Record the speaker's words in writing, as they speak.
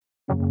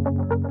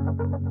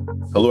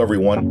Hello,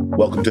 everyone.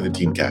 Welcome to the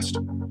Teamcast.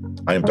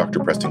 I am Dr.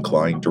 Preston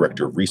Klein,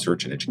 Director of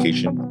Research and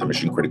Education at the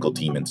Mission Critical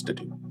Team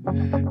Institute.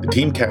 The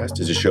Teamcast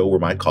is a show where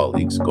my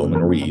colleagues,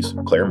 Goldman Ruiz,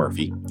 Claire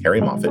Murphy,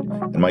 Harry Moffat,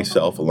 and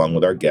myself, along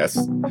with our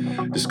guests,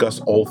 discuss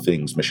all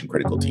things mission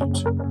critical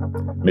teams.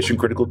 Mission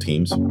critical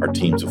teams are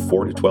teams of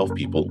 4 to 12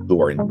 people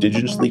who are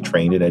indigenously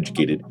trained and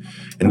educated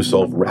and who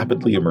solve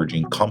rapidly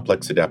emerging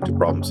complex adaptive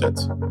problem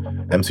sets.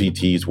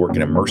 MCTs work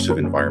in immersive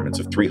environments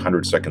of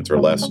 300 seconds or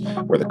less,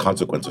 where the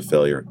consequence of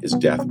failure is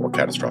death or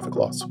catastrophic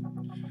loss.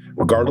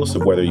 Regardless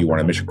of whether you are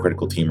on a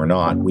mission-critical team or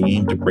not, we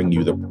aim to bring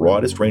you the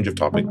broadest range of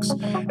topics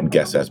and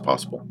guests as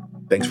possible.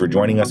 Thanks for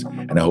joining us,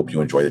 and I hope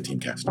you enjoy the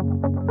Teamcast.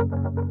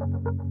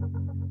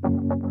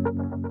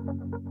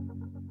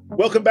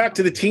 Welcome back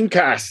to the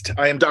Teamcast.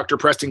 I am Dr.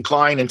 Preston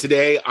Klein, and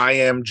today I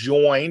am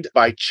joined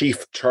by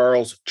Chief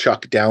Charles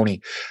Chuck Downey.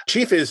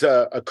 Chief is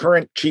a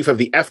current chief of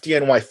the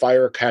FDNY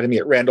Fire Academy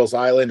at Randall's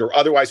Island, or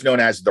otherwise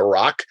known as The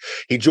Rock.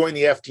 He joined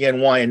the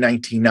FDNY in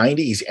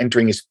 1990. He's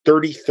entering his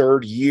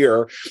 33rd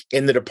year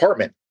in the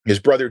department. His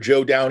brother,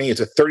 Joe Downey, is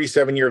a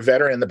 37-year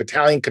veteran and the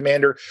battalion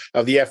commander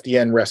of the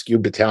FDN Rescue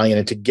Battalion.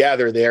 And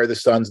together, they are the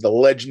sons of the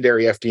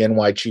legendary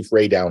FDNY Chief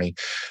Ray Downey,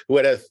 who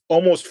had an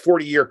almost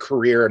 40-year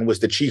career and was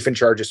the chief in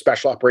charge of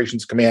Special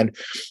Operations Command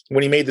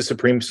when he made the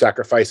supreme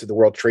sacrifice at the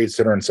World Trade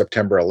Center on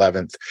September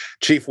 11th.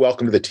 Chief,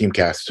 welcome to the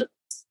Teamcast.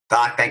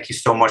 Doc, thank you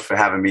so much for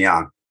having me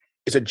on.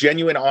 It's a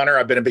genuine honor.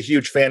 I've been a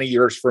huge fan of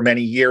yours for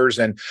many years,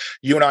 and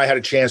you and I had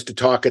a chance to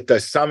talk at the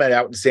summit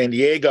out in San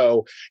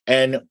Diego,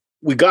 and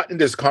we got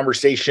into this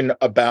conversation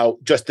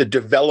about just the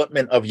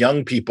development of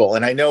young people.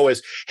 And I know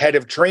as head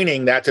of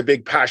training, that's a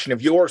big passion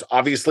of yours,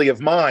 obviously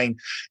of mine.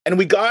 And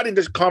we got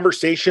into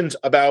conversations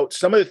about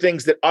some of the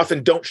things that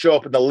often don't show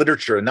up in the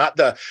literature, not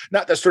the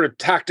sort of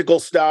tactical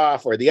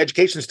stuff or the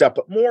education stuff,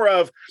 but more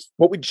of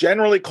what we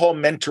generally call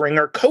mentoring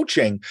or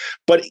coaching.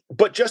 But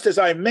just as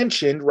I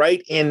mentioned,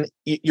 right, in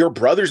your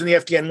brother's in the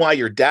FDNY,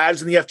 your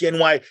dad's in the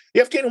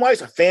FDNY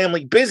is a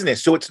family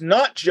business. So it's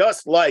not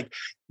just like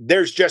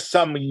there's just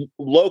some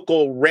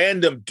local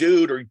random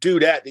dude or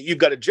dudette that you've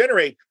got to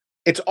generate.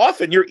 It's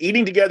often you're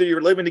eating together,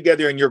 you're living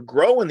together, and you're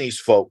growing these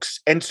folks.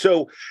 And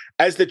so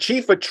as the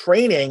chief of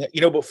training,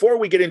 before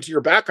we get into your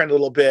background a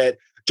little bit,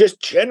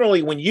 just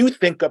generally, when you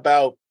think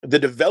about the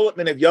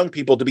development of young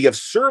people to be of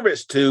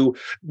service to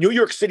New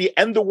York City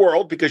and the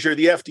world, because you're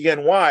the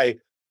FDNY,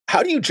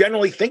 how do you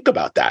generally think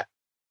about that?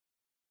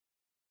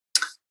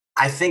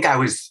 I think I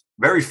was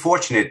very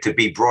fortunate to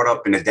be brought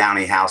up in a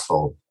Downey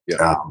household.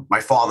 Yeah.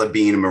 My father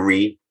being a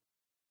Marine.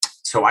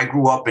 So I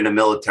grew up in a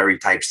military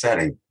type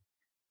setting.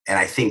 And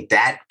I think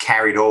that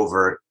carried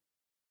over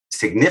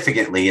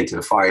significantly into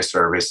the fire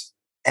service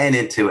and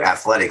into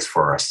athletics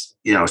for us.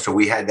 So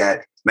we had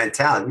that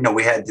mentality.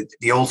 We had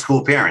the old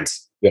school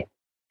parents. Yeah.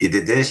 You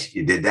did this,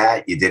 you did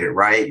that, you did it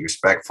right, you're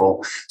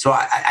respectful. So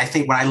I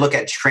think when I look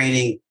at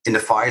training in the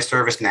fire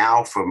service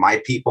now for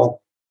my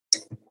people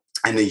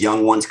and the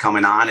young ones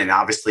coming on, and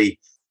obviously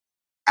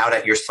out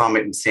at your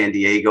summit in San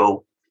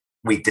Diego,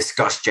 we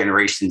discussed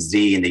Generation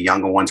Z and the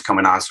younger ones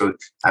coming on. So,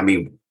 I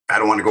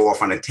don't want to go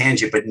off on a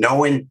tangent, but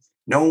knowing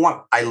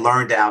what I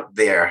learned out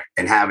there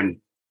and having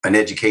an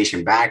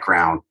education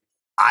background,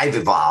 I've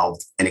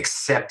evolved and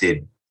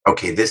accepted,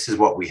 okay, this is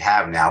what we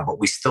have now, but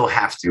we still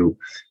have to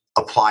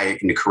apply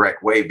it in the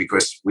correct way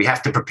because we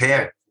have to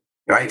prepare,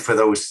 right, for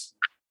those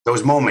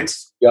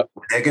moments. Yep.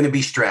 They're going to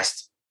be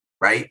stressed,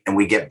 right? And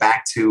we get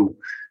back to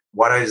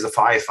what is a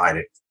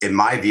firefighter? In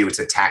my view, it's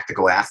a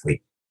tactical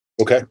athlete.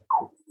 Okay.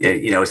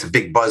 It's a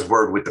big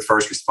buzzword with the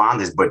first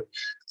responders, but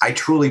I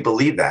truly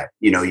believe that,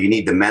 you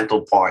need the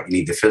mental part, you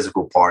need the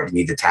physical part, you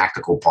need the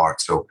tactical part.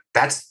 So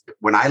that's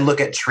when I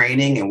look at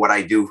training and what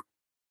I do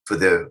for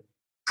the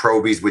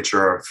probies, which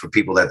are, for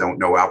people that don't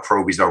know, our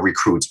probies are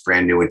recruits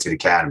brand new into the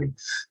academy.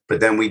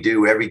 But then we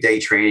do everyday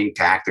training,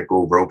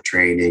 tactical, rope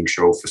training,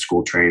 show for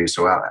school training.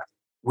 So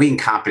we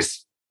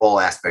encompass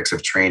all aspects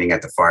of training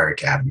at the Fire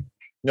Academy.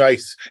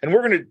 Nice. And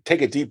we're going to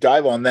take a deep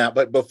dive on that.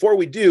 But before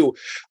we do,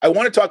 I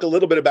want to talk a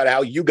little bit about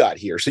how you got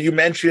here. So you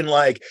mentioned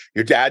like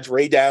your dad's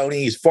Ray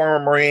Downey, he's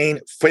former Marine,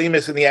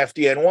 famous in the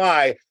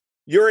FDNY.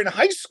 You're in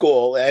high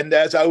school. And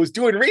as I was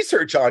doing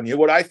research on you,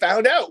 what I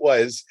found out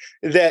was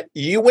that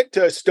you went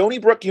to Stony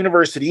Brook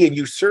University and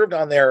you served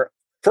on their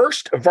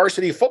first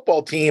varsity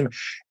football team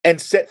and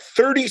set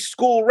 30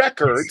 school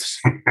records.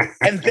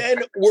 And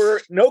then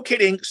were, no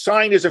kidding,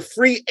 signed as a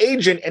free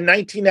agent in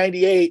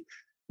 1988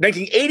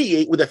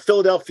 with the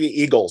Philadelphia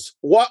Eagles.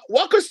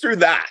 Walk us through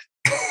that.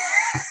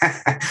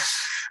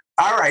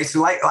 All right. So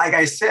like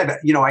I said,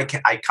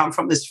 I come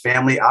from this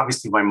family.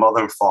 Obviously, my mother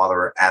and father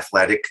are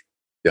athletic.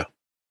 Yeah.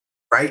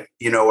 Right.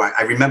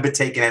 I remember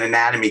taking an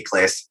anatomy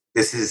class.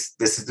 This is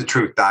the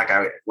truth, Doc.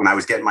 When I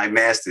was getting my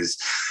master's,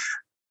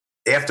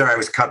 after I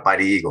was cut by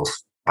the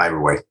Eagles, by the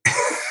way.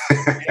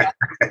 Yeah.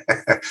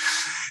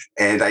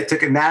 And I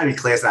took an anatomy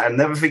class. I'll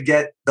never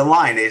forget the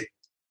line.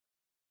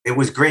 It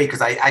was great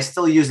because I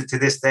still use it to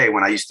this day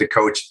when I used to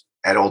coach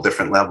at all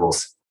different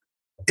levels.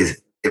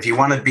 Is if you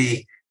want to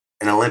be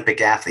an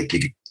Olympic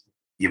athlete,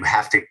 you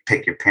have to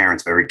pick your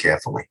parents very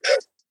carefully.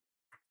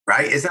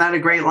 Right? Isn't that a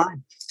great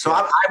line? So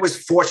I was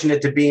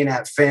fortunate to be in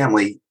that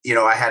family. You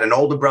know, I had an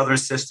older brother and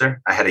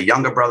sister. I had a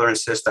younger brother and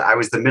sister. I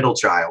was the middle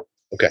child.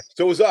 Okay.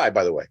 So was I,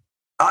 by the way.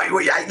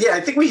 Yeah,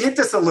 I think we hit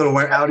this a little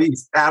out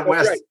east, out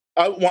west.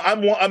 Right.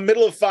 I'm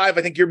middle of 5.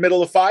 I think you're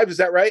middle of 5. Is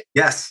that right?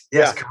 Yes,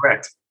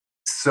 correct.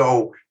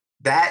 So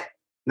that,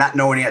 not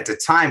knowing it at the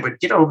time, but,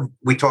 you know,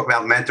 we talk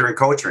about mentor and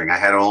coaching. I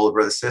had an older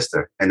brother,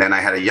 sister, and then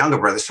I had a younger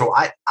brother. So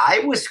I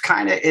was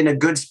kind of in a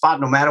good spot,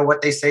 no matter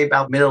what they say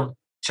about middle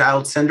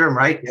child syndrome,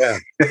 right? Yeah.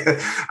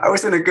 I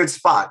was in a good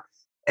spot.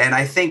 And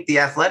I think the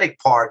athletic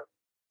part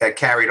that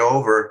carried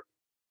over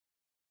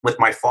with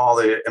my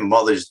father and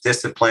mother's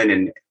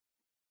discipline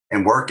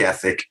and work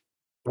ethic,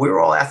 we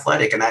were all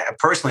athletic. And I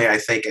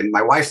think, and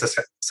my wife's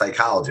a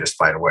psychologist,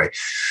 by the way.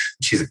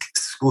 She's a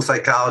school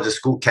psychologist,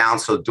 school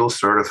counselor, dual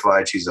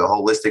certified. She's a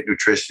holistic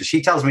nutritionist.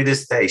 She tells me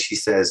this day, she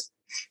says,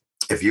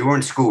 if you were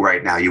in school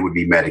right now, you would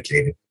be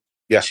medicated.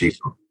 Yeah.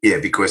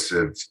 Because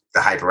of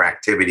the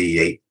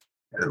hyperactivity,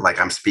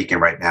 like I'm speaking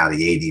right now,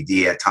 the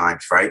ADD at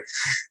times, right?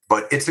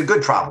 But it's a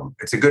good problem.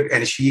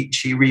 And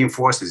she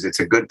reinforces it's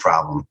a good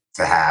problem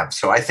to have.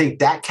 So I think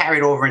that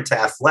carried over into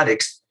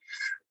athletics,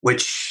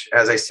 which,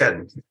 as I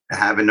said,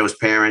 having those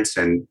parents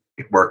and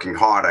working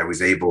hard, I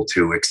was able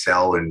to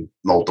excel in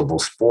multiple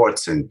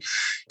sports and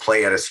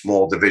play at a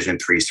small Division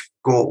III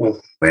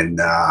school and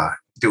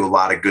do a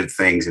lot of good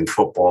things in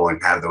football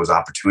and have those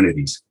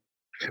opportunities.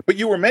 But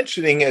you were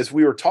mentioning as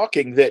we were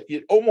talking that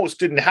it almost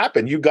didn't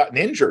happen. You gotten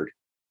injured.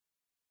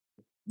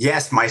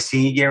 Yes, my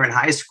senior year in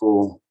high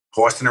school,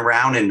 horsing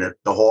around in the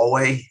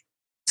hallway,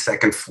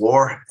 second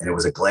floor, and it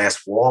was a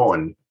glass wall,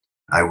 and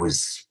I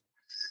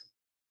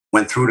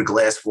went through the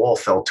glass wall,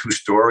 fell 2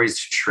 stories,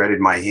 shredded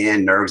my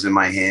hand, nerves in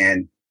my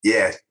hand.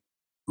 Yeah,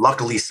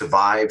 luckily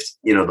survived,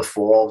 the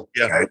fall.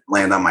 Yeah. I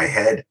landed on my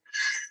head.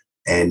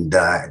 And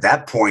at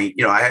that point,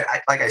 I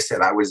like I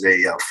said, I was a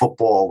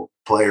football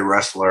player,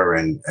 wrestler,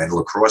 and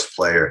lacrosse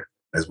player,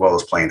 as well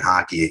as playing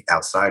hockey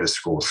outside of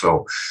school.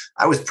 So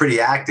I was pretty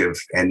active.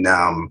 And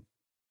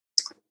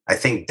I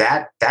think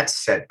that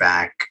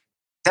setback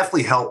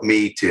definitely helped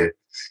me to,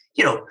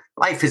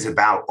 life is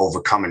about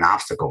overcoming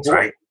obstacles,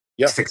 right?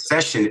 Yep.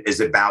 Succession is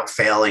about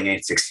failing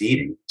and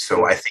succeeding.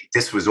 So I think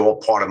this was all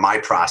part of my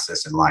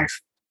process in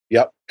life.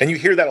 Yep. And you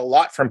hear that a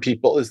lot from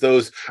people, is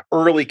those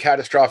early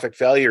catastrophic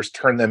failures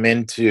turn them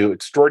into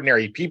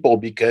extraordinary people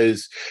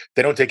because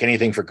they don't take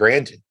anything for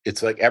granted.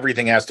 It's like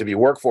everything has to be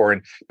worked for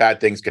and bad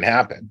things can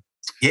happen.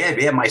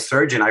 Yeah. My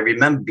surgeon, I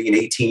remember being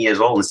 18 years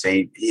old and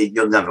saying,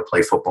 you'll never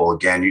play football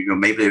again.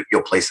 Maybe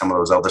you'll play some of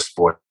those other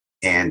sports.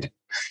 And,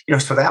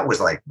 so that was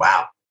like,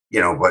 wow.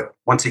 But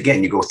once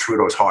again, you go through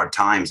those hard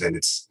times and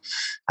it's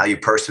how you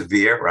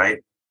persevere, right?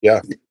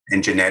 Yeah.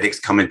 And genetics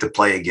come into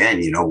play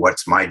again.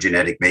 What's my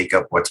genetic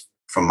makeup? What's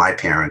from my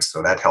parents?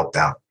 So that helped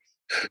out.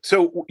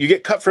 So you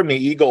get cut from the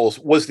Eagles.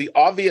 Was the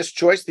obvious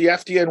choice the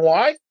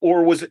FDNY,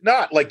 or was it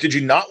not? Like, did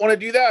you not want to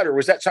do that? Or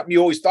was that something you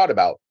always thought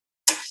about?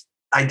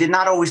 I did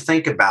not always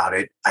think about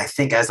it. I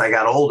think as I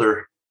got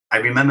older, I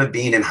remember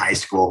being in high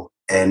school,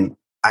 and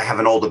I have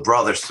an older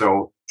brother.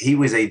 So he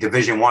was a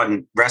Division I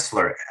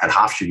wrestler at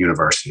Hofstra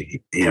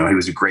University. He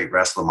was a great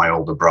wrestler, my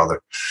older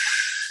brother.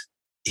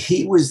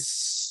 He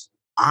was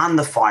on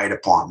the fire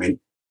department.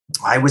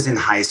 I was in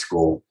high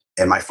school,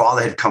 and my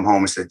father had come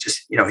home and said,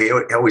 he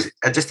always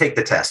just take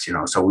the test,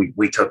 So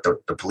we took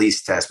the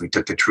police test, we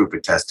took the trooper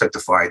test, took the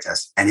fire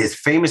test. And his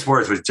famous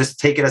words was just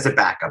take it as a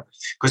backup,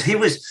 because he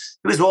was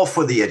all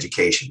for the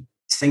education.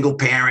 Single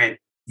parent,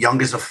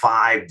 youngest of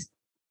 5.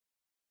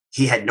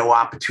 He had no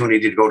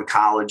opportunity to go to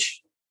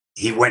college.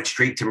 He went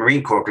straight to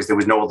Marine Corps because there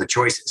was no other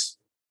choices.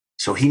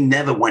 So he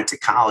never went to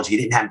college. He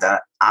didn't have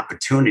that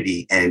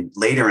opportunity. And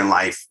later in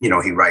life,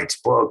 he writes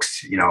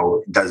books,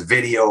 does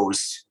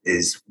videos,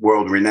 is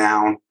world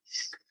renowned.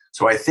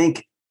 So I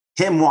think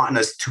him wanting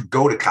us to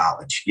go to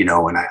college,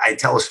 and I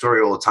tell a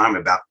story all the time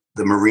about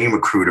the Marine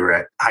recruiter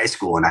at high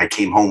school. And I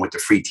came home with the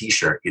free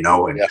t-shirt,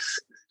 and yeah.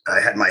 I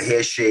had my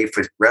hair shaved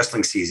for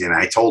wrestling season. And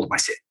I told him, I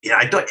said,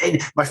 I don't,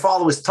 and my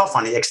father was tough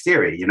on the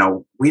exterior.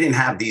 We didn't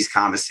have these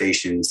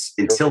conversations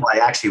until I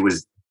actually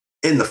was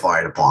in the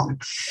fire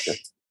department. Okay.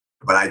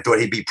 But I thought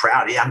he'd be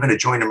proud. Yeah, I'm going to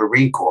join the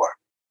Marine Corps.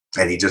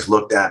 And he just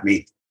looked at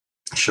me,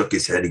 shook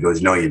his head. He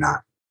goes, no, you're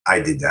not. I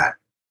did that.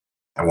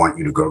 I want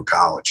you to go to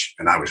college.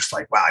 And I was just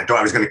like, wow, I thought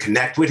I was going to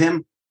connect with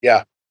him.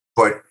 Yeah.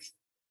 But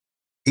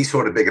he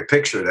saw the bigger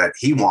picture that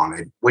he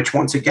wanted, which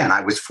once again,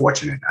 I was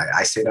fortunate.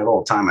 I say that all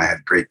the time. I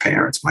had great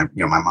parents. My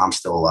mom's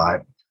still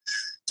alive.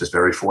 Just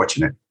very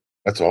fortunate.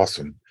 That's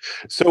awesome.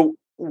 So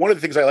one of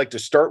the things I like to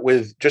start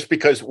with, just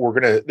because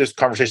this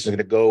conversation is going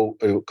to go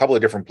a couple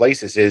of different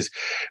places, is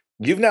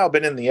you've now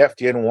been in the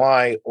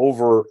FDNY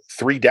over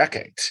 3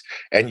 decades,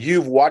 and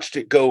you've watched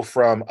it go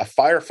from a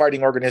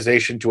firefighting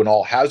organization to an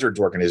all hazards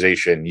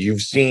organization.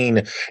 You've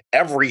seen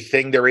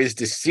everything there is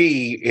to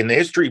see in the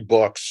history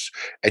books,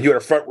 and you had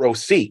a front row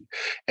seat.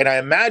 And I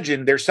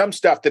imagine there's some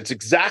stuff that's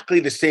exactly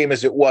the same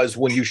as it was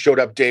when you showed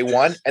up day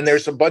one, and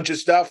there's a bunch of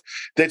stuff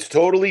that's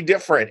totally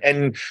different.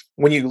 And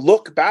when you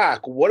look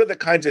back, what are the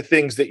kinds of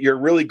things that you're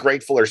really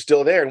grateful are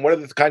still there? And what are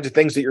the kinds of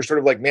things that you're sort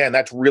of like, man,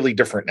 that's really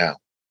different now?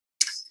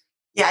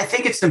 Yeah, I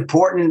think it's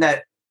important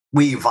that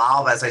we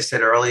evolve, as I said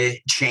earlier,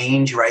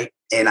 change, right?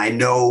 And I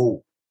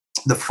know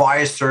the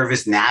fire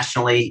service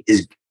nationally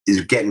is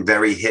getting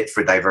very hit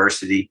for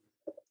diversity.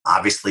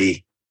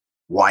 Obviously,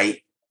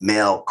 white,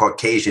 male,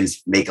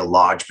 Caucasians make a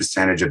large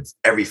percentage of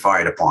every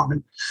fire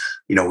department.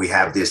 We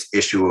have this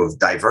issue of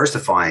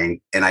diversifying.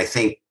 And I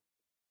think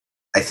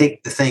the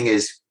thing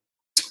is,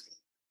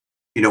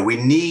 we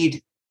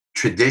need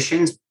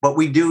traditions, but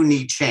we do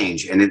need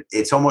change. And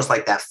it's almost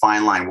like that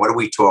fine line. What are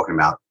we talking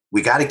about?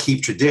 We got to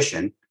keep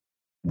tradition,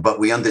 but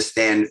we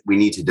understand we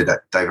need to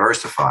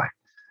diversify.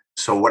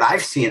 So what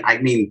I've seen,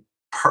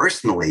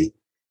 personally,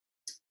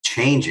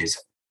 changes,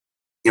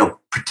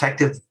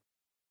 protective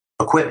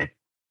equipment.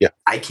 Yeah,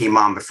 I came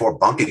on before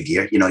bunker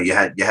gear. You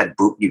had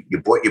boot.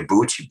 You bought your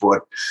boots. You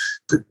bought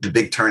the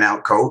big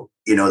turnout coat.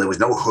 There was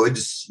no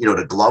hoods.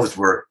 The gloves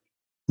were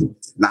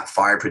not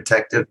fire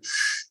protective,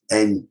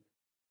 and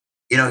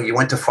you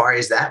went to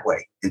fires that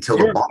way until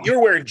the bomb.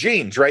 You're wearing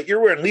jeans, right? You're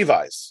wearing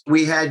Levi's.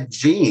 We had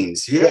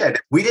jeans. Yeah.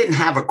 We didn't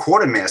have a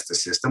quartermaster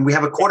system. We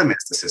have a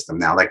quartermaster system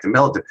now, like the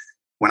military.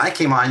 When I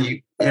came on,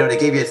 they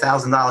gave you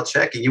 $1,000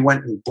 check and you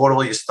went and bought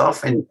all your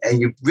stuff and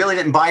you really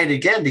didn't buy it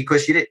again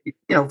because you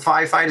didn't,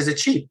 firefighters are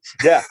cheap.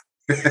 Yeah.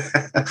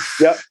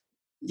 Yep.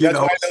 That's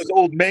why those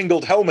old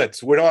mangled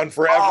helmets went on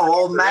forever.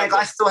 Oh, man,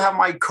 I still have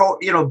my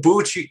coat,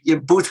 boots. Your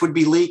boots would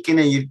be leaking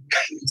and you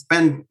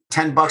spend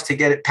 $10 to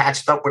get it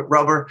patched up with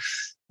rubber.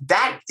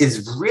 That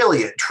is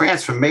really a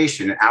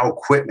transformation in our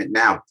equipment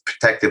now,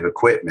 protective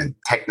equipment.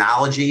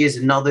 Technology is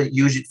another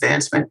huge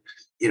advancement.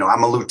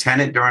 I'm a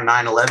lieutenant during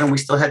 9/11. We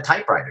still had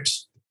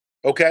typewriters.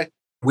 Okay.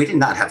 We did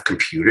not have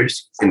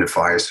computers in the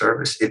fire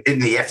service, in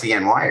the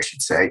FDNY, I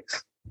should say.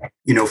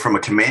 From a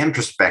command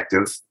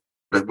perspective,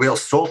 the real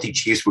salty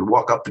chiefs would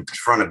walk up in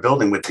front of the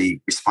building with the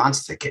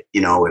response ticket.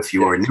 If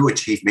you were a newer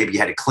chief, maybe you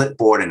had a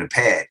clipboard and a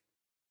pad.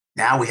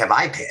 Now we have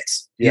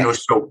iPads,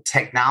 so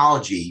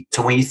technology.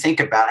 So when you think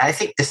about it, I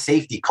think the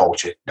safety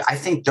culture, I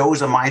think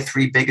those are my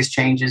 3 biggest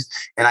changes.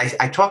 And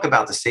I talk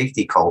about the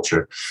safety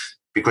culture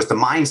because the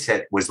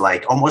mindset was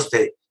like almost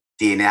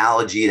the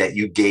analogy that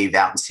you gave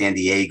out in San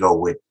Diego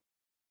with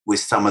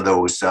some of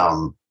those, I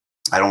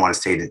don't want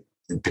to say that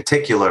in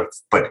particular,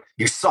 but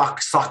you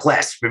suck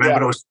less. Remember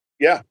those?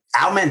 Yeah.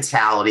 Our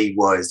mentality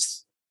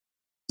was,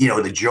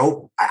 the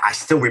joke, I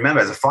still remember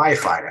as a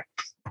firefighter,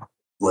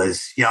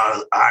 was,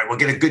 all right, we'll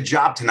get a good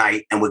job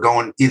tonight and we're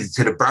going either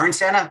to the burn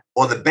center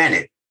or the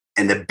Bennett.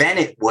 And the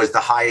Bennett was the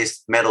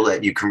highest medal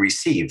that you can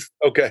receive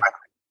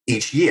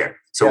each year.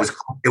 So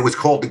it was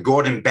called the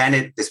Gordon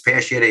Bennett. This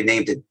past year, they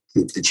named it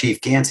the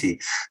Chief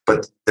Gansey.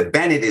 But the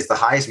Bennett is the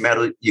highest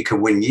medal you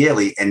can win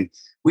yearly. And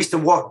we used to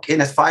walk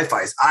in as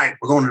firefighters. All right,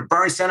 we're going to the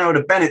burn center or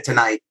the Bennett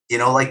tonight.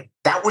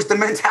 That was the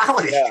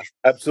mentality. Yeah,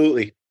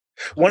 absolutely.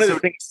 One of the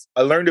things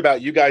I learned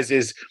about you guys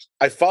is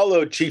I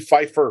followed Chief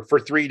Pfeiffer for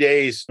 3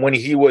 days when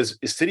he was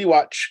City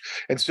Watch.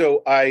 And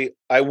so I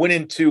went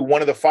into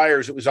one of the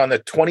fires. It was on the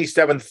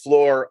 27th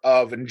floor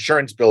of an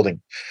insurance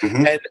building.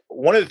 Mm-hmm. And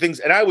one of the things,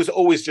 and I was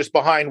always just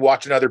behind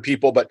watching other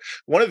people, but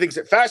one of the things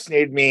that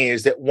fascinated me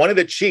is that one of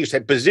the chiefs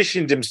had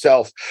positioned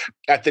himself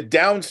at the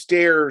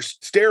downstairs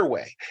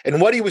stairway. And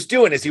what he was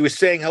doing is he was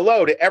saying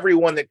hello to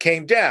everyone that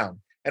came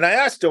down. And I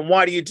asked him,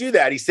 why do you do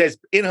that? He says,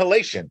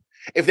 inhalation.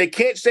 If they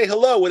can't say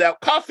hello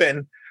without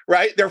coughing,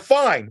 right, they're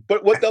fine.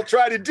 But what they'll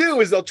try to do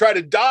is they'll try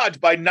to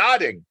dodge by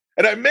nodding.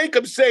 And I make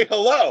them say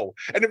hello.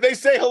 And if they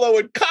say hello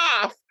and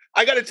cough,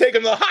 I got to take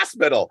them to the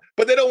hospital.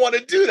 But they don't want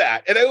to do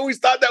that. And I always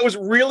thought that was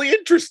really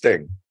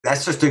interesting.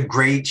 That's just a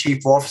great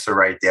chief officer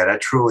right there.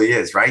 That truly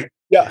is, right?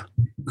 Yeah.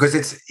 Because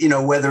it's,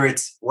 whether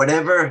it's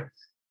whatever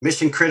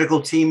mission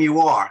critical team you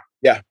are,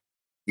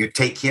 you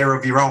take care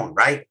of your own,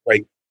 right?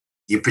 Right.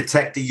 You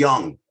protect the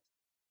young.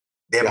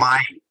 They're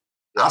mine.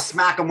 I'll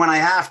smack them when I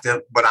have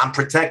to, but I'm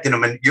protecting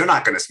them and you're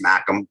not going to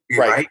smack them,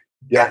 right?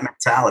 Yeah. That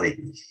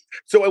mentality.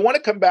 So I want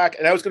to come back,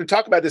 and I was going to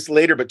talk about this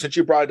later, but since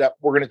you brought it up,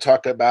 we're going to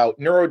talk about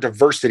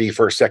neurodiversity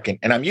for a second.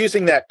 And I'm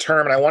using that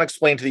term, and I want to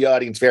explain to the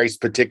audience very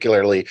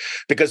particularly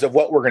because of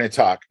what we're going to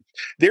talk.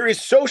 There is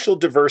social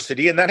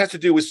diversity, and that has to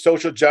do with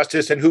social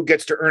justice and who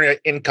gets to earn an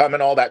income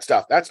and all that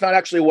stuff. That's not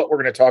actually what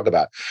we're going to talk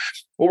about.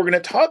 What we're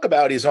going to talk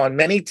about is on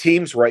many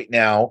teams right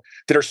now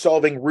that are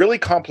solving really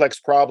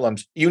complex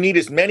problems, you need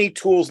as many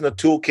tools in the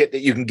toolkit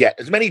that you can get,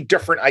 as many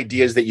different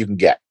ideas that you can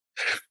get.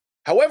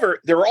 However,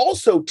 there are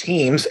also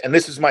teams, and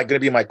this is going to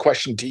be my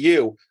question to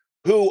you,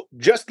 who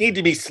just need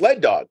to be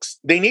sled dogs.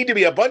 They need to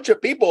be a bunch of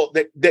people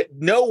that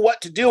know what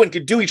to do and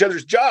can do each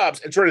other's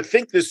jobs and sort of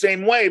think the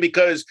same way,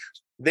 because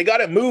They got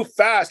to move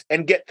fast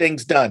and get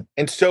things done.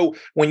 And so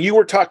when you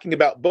were talking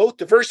about both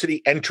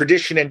diversity and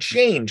tradition and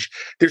change,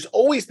 there's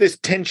always this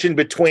tension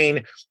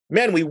between,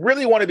 man, we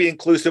really want to be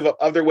inclusive of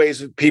other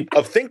ways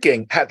of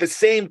thinking. At the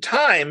same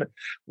time,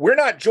 we're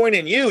not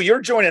joining you,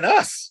 you're joining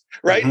us,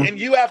 right? Mm-hmm. And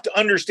you have to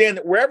understand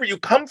that wherever you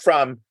come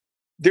from,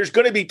 there's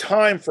going to be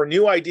time for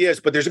new ideas,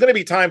 but there's going to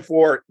be time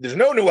for, there's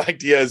no new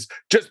ideas,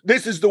 just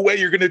this is the way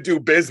you're going to do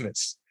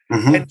business.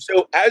 Mm-hmm. And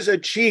so as a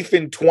chief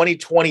in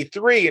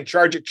 2023 in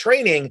charge of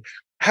training,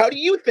 how do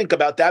you think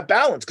about that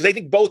balance? Because I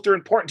think both are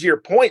important to your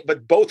point,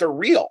 but both are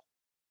real.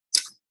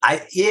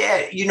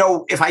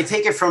 If I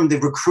take it from the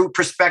recruit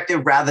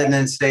perspective, rather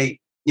than say,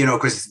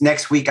 because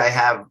next week I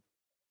have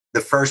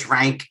the first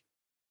rank,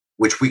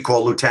 which we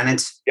call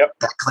lieutenants. Yep.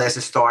 That class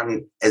is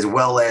starting, as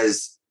well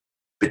as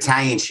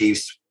battalion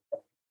chiefs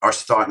are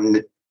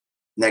starting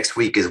next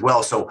week as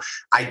well. So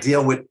I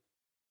deal with,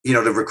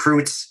 the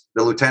recruits,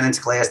 the lieutenants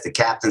class, the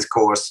captain's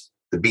course,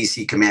 the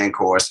BC command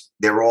course.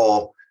 They're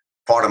all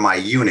part of my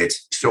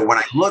units. So when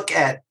I look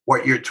at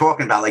what you're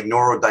talking about, like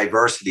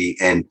neurodiversity,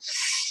 and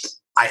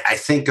I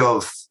think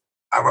of,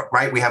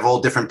 right, we have all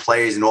different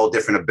players and all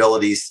different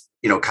abilities,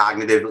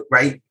 cognitive,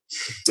 right?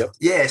 Yep.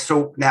 Yeah.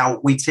 So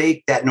now we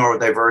take that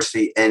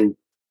neurodiversity, and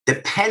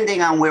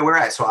depending on where we're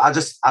at, so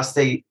I'll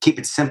say, keep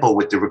it simple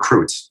with the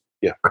recruits.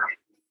 Yeah.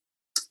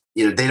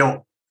 They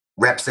don't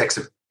reps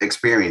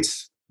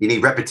experience. You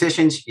need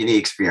repetitions, you need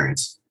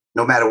experience.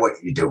 No matter what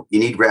you do, you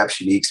need reps,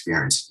 you need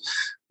experience.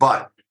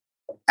 But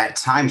at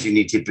times you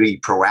need to be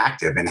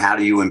proactive. And how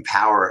do you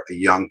empower a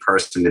young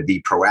person to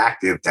be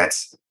proactive?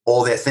 That's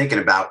all they're thinking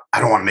about.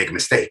 I don't want to make a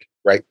mistake.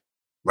 Right.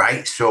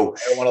 Right. So I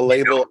don't want to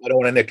label, I don't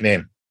want a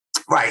nickname.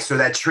 Right. So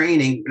that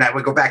training, and I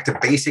would go back to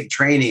basic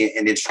training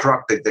and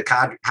instruct the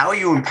cadre. How are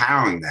you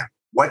empowering them?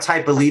 What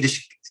type of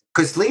leadership?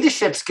 Because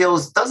leadership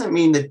skills doesn't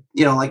mean that,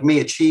 like me,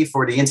 a chief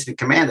or the incident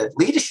commander.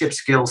 Leadership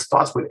skills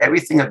starts with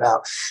everything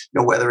about,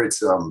 whether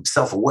it's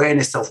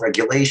self-awareness,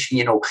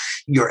 self-regulation,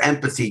 your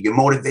empathy, your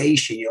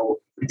motivation,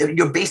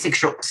 your basic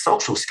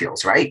social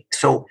skills, right?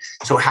 So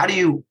how do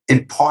you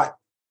impart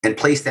and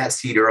place that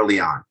seed early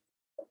on,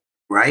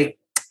 right?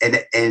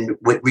 And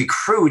with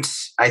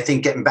recruits, I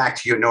think getting back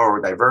to your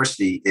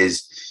neurodiversity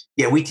is,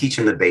 we teach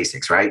them the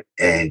basics, right?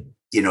 And,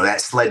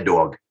 that sled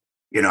dog,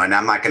 and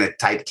I'm not going to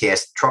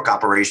typecast truck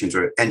operations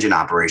or engine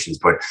operations,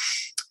 but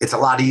it's a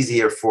lot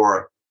easier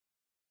for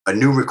a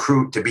new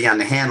recruit to be on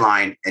the hand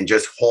line and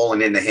just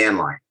hauling in the hand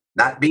line,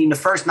 not being the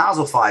first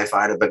nozzle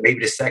firefighter, but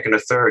maybe the second or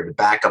third, the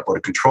backup or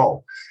the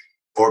control.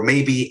 Or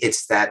maybe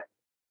it's that,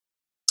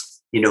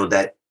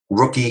 that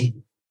rookie,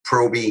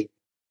 probie,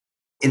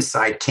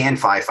 inside can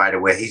firefighter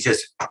where he's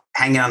just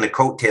hanging on the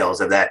coattails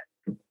of that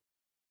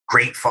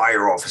great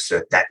fire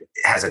officer that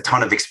has a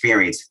ton of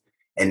experience.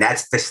 And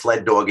that's the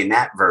sled dog in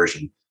that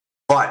version.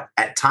 But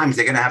at times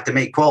they're going to have to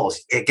make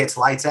calls. It gets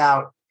lights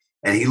out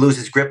and he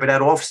loses grip of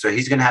that officer.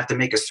 He's going to have to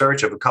make a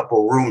search of a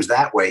couple of rooms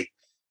that way.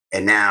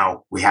 And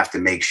now we have to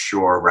make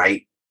sure,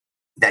 right,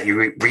 that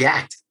you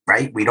react.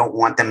 Right? We don't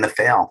want them to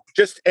fail.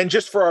 Just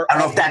for our, I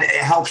don't know if that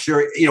helps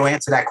your,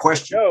 answer that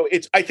question. No,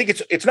 I think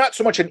it's not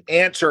so much an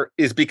answer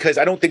is because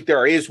I don't think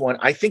there is one.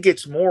 I think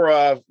it's more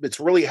of, it's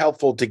really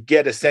helpful to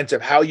get a sense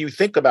of how you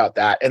think about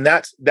that. And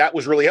that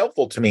was really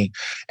helpful to me.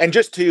 And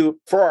just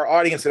for our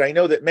audience, that I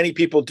know that many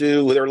people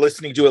they're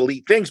listening to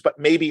elite things, but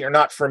maybe you're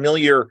not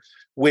familiar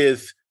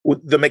with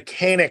the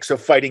mechanics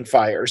of fighting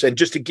fires. And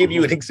just to give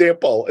you an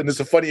example, and this is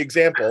a funny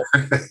example,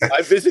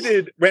 I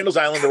visited Randall's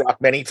Island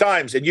Rock many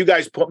times, and you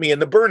guys put me in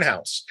the burn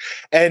house,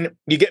 and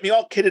you get me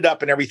all kitted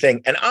up and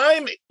everything. And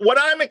what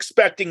I'm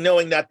expecting,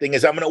 knowing that thing,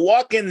 is I'm going to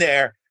walk in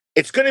there.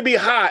 It's going to be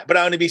hot, but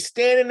I'm going to be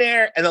standing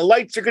there, and the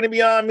lights are going to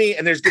be on me,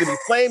 and there's going to be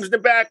flames in the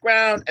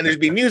background, and there's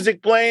going to be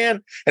music playing,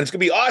 and it's going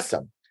to be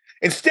awesome.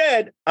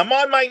 Instead, I'm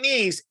on my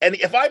knees, and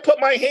if I put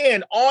my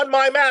hand on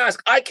my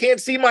mask, I can't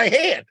see my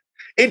hand.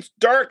 It's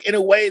dark in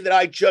a way that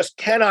I just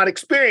cannot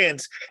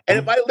experience. And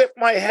if I lift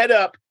my head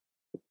up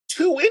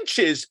 2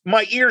 inches,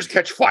 my ears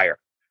catch fire.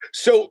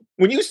 So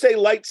when you say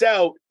lights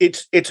out,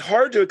 it's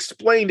hard to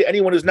explain to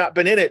anyone who's not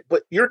been in it,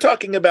 but you're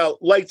talking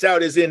about lights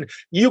out as in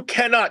you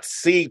cannot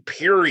see,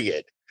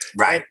 period.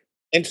 Right.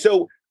 And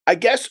so I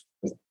guess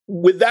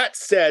with that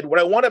said, what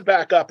I want to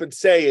back up and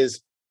say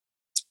is,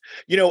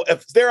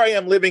 if there I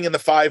am living in the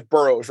 5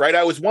 boroughs, right?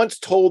 I was once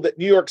told that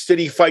New York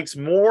City fights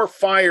more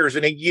fires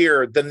in a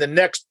year than the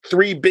next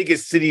 3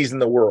 biggest cities in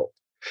the world.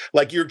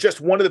 Like you're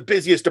just one of the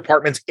busiest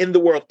departments in the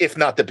world, if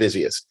not the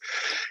busiest,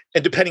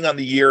 and depending on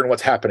the year and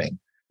what's happening.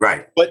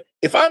 Right. But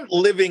if I'm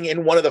living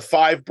in one of the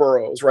 5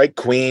 boroughs, right,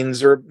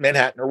 Queens or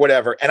Manhattan or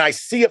whatever, and I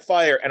see a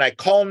fire and I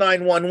call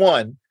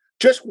 911,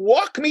 just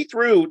walk me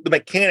through the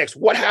mechanics.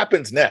 What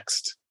happens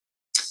next?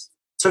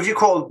 So if you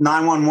call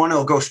 911,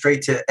 it'll go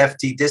straight to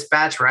FD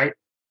dispatch, right?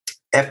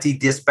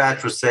 FD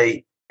dispatch will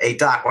say, hey,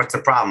 Doc, what's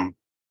the problem?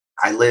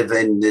 I live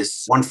in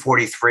this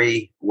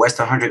 143 West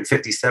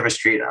 157th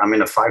Street. I'm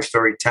in a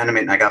 5-story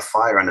tenement and I got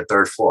fire on the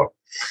 3rd floor.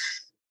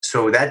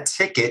 So that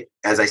ticket,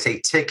 as I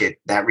say ticket,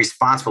 that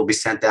response will be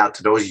sent out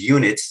to those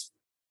units.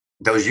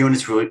 Those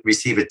units will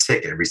receive a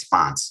ticket, a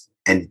response.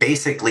 And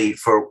basically,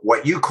 for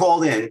what you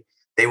called in,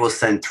 they will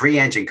send 3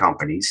 engine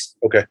companies,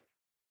 Okay.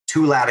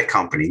 2 ladder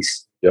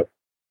companies, Yep.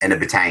 and a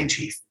battalion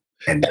chief.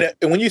 And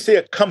when you say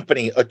a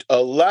company,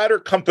 a ladder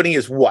company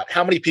is what?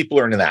 How many people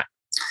are in that?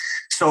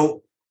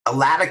 So a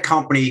ladder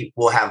company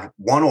will have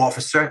 1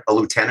 officer, a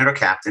lieutenant or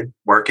captain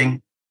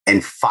working,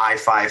 and 5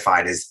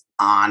 firefighters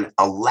on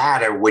a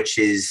ladder, which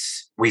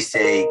is, we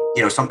say,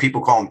 some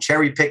people call them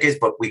cherry pickers,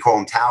 but we call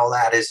them tower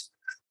ladders,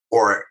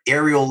 or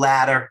aerial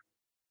ladder,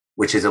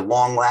 which is a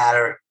long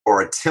ladder,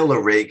 or a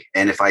tiller rig.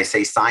 And if I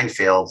say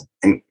Seinfeld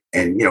and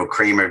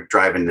Kramer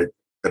driving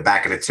the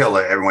back of the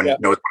tiller, everyone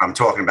knows what I'm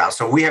talking about.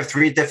 So we have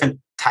 3 different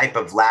type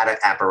of ladder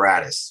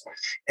apparatus.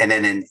 And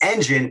then an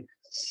engine,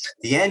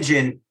 the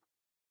engine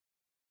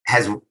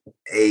has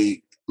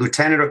a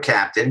lieutenant or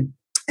captain,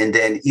 and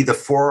then either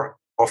 4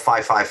 or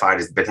 5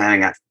 firefighters,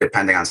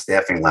 depending on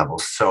staffing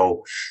levels.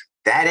 So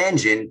that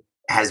engine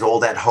has all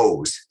that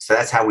hose. So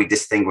that's how we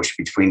distinguish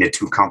between the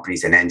 2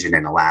 companies, an engine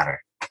and a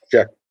ladder.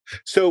 Sure.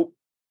 So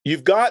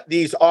you've got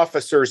these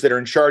officers that are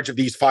in charge of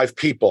these 5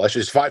 people,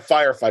 actually 5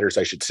 firefighters,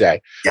 I should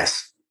say.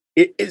 Yes.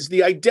 It is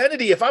the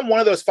identity. If I'm one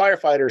of those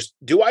firefighters,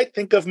 do I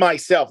think of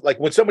myself, like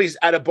when somebody's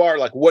at a bar,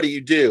 like, what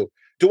do?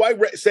 Do I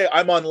say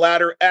I'm on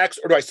ladder X,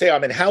 or do I say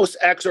I'm in house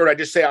X, or do I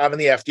just say I'm in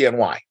the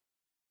FDNY?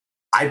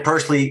 I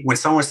personally, when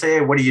someone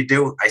say, what do you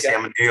do? I say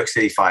I'm a New York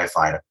City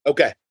firefighter.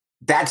 Okay.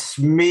 That's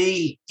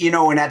me,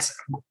 and that's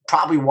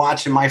probably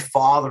watching my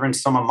father and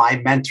some of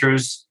my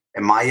mentors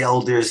and my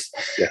elders.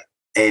 Yeah.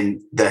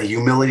 And the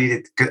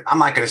humility, I'm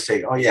not going to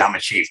say, oh yeah, I'm a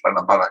chief, blah,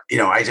 blah,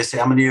 blah. I just say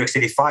I'm a New York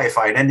City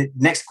firefighter. And the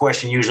next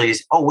question usually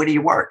is, oh, where do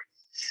you work?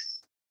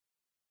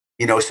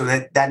 So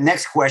that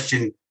next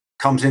question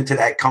comes into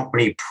that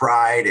company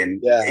pride.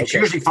 And it's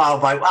usually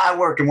followed by, well, I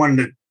work in one of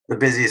the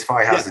busiest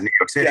firehouses in New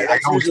York City. I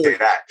always say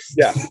that.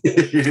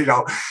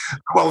 Yeah.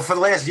 Well, for the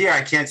last year,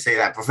 I can't say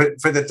that.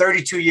 But for the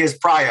 32 years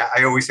prior,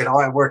 I always said, oh,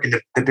 I work in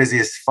the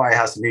busiest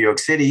firehouse in New York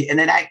City. And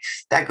then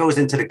that goes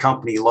into the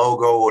company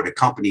logo or the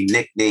company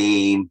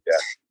nickname.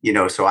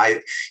 Yeah. So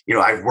I've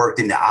worked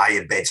in the Eye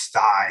of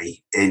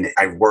Bed-Stuy, and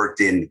I've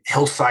worked in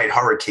Hillside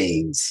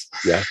Hurricanes.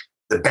 Yeah.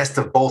 The best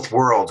of both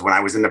worlds when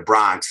I was in the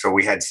Bronx. So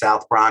we had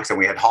South Bronx and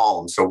we had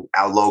Harlem. So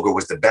our logo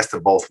was the best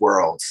of both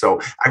worlds. So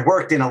I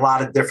worked in a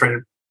lot of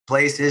different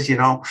places,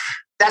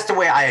 that's the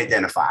way I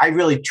identify. I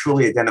really,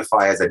 truly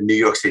identify as a New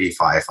York City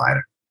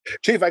firefighter.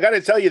 Chief, I got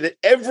to tell you that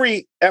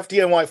every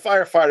FDNY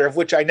firefighter, of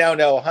which I now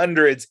know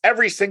hundreds,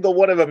 every single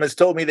one of them has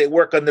told me they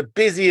work on the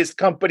busiest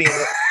company in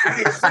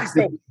the city.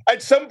 So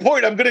at some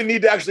point, I'm going to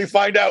need to actually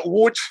find out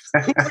which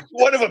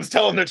one of them is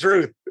telling the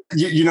truth.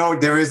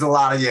 There is a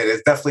lot of,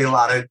 there's definitely a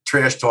lot of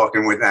trash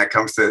talking when that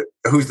comes to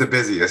who's the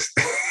busiest.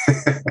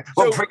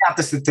 Well, bring out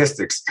the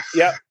statistics.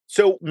 Yeah.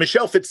 So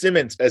Michelle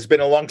Fitzsimmons has been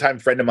a longtime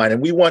friend of mine, and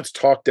we once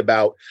talked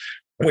about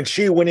when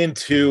she went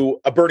into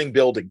a burning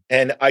building,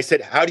 and I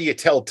said, how do you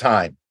tell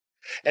time?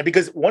 And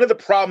because one of the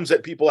problems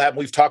that people have, and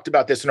we've talked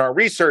about this in our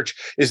research,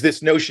 is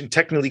this notion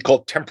technically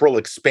called temporal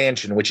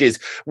expansion, which is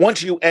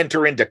once you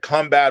enter into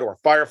combat or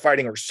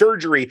firefighting or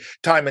surgery,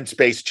 time and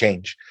space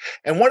change.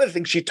 And one of the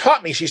things she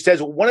taught me, she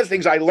says, one of the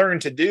things I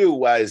learned to do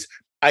was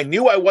I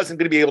knew I wasn't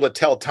going to be able to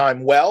tell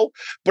time well,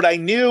 but I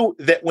knew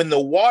that when the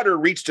water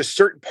reached a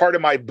certain part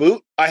of my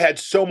boot, I had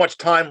so much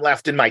time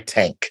left in my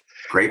tank.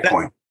 Great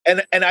point.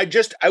 And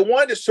I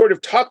wanted to sort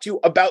of talk to you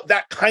about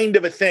that kind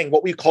of a thing,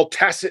 what we call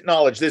tacit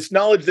knowledge, this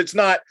knowledge that's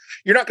not,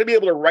 you're not going to be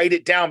able to write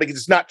it down because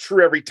it's not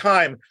true every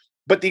time,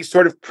 but these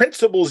sort of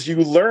principles you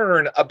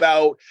learn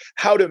about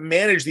how to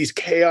manage these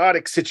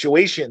chaotic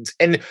situations.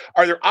 And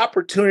are there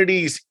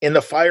opportunities in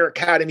the fire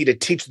academy to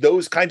teach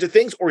those kinds of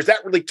things, or is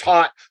that really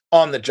taught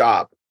on the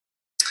job?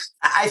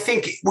 I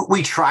think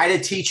we try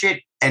to teach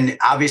it, and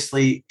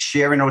obviously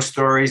sharing those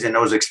stories and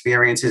those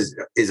experiences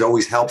is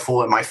always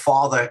helpful. And my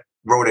father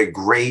wrote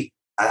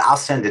I'll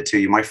send it to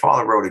you. My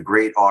father wrote a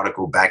great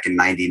article back in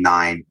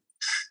 99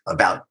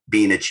 about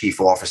being a chief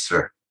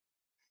officer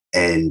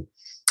and,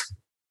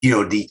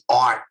 the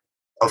art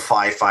of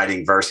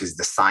firefighting versus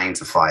the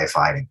science of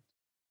firefighting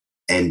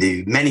and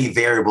the many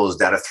variables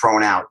that are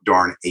thrown out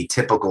during a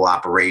typical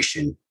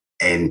operation.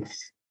 And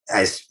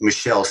as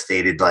Michelle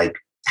stated, like,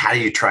 how do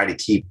you try to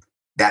keep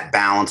that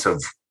balance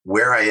of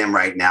where I am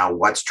right now,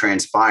 what's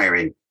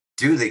transpiring,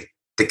 do the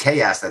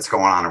chaos that's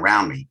going on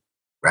around me?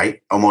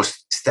 Right?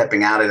 Almost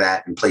stepping out of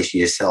that and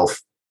placing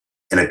yourself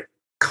in a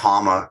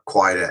calmer,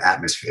 quieter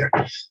atmosphere.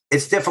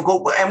 It's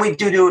difficult. And we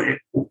do it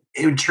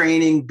in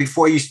training.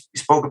 Before you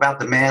spoke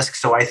about the mask.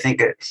 So I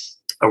think a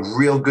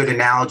real good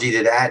analogy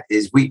to that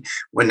is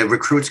when the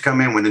recruits come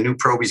in, when the new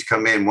probies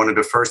come in, one of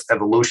the first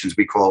evolutions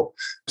we call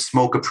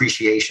smoke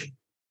appreciation.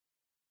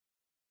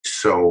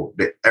 So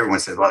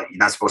everyone says, well, you're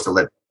not supposed to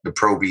let the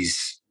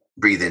probies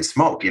breathe in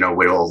smoke,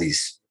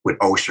 with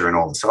OSHA and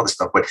all this other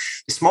stuff. But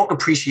the smoke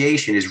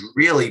appreciation is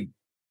really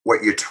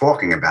what you're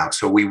talking about.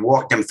 So we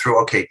walk them through,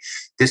 okay,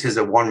 this is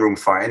a one-room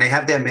fire. And they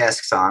have their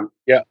masks on.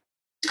 Yeah.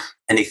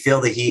 And they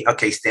feel the heat.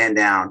 Okay, stand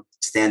down,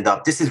 stand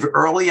up. This is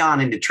early on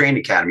in the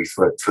training academy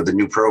for the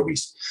new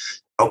probies.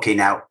 Okay,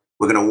 now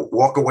We're going to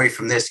walk away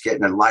from this,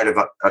 getting a light of,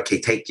 okay,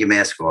 take your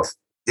mask off.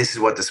 This is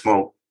what the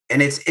smoke,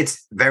 and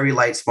it's very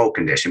light smoke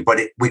condition, but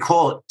we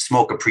call it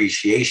smoke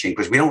appreciation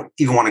because we don't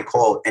even want to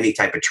call it any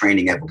type of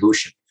training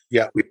evolution.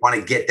 Yeah. We want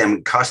to get them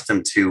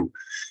accustomed to,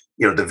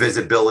 the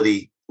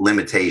visibility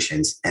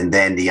limitations and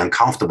then the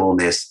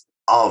uncomfortableness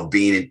of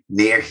being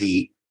near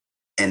heat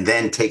and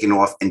then taking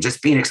off and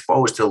just being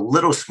exposed to a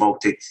little smoke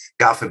to,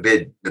 God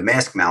forbid, the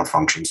mask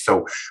malfunction.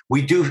 So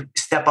we do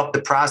step up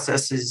the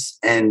processes.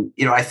 And,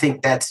 I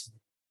think that's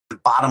the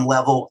bottom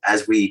level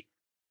as we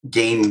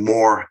gain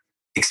more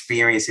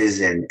experiences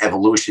and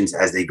evolutions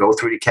as they go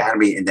through the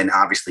academy. And then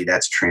obviously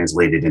that's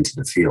translated into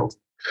the field.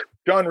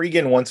 John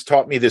Regan once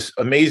taught me this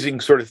amazing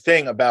sort of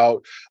thing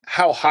about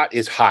how hot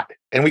is hot.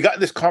 And we got in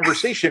this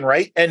conversation,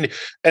 right? And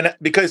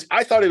because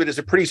I thought of it as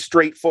a pretty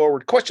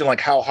straightforward question, like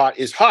how hot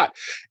is hot?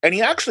 And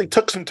he actually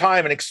took some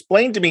time and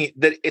explained to me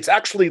that it's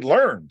actually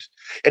learned.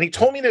 And he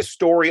told me this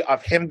story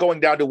of him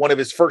going down to one of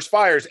his first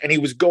fires, and he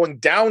was going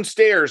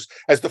downstairs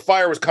as the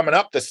fire was coming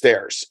up the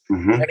stairs.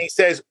 Mm-hmm. And he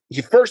says,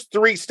 he first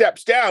 3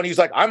 steps down, he's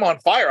like, I'm on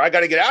fire. I got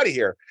to get out of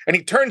here. And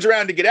he turns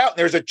around to get out, and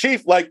there's a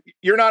chief like,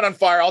 you're not on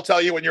fire. I'll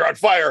tell you when you're on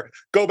fire.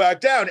 Go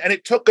back down. And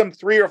it took him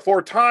 3 or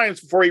 4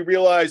 times before he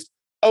realized,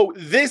 oh,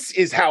 this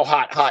is how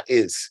hot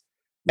is.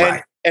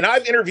 Right. And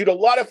I've interviewed a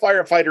lot of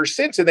firefighters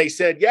since, and they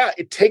said, yeah,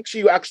 it takes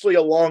you actually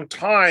a long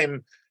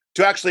time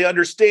to actually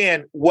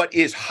understand what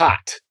is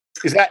hot.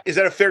 Is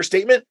that a fair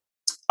statement?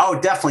 Oh,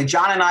 definitely.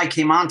 John and I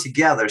came on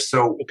together.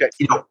 So, okay.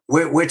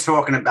 We're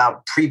talking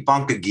about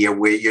pre-bunker gear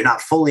where you're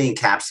not fully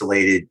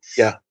encapsulated.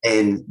 Yeah.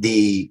 And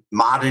the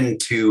modern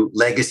to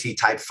legacy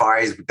type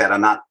fires that are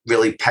not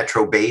really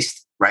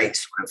petro-based, right?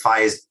 So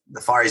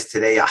the fires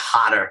today are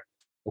hotter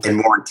and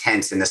more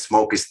intense, and the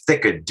smoke is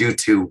thicker due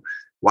to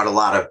what a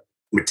lot of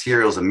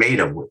materials are made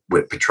of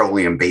with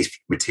petroleum-based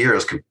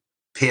materials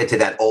compared to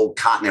that old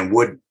cotton and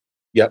wood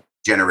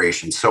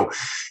generation. So,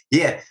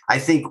 yeah, I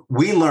think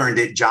we learned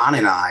it, John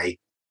and I,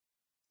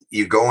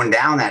 you're going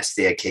down that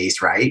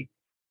staircase, right?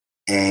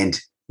 And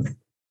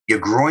your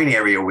groin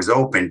area was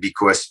open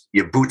because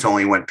your boots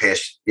only went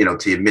past,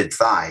 to your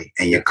mid-thigh,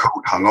 and your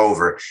coat hung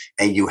over,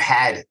 and you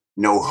had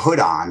no hood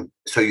on.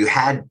 So you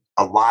had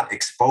a lot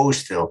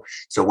exposed still.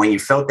 So when you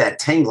felt that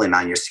tingling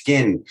on your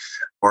skin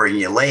or in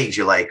your legs,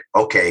 you're like,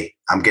 okay,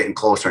 I'm getting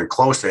closer and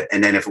closer.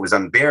 And then if it was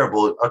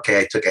unbearable,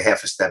 okay, I took a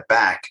half a step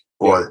back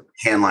or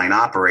handline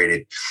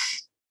operated.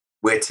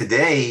 Where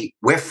today,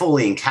 we're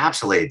fully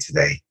encapsulated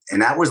today.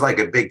 And that was like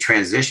a big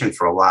transition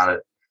for a lot of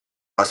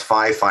us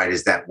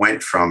firefighters that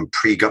went from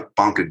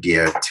pre-bunker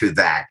gear to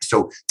that.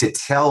 So to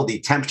tell the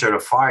temperature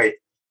of fire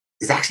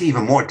is actually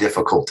even more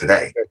difficult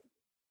today.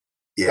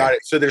 Yeah. Got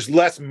it. So there's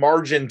less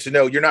margin to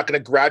know. You're not going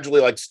to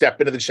gradually step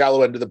into the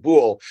shallow end of the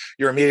pool.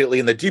 You're immediately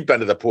in the deep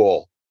end of the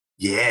pool.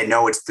 Yeah,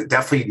 no, it's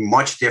definitely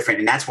much different.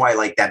 And that's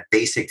why that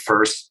basic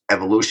first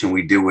evolution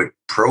we do with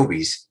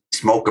probies,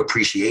 smoke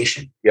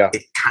appreciation. Yeah.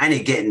 It's kind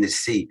of getting to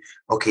see,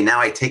 okay,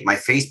 now I take my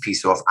face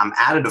piece off. I'm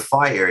out of the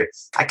fire.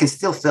 I can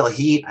still feel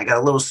heat. I got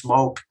a little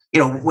smoke.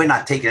 We're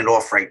not taking it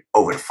off right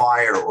over the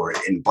fire or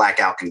in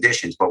blackout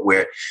conditions, but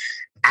we're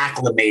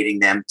acclimating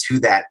them to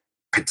that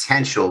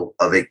potential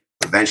of it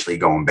eventually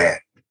going bad.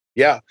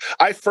 Yeah.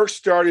 I first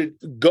started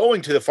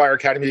going to the fire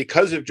academy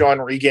because of John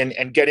Regan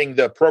and getting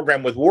the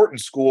program with Wharton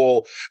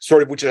School,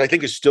 which I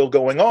think is still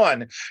going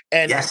on.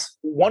 And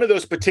one of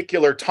those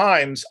particular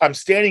times, I'm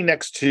standing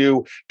next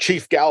to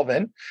Chief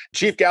Galvin.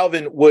 Chief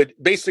Galvin would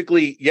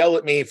basically yell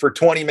at me for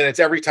 20 minutes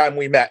every time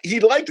we met. He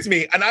liked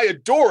me and I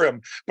adore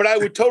him, but I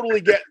would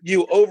totally get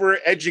you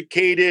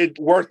overeducated,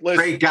 worthless.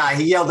 Great guy.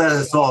 He yelled at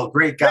us all.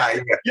 Great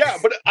guy. Yeah,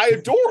 but I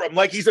adore him.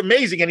 He's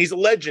amazing and he's a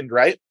legend,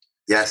 right?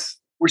 Yes.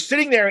 We're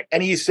sitting there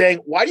and he's saying,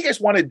 why do you guys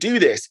want to do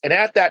this? And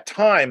at that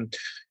time,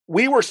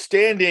 we were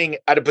standing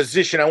at a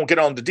position, I won't get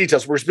on the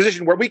details, we're in a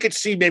position where we could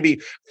see maybe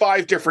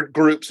 5 different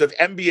groups of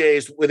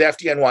MBAs with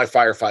FDNY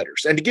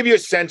firefighters. And to give you a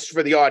sense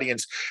for the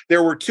audience,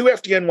 there were 2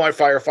 FDNY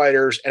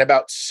firefighters and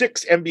about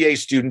 6 MBA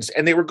students,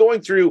 and they were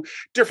going through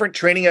different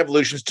training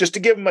evolutions just to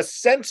give them a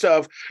sense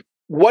of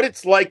what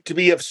it's like to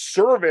be of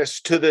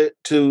service to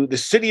the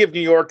city of New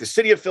York, the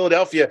city of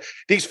Philadelphia,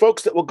 these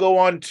folks that will go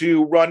on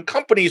to run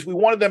companies. We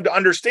wanted them to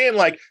understand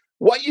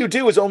what you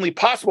do is only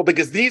possible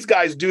because these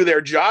guys do their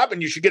job,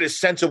 and you should get a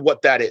sense of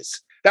what that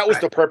is. That was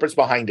the purpose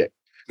behind it.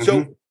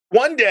 Mm-hmm. So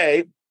one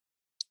day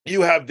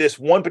you have this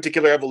one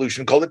particular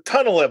evolution called a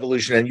tunnel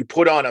evolution, and you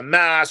put on a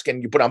mask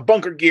and you put on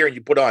bunker gear and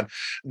you put on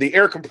the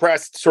air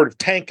compressed sort of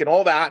tank and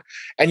all that,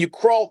 and you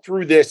crawl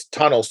through this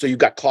tunnel. So you've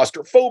got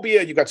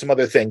claustrophobia, you've got some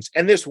other things.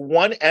 And this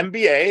one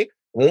MBA,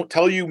 won't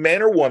tell you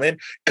man or woman,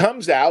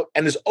 comes out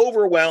and is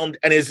overwhelmed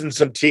and is in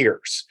some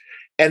tears.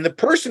 And the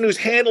person who's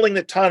handling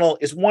the tunnel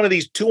is one of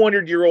these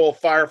 200-year-old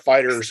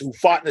firefighters who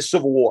fought in the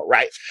Civil War,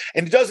 right?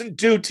 And he doesn't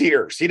do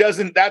tears. We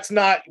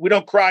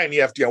don't cry in the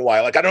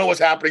FDNY. I don't know what's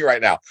happening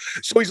right now.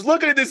 So he's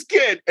looking at this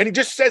kid and he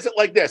just says it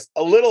like this,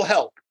 a little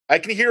help. I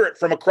can hear it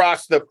from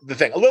across the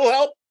thing, a little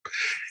help.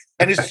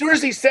 And as soon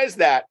as he says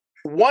that,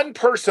 one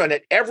person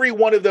at every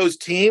one of those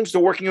teams,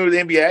 they're working with the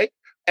NBA,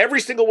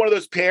 every single one of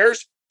those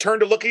pairs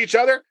turn to look at each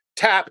other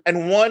tap,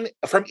 and one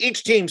from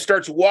each team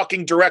starts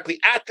walking directly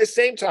at the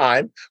same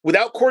time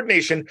without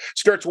coordination,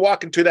 starts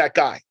walking to that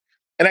guy.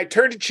 And I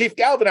turned to Chief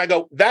Galvin, I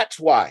go, that's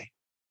why.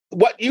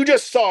 What you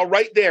just saw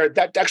right there,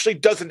 that actually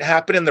doesn't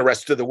happen in the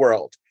rest of the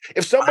world.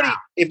 If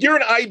you're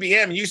an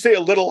IBM, you say a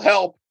little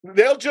help,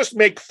 they'll just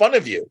make fun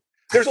of you.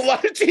 There's a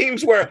lot of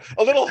teams where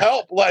a little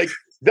help, like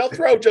they'll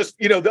throw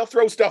they'll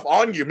throw stuff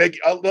on you,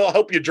 they'll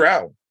help you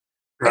drown.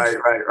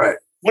 Right.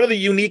 One of the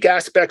unique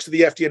aspects of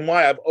the FDNY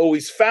I've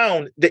always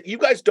found that you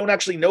guys don't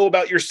actually know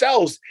about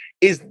yourselves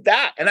is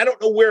that, and I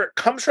don't know where it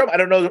comes from. I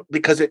don't know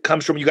because it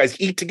comes from you guys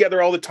eat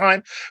together all the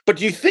time, but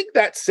do you think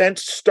that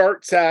sense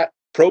starts at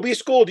Proby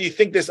School? Do you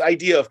think this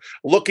idea of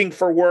looking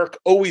for work,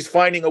 always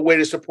finding a way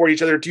to support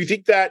each other, do you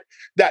think that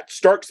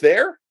starts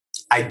there?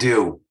 I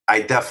do.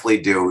 I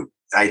definitely do.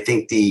 I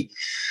think the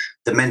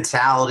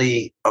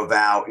mentality of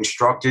our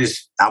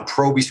instructors, our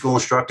Proby School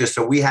instructors,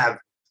 so we have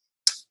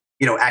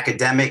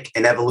academic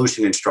and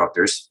evolution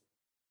instructors.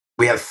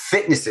 We have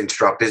fitness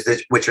instructors,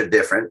 which are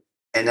different.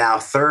 And now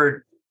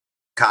third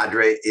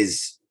cadre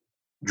is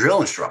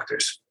drill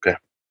instructors. Okay.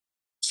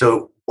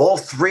 So all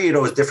three of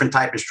those different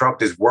type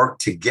instructors work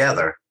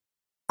together,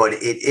 but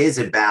it is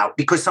about,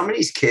 because some of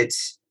these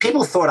kids,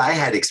 people thought I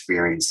had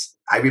experience.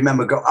 I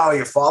remember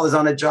your father's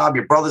on a job,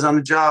 your brother's on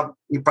a job.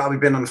 You've probably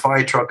been on the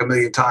fire truck a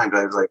million times.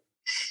 I was like,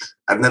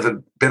 I've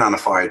never been on a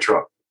fire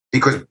truck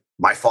because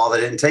my father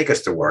didn't take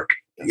us to work.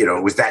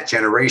 It was that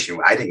generation.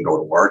 I didn't go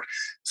to work.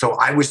 So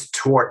I was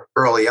taught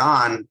early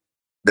on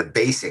the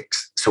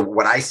basics. So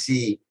what I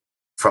see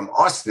from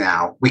us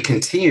now, we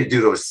continue to do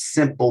those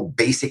simple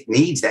basic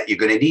needs that you're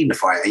going to need in the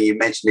fire. And you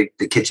mentioned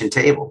the kitchen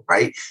table,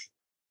 right?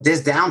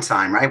 There's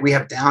downtime, right? We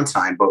have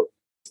downtime, but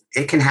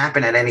it can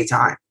happen at any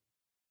time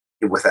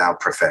with our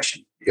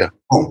profession. Yeah.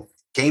 Boom.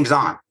 Game's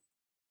on,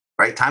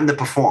 right? Time to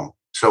perform.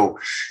 So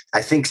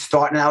I think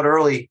starting out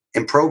early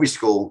in Proby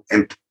School,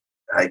 and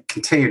I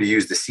continue to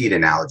use the seed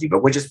analogy,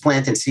 but we're just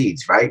planting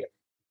seeds, right?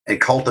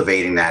 And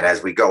cultivating that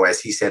as we go. As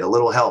he said, a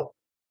little help.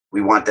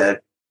 We want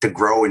that to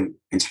grow and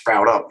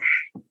sprout up.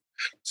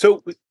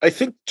 So I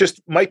think just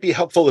might be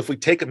helpful if we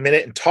take a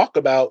minute and talk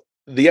about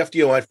the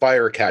FDNY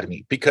Fire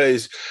Academy,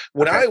 because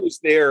when I was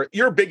there,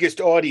 your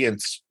biggest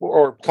audience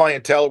or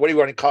clientele, what do you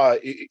want to call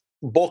it,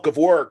 bulk of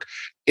work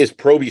is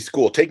Proby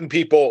School, taking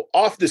people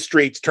off the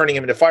streets, turning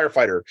them into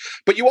firefighter.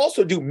 But you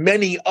also do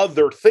many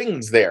other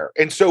things there.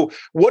 And so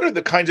what are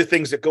the kinds of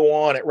things that go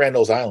on at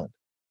Randall's Island?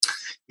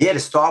 Yeah, to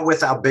start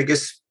with, our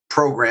biggest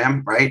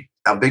program, right?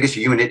 Our biggest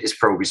unit is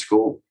Proby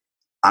School.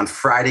 On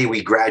Friday,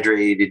 we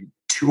graduated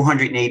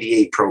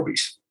 288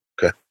 Probies.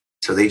 Okay.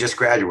 So they just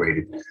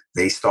graduated.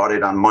 They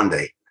started on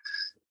Monday.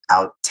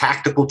 Our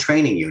tactical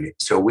training unit.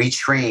 So we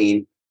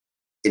train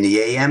in the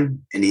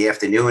AM, in the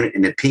afternoon,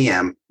 in the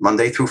PM,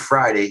 Monday through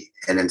Friday,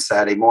 and then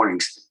Saturday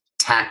mornings,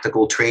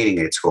 tactical training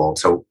it's called.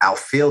 So our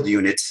field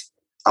units,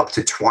 up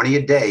to 20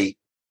 a day,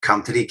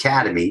 come to the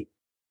academy,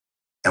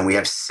 and we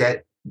have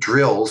set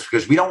drills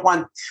because we don't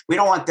want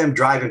them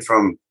driving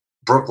from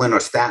Brooklyn or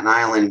Staten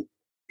Island,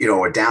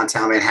 or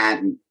downtown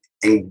Manhattan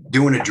and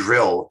doing a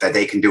drill that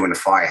they can do in the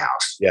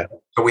firehouse. Yeah.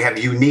 So we have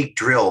unique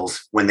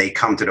drills when they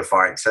come to the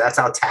fire. So that's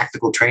our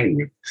tactical training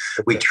unit.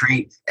 Okay. We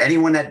train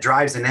anyone that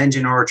drives an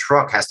engine or a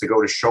truck has to go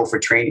to chauffeur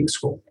training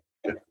school.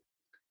 Okay.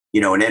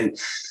 And then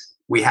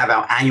we have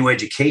our annual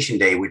education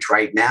day, which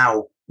right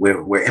now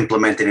we're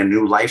implementing a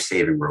new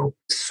life-saving rope.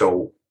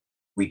 So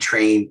we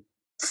train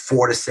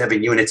 4 to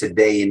 7 units a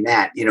day in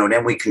that.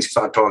 Then we can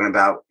start talking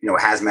about,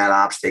 hazmat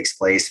ops takes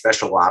place,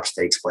 special ops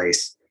takes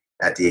place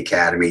at the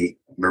academy,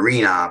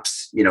 marine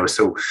ops,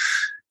 so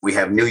we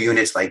have new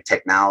units like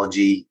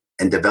technology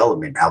and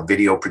development, our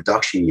video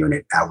production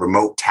unit, our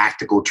remote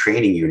tactical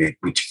training unit.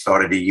 We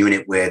started a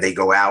unit where they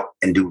go out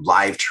and do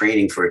live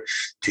training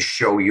to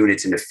show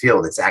units in the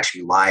field. It's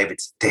actually live.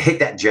 It's to hit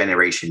that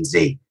Generation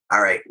Z.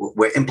 All right,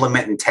 we're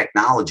implementing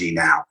technology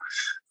now.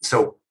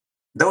 So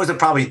those are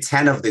probably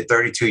 10 of the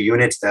 32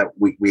 units that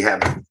we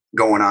have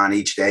going on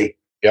each day.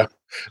 Yeah.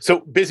 So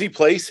busy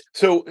place.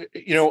 So,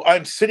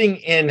 I'm sitting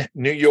in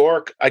New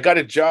York. I got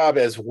a job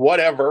as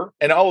whatever.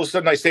 And all of a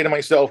sudden I say to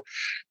myself,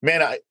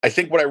 man, I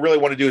think what I really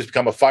want to do is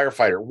become a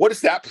firefighter. What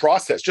is that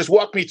process? Just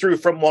walk me through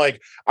from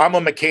I'm a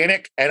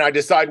mechanic and I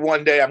decide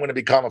one day I'm going to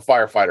become a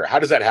firefighter. How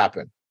does that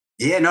happen?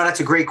 Yeah, no, that's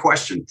a great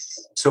question.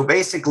 So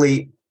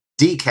basically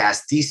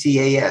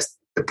DCAS,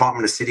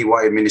 Department of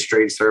Citywide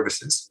Administrative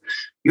Services,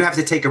 you have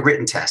to take a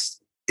written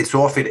test. It's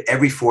offered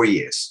every 4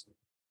 years.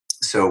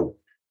 So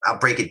I'll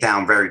break it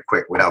down very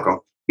quick without going.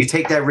 You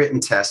take that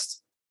written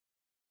test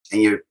and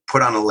you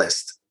put on a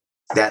list.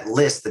 That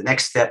list, the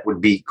next step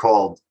would be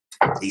called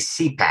a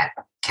CPAT,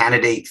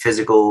 Candidate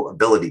Physical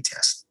Ability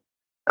Test,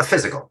 a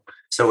physical.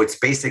 So it's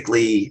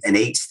basically an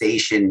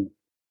 8-station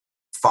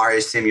fire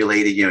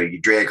simulator.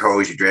 You drag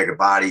hose, you drag a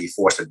body, you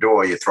force a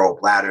door, you throw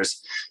up ladders.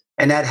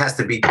 And that has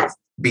to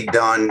be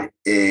done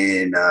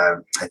in,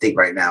 I think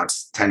right now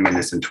it's 10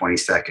 minutes and 20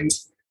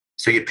 seconds.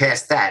 So you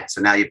pass that. So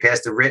now you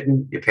pass the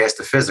written, you pass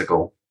the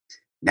physical.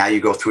 Now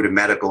you go through the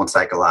medical and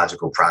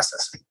psychological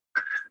processing.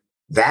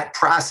 That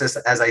process,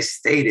 as I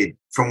stated,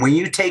 from when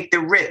you take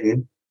the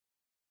written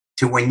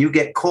to when you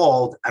get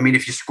called. I mean,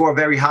 if you score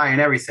very high and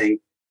everything,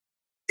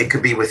 it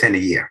could be within a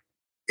year.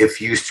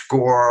 If you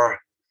score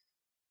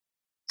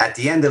at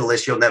the end of the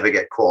list, you'll never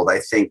get called. I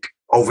think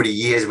over the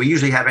years, we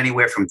usually have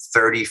anywhere from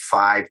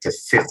 35 to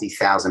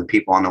 50,000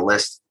 people on the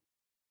list.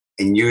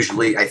 And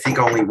usually, I think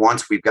only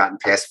once we've gotten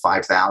past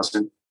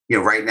 5,000. You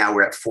know, right now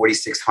we're at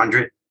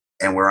 4,600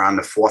 and we're on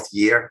the 4th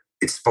year.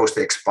 It's supposed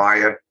to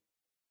expire.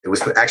 It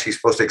was actually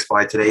supposed to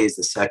expire. Today is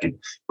the 2nd. It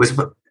was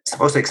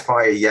supposed to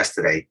expire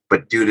yesterday,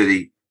 but due to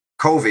the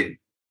COVID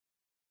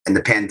and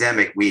the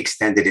pandemic, we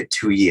extended it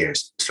 2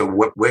 years. So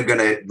we're going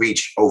to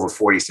reach over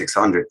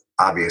 4,600,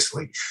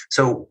 obviously.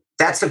 So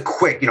that's a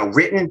quick,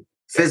 written,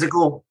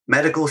 physical,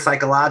 medical,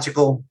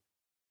 psychological,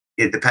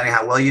 depending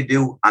how well you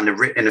do on the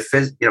written and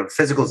the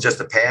physical is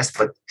just a pass,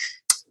 but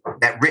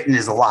that written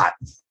is a lot.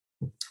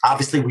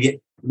 Obviously, we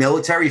get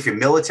military. If you're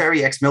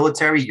military,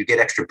 ex-military, you get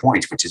extra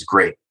points, which is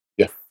great.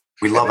 Yeah.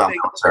 We love our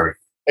military.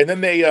 And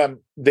then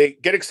they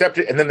get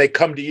accepted and then they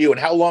come to you.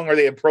 And how long are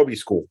they in Proby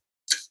school?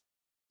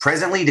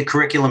 Presently, the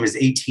curriculum is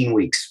 18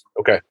 weeks.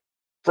 Okay.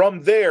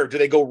 From there, do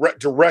they go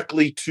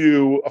directly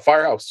to a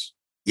firehouse?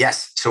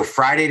 Yes. So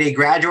Friday they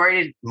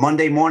graduated.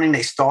 Monday morning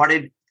they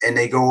started, and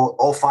they go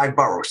all 5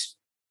 boroughs.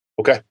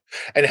 Okay.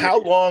 And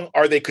how long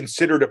are they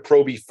considered a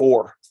Proby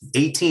for?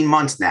 18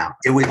 months now.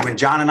 It was when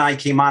John and I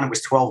came on, it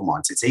was 12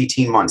 months. It's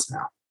 18 months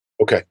now.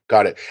 Okay.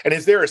 Got it. And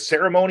is there a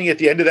ceremony at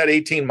the end of that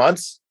 18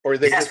 months? Or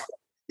they yes.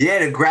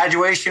 Yeah, the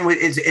graduation,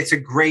 it's a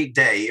great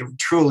day. It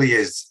truly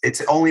is.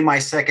 It's only my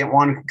second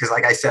one because,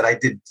 like I said, I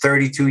did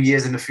 32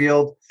 years in the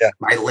field. Yeah.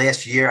 My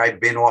last year,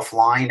 I've been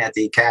offline at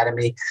the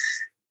academy.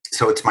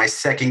 So it's my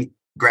second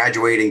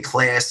graduating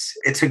class.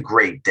 It's a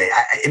great day.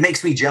 It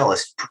makes me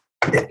jealous.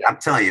 I'm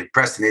telling you,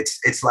 Preston,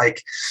 it's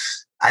like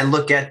I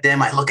look at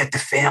them, I look at the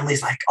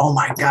families like, oh,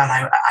 my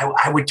God,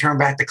 I would turn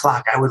back the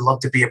clock. I would love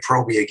to be a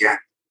Proby again.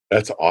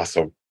 That's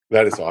awesome.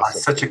 That is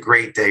awesome. Such a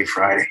great day,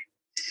 Friday.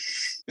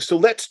 So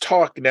let's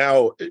talk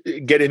now,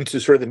 get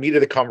into sort of the meat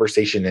of the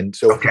conversation. And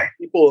so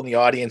people in the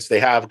audience, they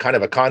have kind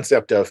of a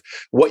concept of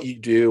what you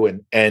do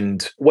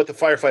and what the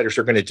firefighters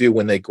are going to do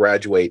when they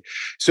graduate.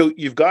 So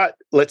you've got,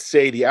 let's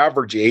say, the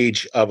average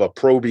age of a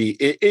Proby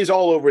is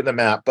all over the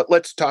map, but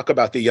let's talk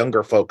about the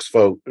younger folks,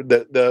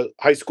 the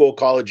high school,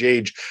 college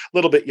age, a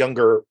little bit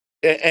younger,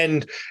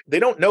 and they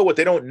don't know what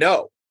they don't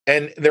know.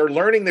 And they're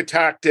learning the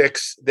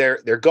tactics, they're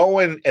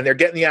going and they're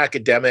getting the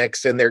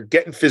academics and they're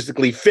getting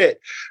physically fit.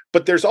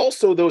 But there's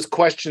also those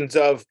questions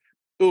of,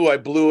 ooh, I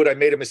blew it, I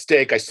made a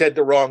mistake, I said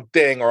the wrong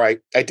thing, or I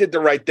did the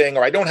right thing,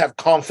 or I don't have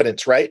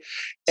confidence, right?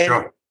 And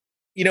sure.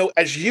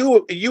 As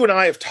you and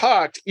I have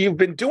talked, you've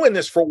been doing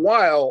this for a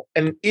while.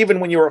 And even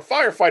when you're a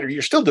firefighter,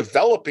 you're still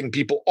developing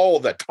people all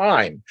the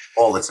time.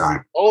 All the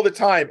time. All the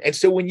time. And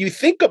so when you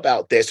think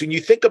about this, when you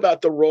think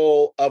about the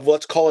role of,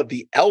 let's call it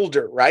the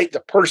elder, right?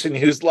 The person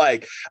who's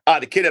like,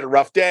 the kid had a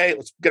rough day.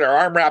 Let's get our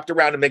arm wrapped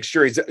around and make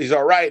sure he's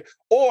all right.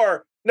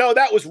 Or, no,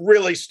 that was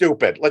really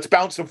stupid. Let's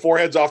bounce some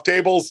foreheads off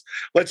tables.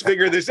 Let's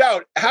figure this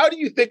out. How do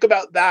you think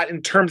about that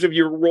in terms of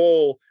your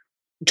role,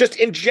 just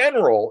in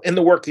general, in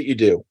the work that you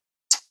do?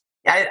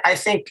 I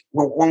think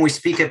when we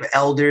speak of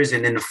elders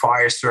and in the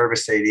fire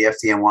service, say the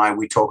FDNY,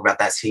 we talk about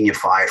that senior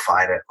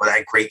firefighter or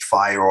that great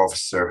fire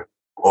officer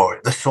or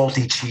the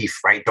salty chief,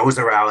 right? Those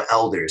are our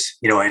elders,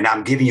 and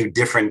I'm giving you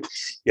different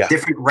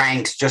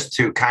ranks just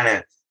to kind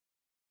of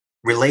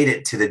relate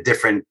it to the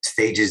different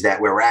stages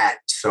that we're at.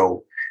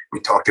 So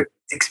we talk to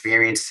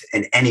experience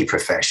in any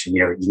profession,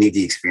 you need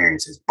the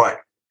experiences.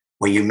 But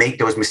when you make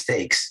those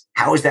mistakes,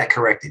 how is that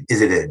corrected?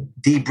 Is it a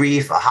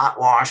debrief, a hot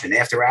wash, an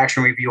after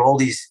action review, all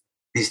these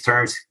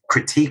terms,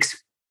 critiques?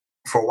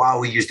 For a while,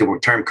 we used the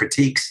term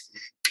critiques.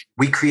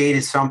 We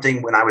created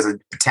something when I was a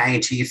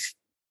battalion chief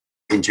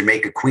in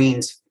Jamaica,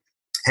 Queens,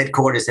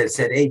 headquarters that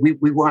said, hey,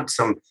 we want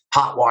some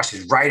hot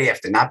washes right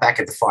after, not back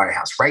at the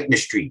firehouse, right in the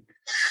street.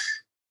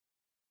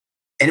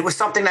 And it was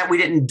something that we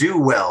didn't do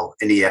well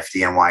in the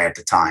FDNY at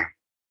the time.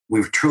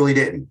 We truly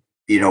didn't.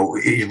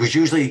 It was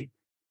usually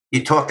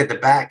you talked at the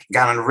back,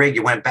 got on the rig,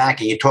 you went back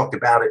and you talked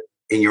about it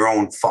in your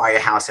own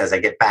firehouse as I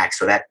get back.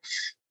 So that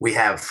we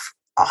have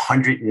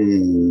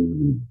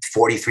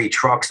 143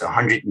 trucks,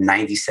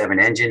 197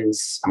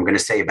 engines. I'm going to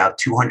say about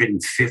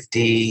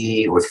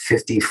 250 or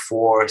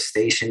 54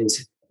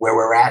 stations where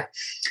we're at.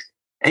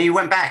 And you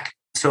went back.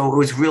 So it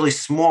was really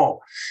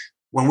small.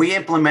 When we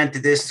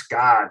implemented this,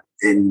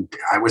 and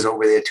I was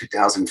over there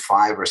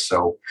 2005 or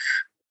so,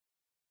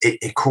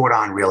 it caught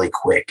on really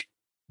quick.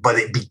 But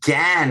it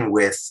began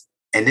with,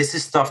 and this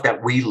is stuff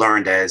that we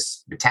learned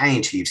as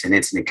battalion chiefs and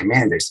incident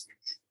commanders.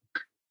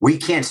 We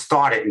can't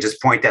start it and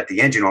just point at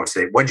the engine or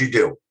say, what'd you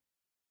do?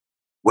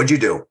 What'd you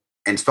do?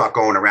 And start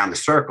going around the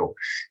circle.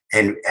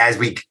 And as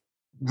we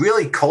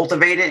really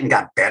cultivated and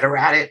got better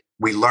at it,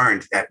 we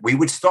learned that we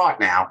would start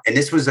now. And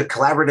this was a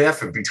collaborative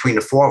effort between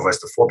the 4 of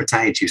us, the 4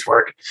 battalion chiefs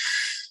working.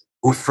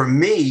 Well, for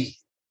me,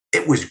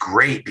 it was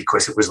great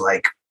because it was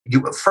like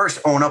you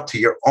first own up to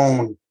your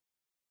own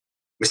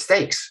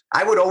mistakes.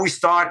 I would always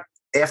start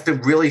after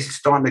really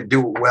starting to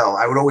do it well.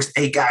 I would always,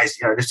 hey guys,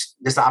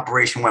 this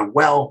operation went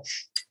well.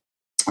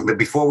 but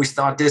before we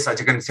start this, I'm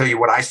just going to tell you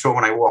what I saw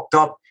when I walked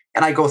up.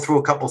 And I go through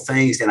a couple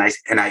things, and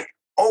I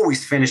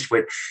always finish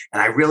with,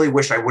 and I really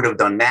wish I would have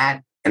done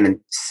that and then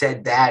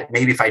said that.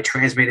 Maybe if I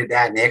transmitted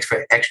that and asked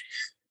for extra,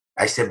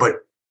 I said, but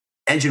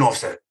engine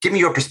officer, give me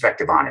your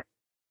perspective on it.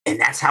 And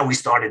that's how we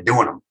started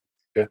doing them.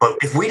 Yeah. But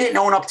if we didn't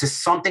own up to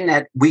something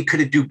that we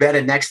could do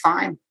better next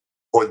time,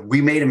 or we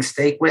made a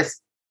mistake with,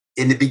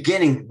 in the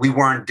beginning, we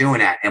weren't doing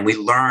that. And we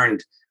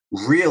learned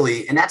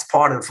really, and that's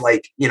part of,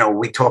 like,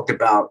 we talked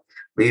about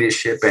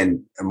leadership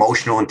and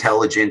emotional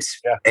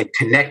intelligence and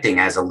connecting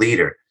as a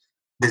leader.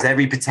 Does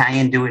every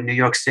battalion do it in New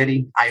York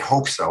City? I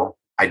hope so.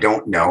 I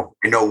don't know.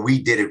 I know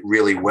we did it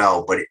really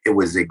well, but it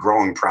was a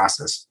growing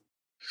process.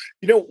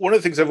 One of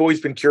the things I've always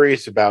been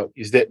curious about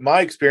is that my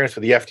experience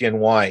with the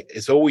FDNY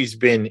has always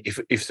been,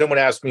 if someone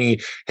asked me,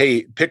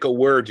 hey, pick a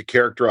word to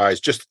characterize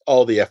just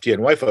all the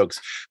FDNY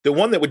folks, the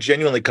one that would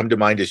genuinely come to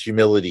mind is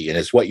humility. And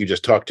it's what you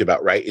just talked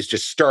about, right? It's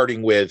just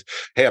starting with,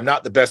 hey, I'm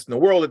not the best in the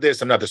world at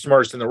this. I'm not the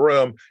smartest in the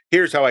room.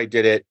 Here's how I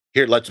did it.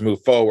 Here, let's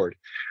move forward.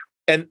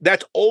 And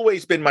that's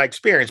always been my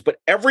experience. But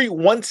every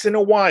once in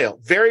a while,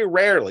 very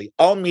rarely,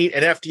 I'll meet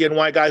an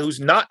FDNY guy who's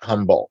not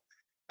humble.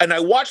 And I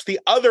watch the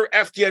other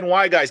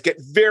FDNY guys get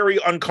very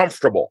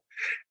uncomfortable.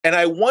 And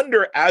I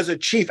wonder, as a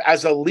chief,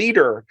 as a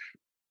leader,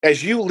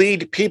 as you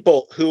lead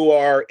people who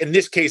are, in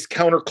this case,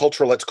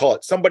 countercultural, let's call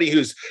it, somebody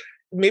who's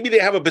maybe they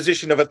have a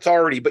position of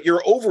authority, but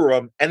you're over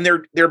them and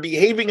they're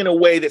behaving in a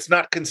way that's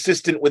not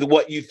consistent with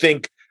what you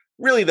think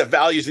really the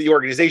values of the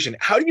organization.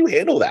 How do you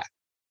handle that?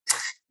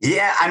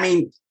 Yeah, I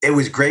mean, it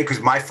was great because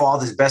my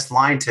father's best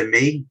line to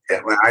me,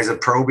 when I was a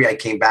probie, I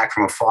came back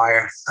from a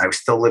fire. I was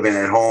still living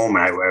at home,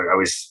 and I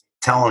was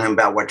telling him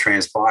about what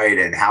transpired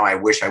and how I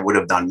wish I would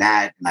have done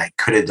that and I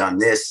could have done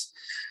this,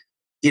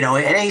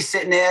 and he's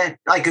sitting there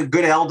like a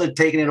good elder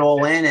taking it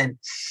all in, and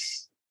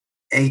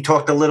he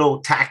talked a little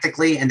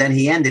tactically, and then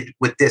he ended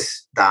with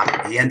this,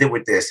 Doc. He ended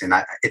with this, and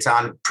it's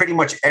on pretty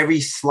much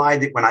every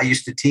slide that when I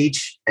used to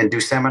teach and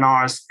do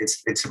seminars,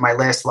 it's my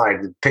last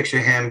slide. Picture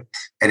him,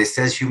 and it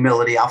says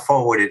humility. I'll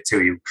forward it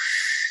to you.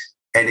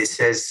 And it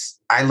says,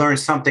 I learned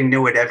something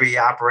new at every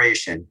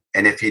operation,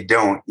 and if you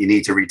don't, you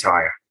need to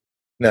retire.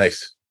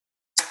 Nice.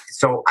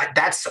 So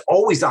that's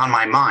always on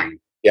my mind.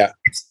 Yeah.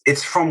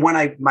 It's from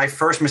when my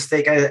first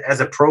mistake as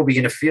a probie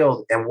in the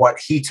field and what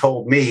he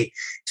told me.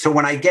 So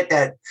when I get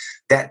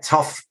that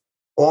tough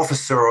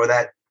officer or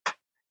that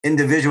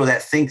individual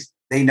that thinks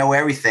they know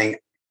everything,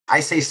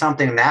 I say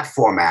something in that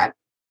format,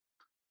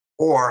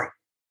 or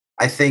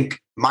I think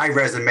my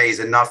resume is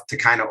enough to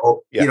kind of,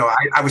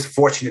 I was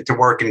fortunate to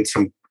work in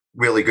some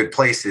really good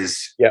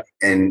places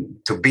and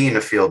to be in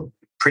the field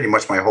pretty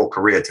much my whole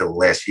career till the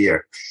last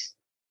year.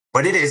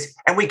 But it is,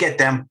 and we get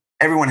them.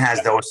 Everyone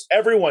has those.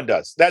 Everyone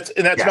does. That's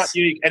not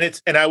unique.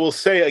 And I will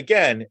say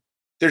again,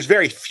 there's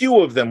very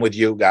few of them with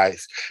you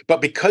guys.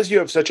 But because you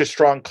have such a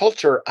strong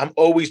culture, I'm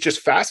always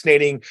just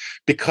fascinating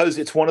because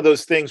it's one of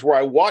those things where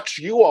I watch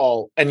you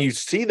all and you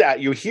see that,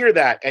 you hear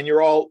that, and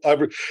you're all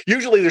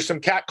usually there's some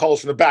cat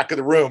calls from the back of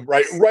the room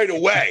right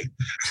away.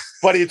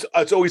 But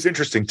it's always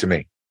interesting to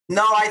me.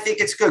 No, I think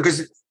it's good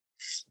because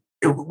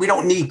we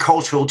don't need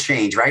cultural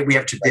change, right? We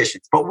have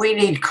traditions, but we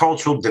need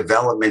cultural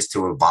developments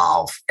to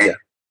evolve. And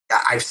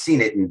I've seen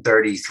it in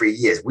 33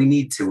 years. We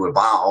need to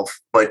evolve,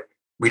 but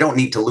we don't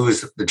need to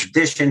lose the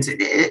traditions.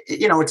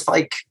 It's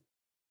like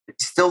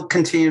still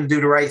continue to do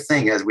the right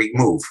thing as we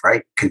move,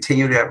 right?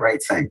 Continue that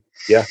right thing.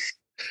 Yeah.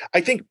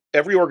 I think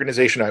every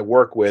organization I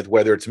work with,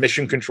 whether it's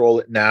mission control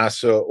at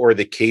NASA or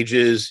the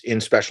cages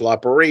in special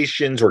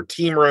operations or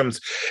team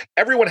rooms,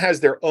 everyone has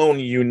their own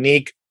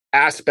unique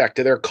aspect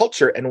of their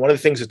culture. And one of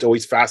the things that's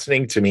always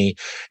fascinating to me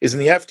is in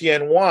the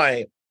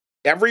FDNY,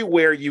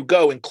 everywhere you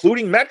go,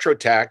 including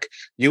MetroTech,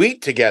 you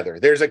eat together.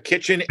 There's a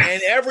kitchen,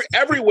 and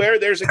everywhere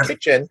there's a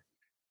kitchen.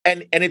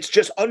 And it's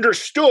just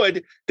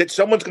understood that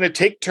someone's going to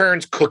take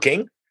turns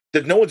cooking,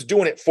 that no one's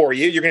doing it for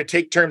you. You're going to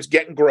take turns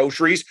getting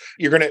groceries.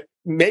 You're going to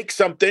make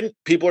something.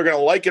 People are going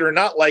to like it or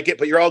not like it,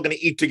 but you're all going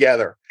to eat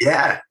together.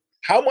 Yeah.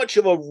 How much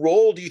of a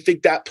role do you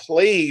think that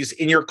plays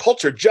in your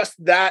culture,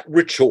 just that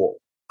ritual?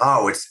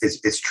 Oh,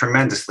 it's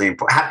tremendously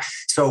important.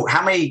 So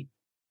how many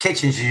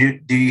kitchens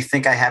do you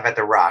think I have at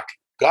the Rock?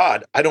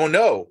 God, I don't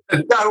know. No,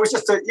 it was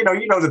just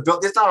the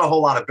build. There's not a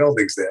whole lot of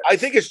buildings there. I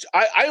think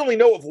I only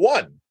know of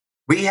one.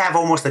 We have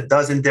almost a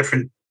dozen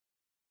different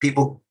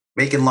people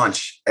making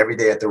lunch every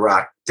day at the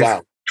Rock.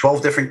 Wow.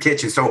 12 different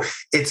kitchens. So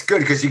it's good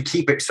because you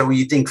keep it. So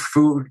you think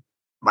food,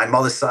 my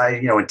mother's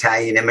side,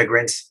 Italian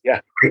immigrants,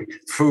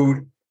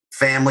 food,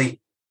 family.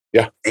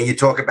 Yeah. And you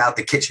talk about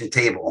the kitchen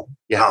table.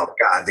 Yeah. Oh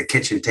God, the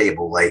kitchen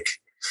table. Like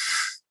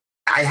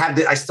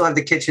I still have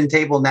the kitchen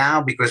table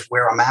now because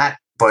where I'm at,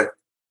 but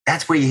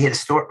that's where you hear the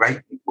story,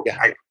 right? Yeah.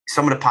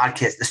 Some of the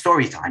podcasts, the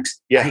story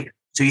times. Yeah. Right?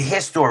 So you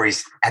hear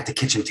stories at the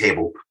kitchen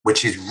table,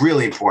 which is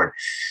really important.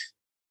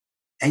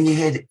 And you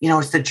hear,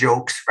 it's the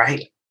jokes,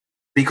 right?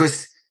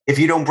 Because if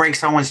you don't break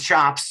someone's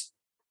chops,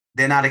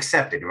 they're not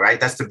accepted, right?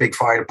 That's the big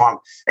fire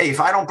department. Hey, if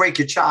I don't break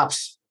your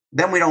chops,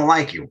 then we don't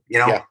like you,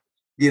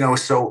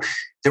 So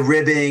the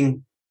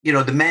ribbing, the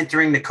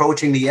mentoring, the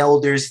coaching, the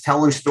elders,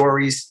 telling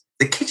stories.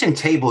 The kitchen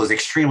table is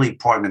extremely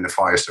important in the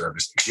fire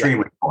service,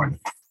 extremely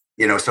important.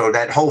 So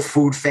that whole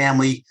food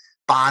family,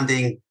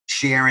 bonding,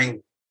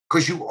 sharing,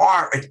 because you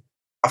are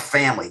a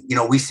family.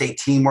 We say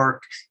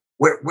teamwork.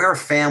 We're a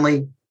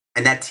family,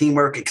 and that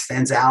teamwork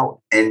extends out.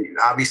 And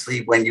obviously,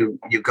 when you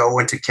go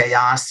into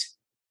chaos,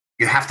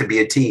 you have to be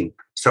a team.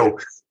 So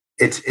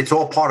it's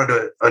all part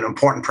of an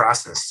important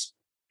process.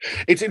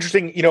 It's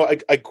interesting.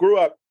 I grew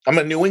up, I'm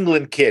a New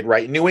England kid,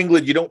 right? New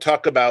England, you don't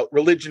talk about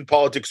religion,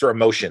 politics, or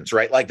emotions,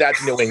 right? Like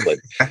that's New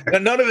England.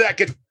 And none of that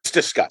gets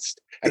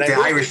discussed. And the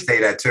Irish say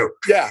that too.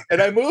 Yeah.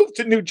 And I moved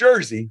to New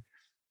Jersey,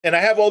 and I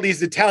have all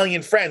these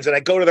Italian friends, and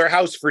I go to their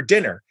house for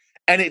dinner,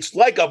 and it's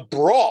like a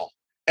brawl.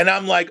 And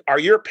I'm like, are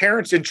your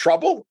parents in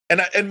trouble?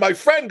 And my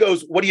friend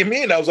goes, what do you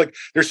mean? I was like,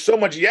 there's so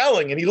much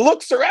yelling. And he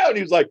looks around.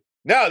 He was like,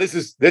 no, this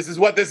is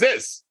what this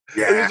is.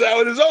 Yeah. This is how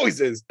it always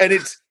is. And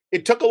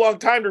it took a long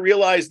time to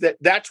realize that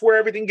that's where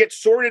everything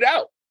gets sorted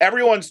out.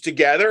 Everyone's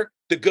together,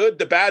 the good,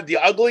 the bad, the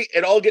ugly,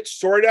 it all gets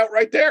sorted out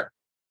right there.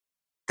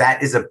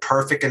 That is a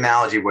perfect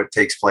analogy of what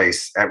takes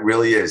place. That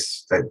really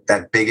is.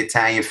 That big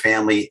Italian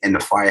family in the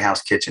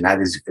firehouse kitchen.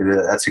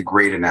 That's a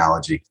great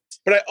analogy.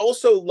 But I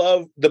also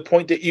love the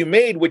point that you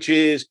made, which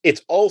is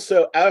it's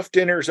also after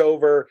dinner's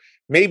over,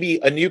 maybe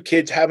a new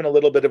kid's having a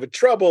little bit of a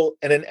trouble,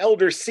 and an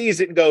elder sees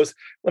it and goes,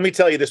 let me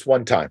tell you this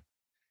one time.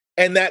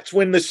 And that's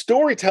when the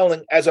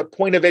storytelling as a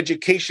point of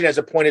education, as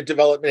a point of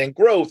development and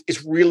growth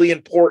is really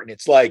important.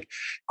 It's like,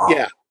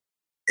 yeah.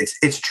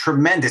 It's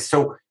tremendous.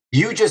 So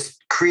you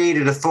just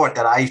created a thought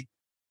that I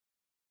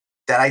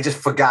just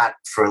forgot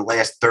for the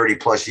last 30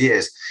 plus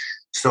years.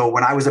 So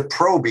when I was a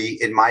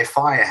probie in my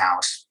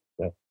firehouse,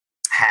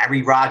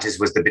 Harry Rogers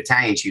was the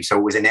battalion chief. So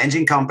it was an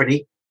engine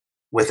company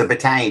with a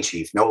battalion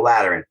chief, no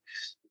laddering.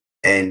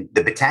 And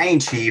the battalion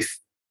chief,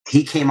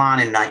 he came on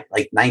in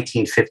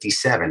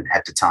 1957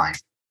 at the time.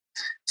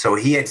 So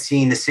he had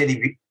seen the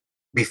city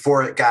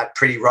before it got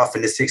pretty rough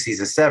in the 60s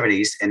and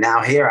 70s. And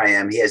now here I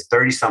am. He has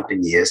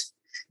 30-something years.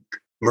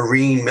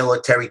 Marine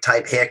military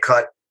type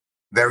haircut,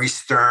 very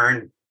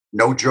stern,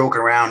 no joke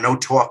around, no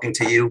talking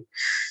to you.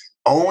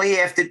 Only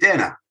after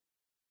dinner,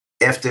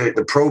 after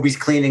the probie's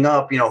cleaning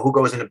up, who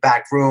goes in the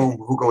back room,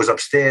 who goes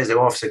upstairs, the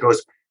officer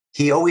goes,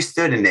 he always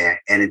stood in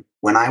there. And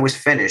when I was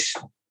finished,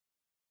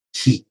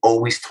 he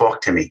always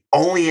talked to me,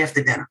 only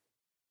after dinner.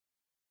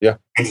 Yeah.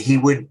 And he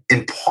would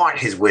impart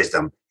his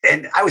wisdom.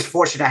 And I was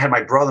fortunate I had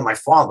my brother, my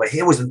father, but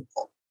here was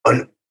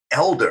an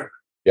elder.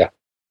 Yeah.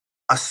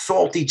 A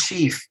salty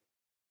chief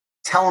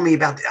telling me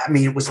about,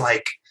 it was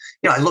like,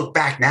 I look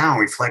back now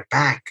and reflect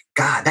back,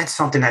 God, that's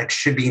something that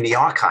should be in the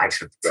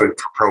archives for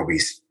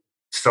probies.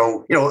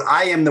 So,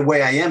 I am the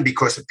way I am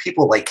because of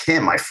people like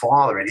him, my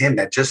father and him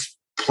that just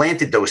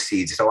planted those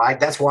seeds. So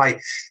that's why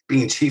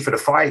being chief of the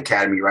fire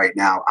academy right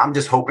now, I'm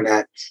just hoping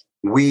that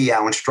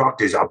our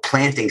instructors are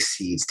planting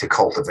seeds to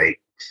cultivate.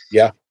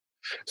 Yeah.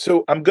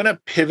 So I'm going to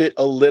pivot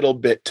a little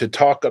bit to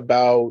talk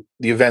about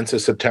the events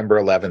of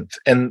September 11th.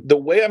 And the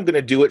way I'm going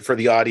to do it for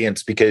the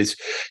audience, because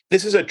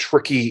this is a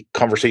tricky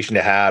conversation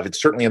to have.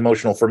 It's certainly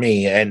emotional for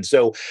me. And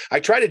so I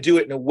try to do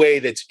it in a way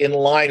that's in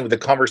line with the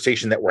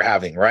conversation that we're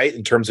having, right?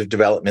 In terms of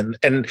development.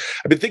 And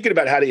I've been thinking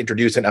about how to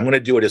introduce it. I'm going to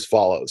do it as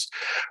follows.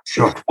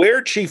 Sure.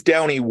 Where Chief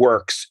Downey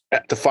works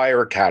at the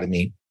Fire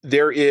Academy,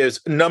 there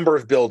is a number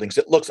of buildings.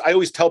 I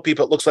always tell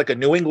people it looks like a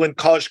New England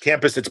college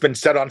campus that's been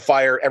set on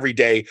fire every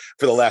day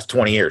for the last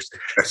 20 years.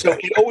 So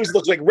it always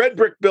looks like red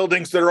brick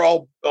buildings that are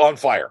all on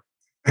fire.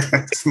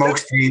 Smoke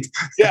screens.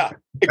 Yeah,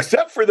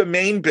 except for the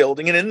main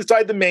building. And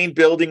inside the main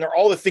building are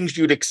all the things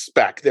you'd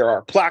expect. There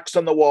are plaques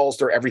on the walls,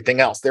 there are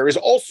everything else. There is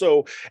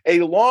also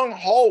a long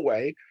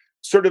hallway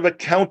sort of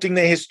accounting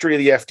the history of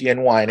the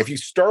FDNY. And if you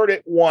start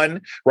at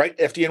one, right,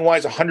 FDNY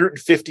is a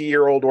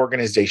 150-year-old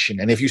organization.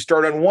 And if you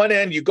start on one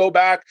end, you go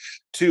back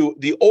to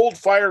the old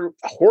fire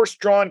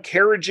horse-drawn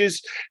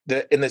carriages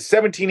in the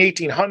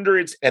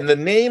 1800s and the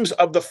names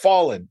of the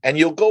fallen. And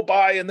you'll go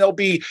by and there'll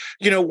be,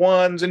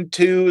 ones and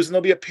twos, and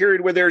there'll be a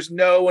period where there's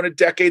no and a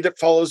decade that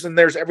follows and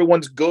there's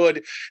everyone's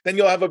good. Then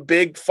you'll have a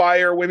big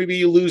fire where maybe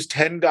you lose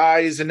 10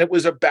 guys and it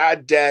was a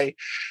bad day.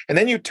 And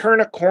then you turn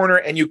a corner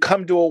and you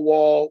come to a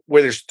wall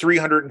where there's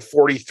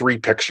 343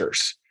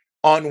 pictures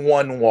on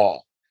one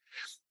wall.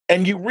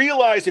 And you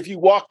realize if you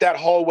walk that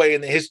hallway in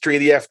the history of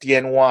the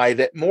FDNY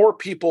that more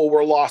people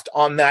were lost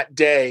on that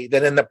day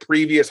than in the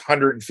previous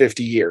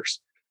 150 years.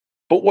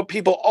 But what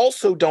people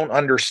also don't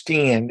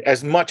understand,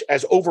 as much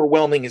as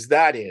overwhelming as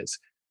that is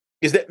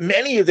that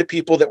many of the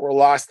people that were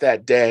lost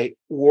that day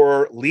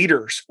were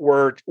leaders,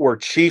 were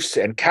chiefs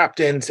and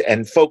captains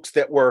and folks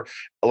that were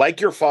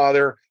like your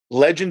father,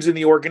 legends in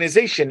the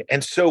organization.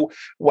 And so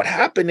what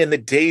happened in the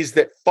days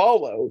that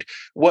followed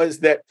was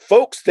that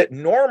folks that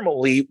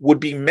normally would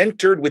be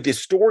mentored with the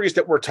stories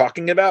that we're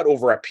talking about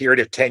over a period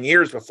of 10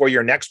 years before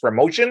your next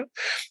promotion,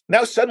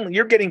 now suddenly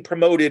you're getting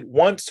promoted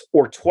once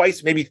or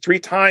twice, maybe 3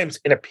 times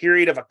in a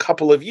period of a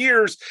couple of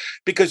years,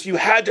 because you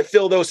had to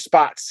fill those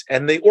spots.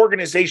 And the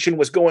organization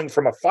was going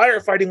from a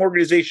firefighting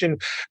organization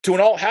to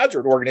an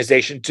all-hazard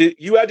organization. To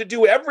you had to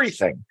do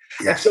everything.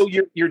 Yes. And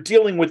so you're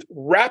dealing with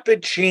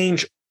rapid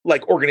change,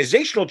 like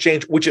organizational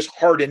change, which is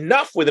hard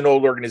enough with an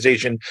old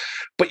organization,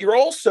 but you're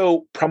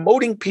also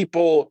promoting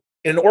people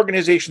in an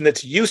organization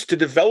that's used to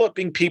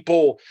developing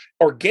people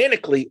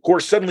organically who are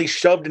suddenly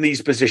shoved in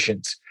these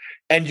positions.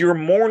 And you're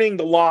mourning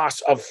the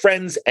loss of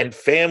friends and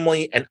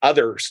family and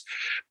others.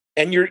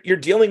 And you're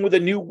dealing with a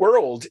new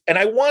world. And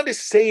I want to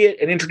say it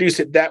and introduce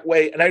it that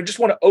way. And I just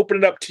want to open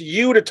it up to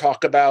you to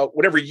talk about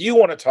whatever you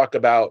want to talk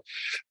about.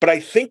 But I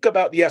think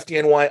about the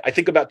FDNY. I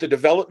think about the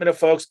development of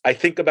folks. I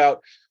think about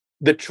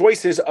the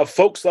choices of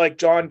folks like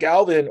John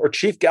Galvin or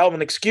Chief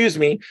Galvin,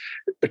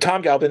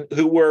 Tom Galvin,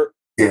 who were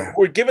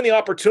given the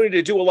opportunity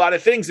to do a lot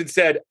of things and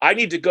said, I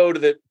need to go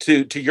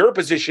to your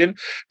position,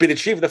 be the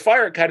chief of the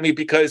fire academy,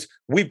 because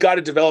we've got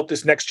to develop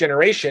this next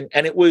generation.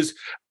 And it was,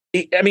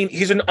 I mean,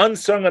 he's an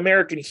unsung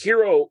American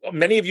hero.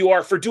 Many of you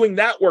are, for doing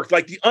that work,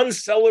 like the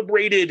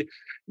uncelebrated.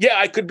 Yeah,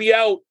 I could be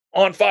out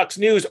on Fox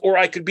News, or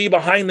I could be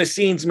behind the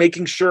scenes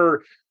making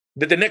sure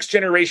that the next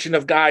generation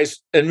of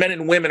guys and men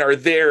and women are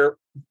there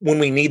when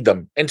we need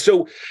them. And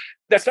so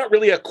that's not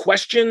really a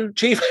question,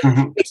 Chief.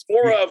 Mm-hmm. It's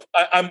more of,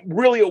 I'm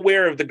really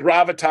aware of the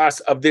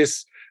gravitas of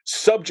this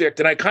subject,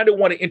 and I kind of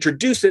want to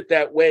introduce it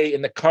that way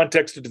in the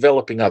context of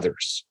developing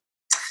others.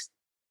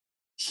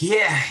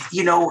 Yeah,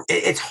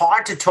 it's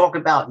hard to talk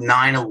about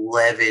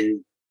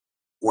 9/11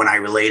 when I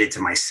relate it to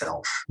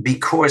myself,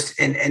 because,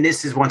 and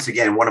this is once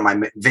again, one of my,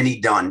 Vinny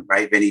Dunn,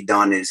 right? Vinny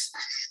Dunn is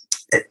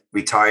a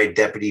retired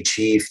deputy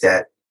chief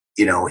that,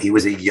 he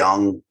was a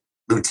young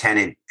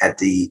lieutenant at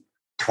the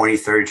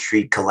 23rd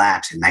Street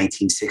collapse in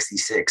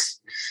 1966.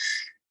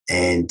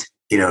 And,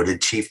 the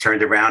chief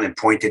turned around and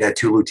pointed at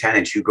 2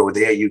 lieutenants, you go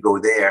there, you go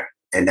there.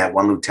 And that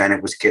one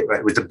lieutenant was killed.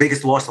 It was the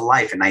biggest loss of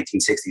life in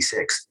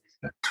 1966.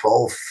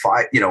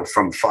 12-5,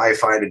 from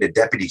firefighter to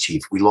deputy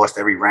chief. We lost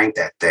every rank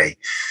that day.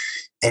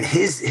 And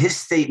his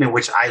statement,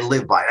 which I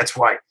live by, that's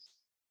why,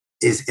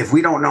 is if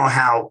we don't know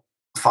how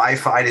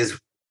firefighters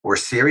were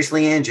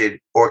seriously injured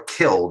or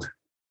killed,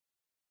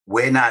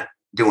 we're not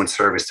doing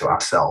service to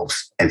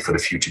ourselves and for the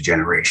future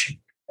generation.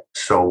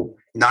 So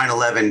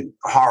 9/11,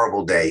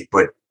 horrible day.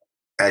 But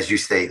as you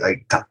say,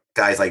 like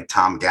guys like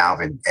Tom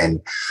Galvin and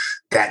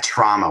that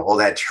trauma, all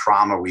that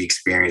trauma we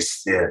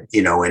experienced,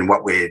 and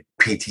what we're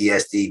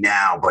PTSD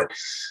now, but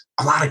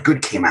a lot of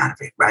good came out of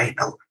it, right?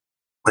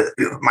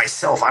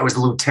 Myself, I was a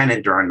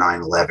lieutenant during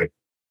 9/11.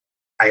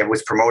 I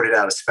was promoted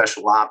out of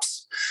special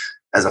ops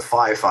as a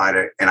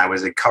firefighter, and I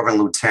was a covering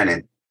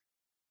lieutenant.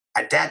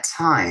 At that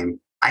time,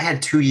 I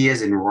had 2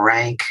 years in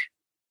rank.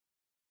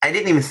 I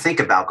didn't even think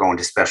about going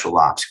to special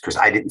ops because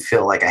I didn't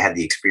feel like I had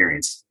the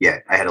experience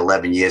yet. I had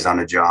 11 years on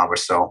the job or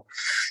so.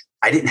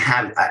 I didn't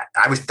have,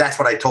 that's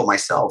what I told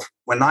myself.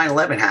 When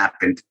 9/11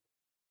 happened,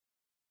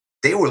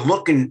 they were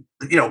looking,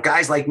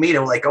 guys like me, they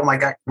were like, oh my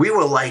God, we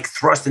were like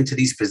thrust into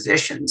these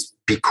positions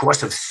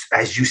because of,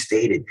 as you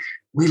stated,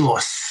 we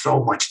lost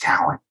so much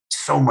talent,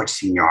 so much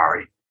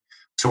seniority.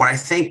 So when I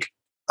think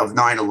of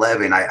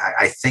 9/11,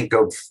 I think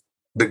of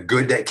the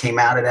good that came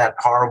out of that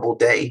horrible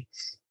day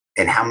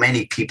and how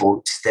many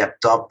people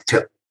stepped up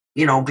to,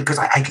 because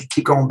I could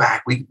keep going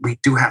back. We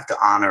do have to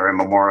honor and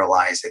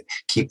memorialize and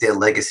keep their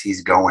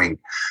legacies going.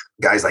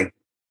 Guys like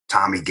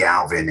Tommy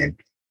Galvin and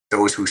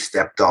those who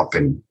stepped up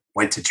and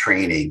went to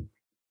training.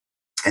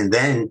 And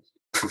then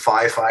from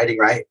firefighting,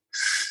 right?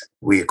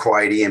 We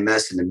acquired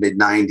EMS in the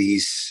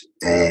mid-90s,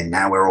 and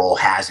now we're all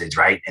hazards,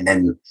 right? And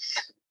then,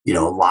 a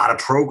lot of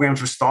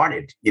programs were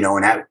started,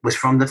 and that was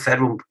from the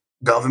federal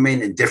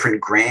government, and different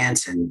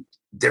grants and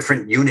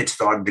different units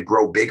started to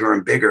grow bigger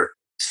and bigger.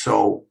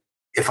 So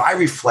if I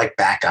reflect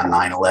back on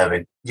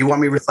 9/11, you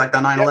want me to reflect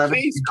on 9/11?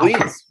 Yeah,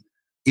 please.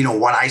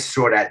 What I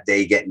saw that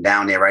day getting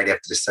down there right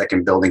after the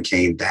second building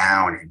came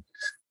down, and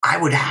I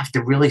would have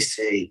to really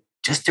say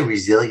just the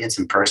resilience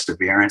and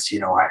perseverance.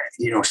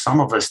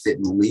 Some of us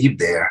didn't leave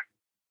there.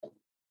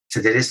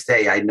 To this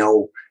day,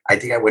 I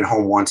think I went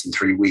home once in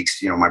 3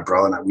 weeks. My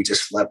brother and I, we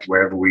just slept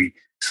wherever we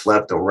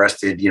slept or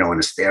rested, in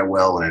a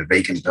stairwell, in a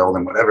vacant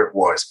building, whatever it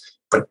was.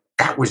 But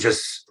that was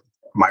just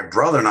my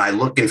brother and I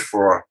looking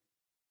for,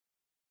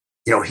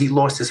 he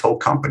lost his whole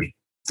company.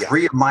 Yeah.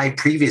 3 of my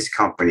previous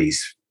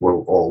companies were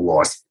all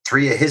lost,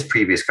 3 of his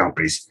previous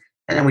companies.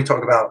 And then we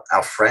talk about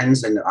our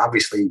friends and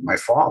obviously my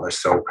father.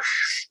 So,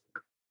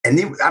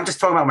 I'm just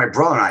talking about my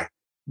brother and I.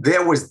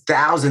 There was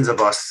thousands of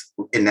us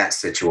in that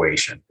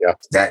situation. Yeah.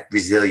 That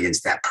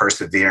resilience, that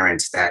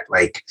perseverance, that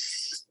like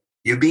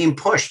you're being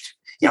pushed.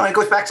 It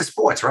goes back to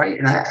sports, right?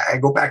 And I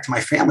go back to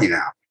my family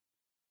now.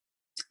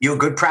 You're a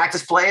good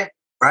practice player,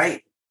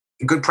 right?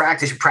 Good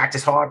practice, you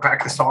practice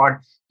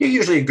hard. You're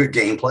usually a good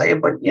game player,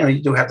 but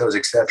you do have those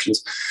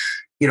exceptions.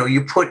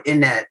 you put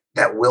in that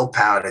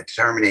willpower, that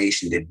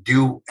determination to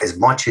do as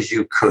much as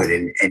you could.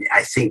 And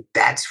I think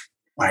that's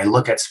when I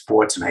look at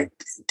sports and I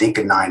think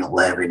of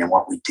 9/11 and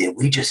what we did,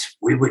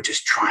 we were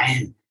just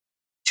trying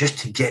just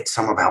to get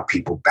some of our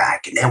people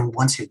back. And then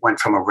once it went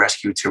from a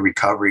rescue to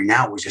recovery,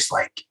 now it was just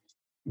like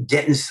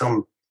getting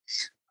some,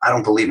 I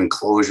don't believe in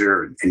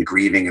closure and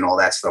grieving and all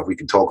that stuff. We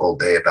can talk all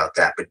day about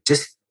that, but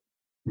just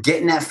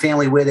getting that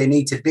family where they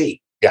need to be.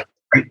 Yeah.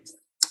 Right?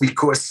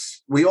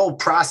 Because we all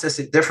process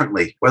it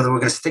differently, whether we're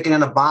going to stick it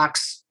in a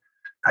box.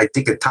 I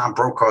think of Tom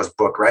Brokaw's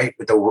book, right?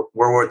 With the World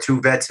War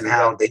II vets and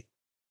how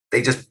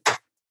they just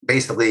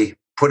basically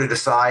put it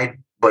aside,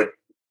 but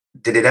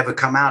did it ever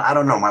come out? I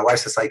don't know. My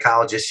wife's a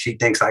psychologist. She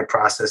thinks I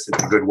processed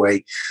it a good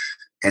way.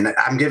 And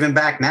I'm giving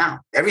back now.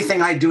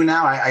 Everything I do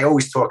now, I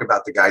always talk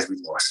about the guys we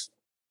lost.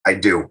 I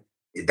do.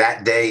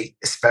 That day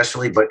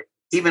especially, but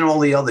even all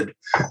the other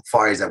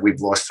fires that we've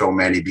lost so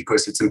many,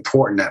 because it's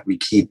important that we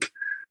keep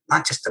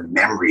not just the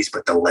memories,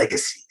 but the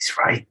legacies,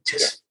 right?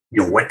 Just,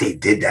 what they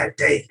did that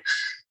day,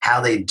 how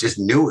they just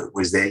knew it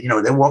was there.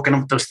 They're walking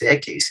up those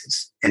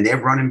staircases and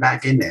they're running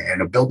back in there,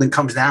 and a building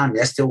comes down,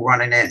 they're still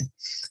running in.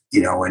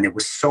 And it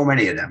was so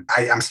many of them.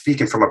 I'm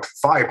speaking from a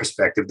fire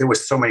perspective. There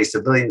was so many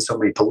civilians, so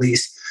many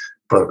police,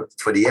 but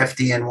for the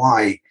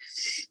FDNY,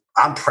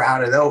 I'm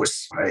proud of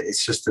those. Right?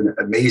 It's just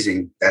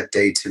amazing that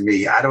day to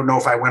me. I don't know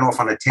if I went off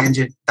on a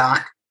tangent,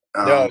 Doc.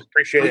 No,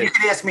 appreciate it. You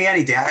can ask me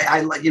anything. I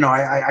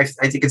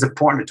think it's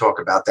important to talk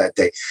about that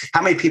day.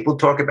 How many people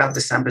talk about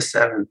December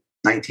 7th,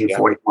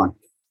 1941?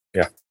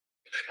 Yeah.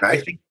 Right?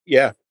 I think,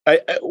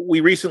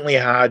 we recently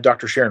had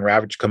Dr. Sharon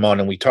Ravitch come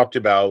on, and we talked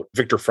about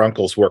Viktor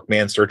Frankl's work,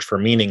 Man's Search for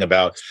Meaning,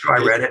 about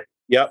I read it.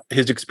 Yep,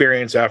 his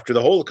experience after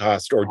the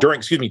Holocaust, or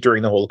during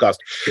the Holocaust.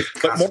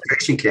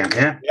 Concentration camp,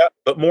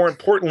 but more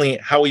importantly,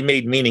 how he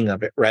made meaning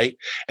of it, right?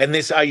 And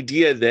this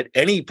idea that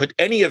any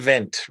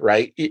event,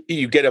 right,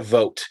 you get a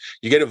vote.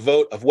 You get a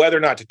vote of whether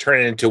or not to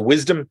turn it into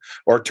wisdom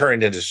or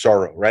turn it into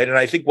sorrow, right? And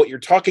I think what you're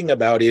talking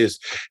about is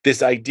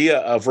this idea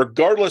of,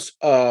 regardless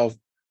of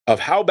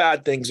how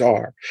bad things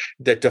are,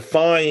 that to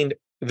find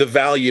the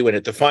value in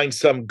it, to find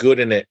some good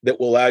in it that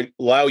will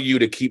allow you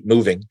to keep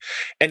moving.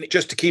 And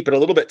just to keep it a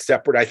little bit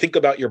separate, I think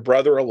about your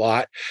brother a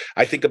lot.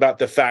 I think about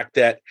the fact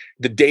that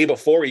the day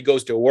before he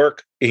goes to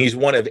work, he's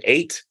one of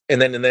 8,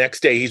 and then the next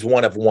day he's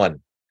one of 1,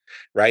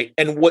 right?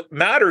 And what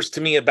matters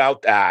to me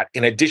about that,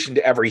 in addition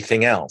to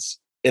everything else,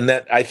 in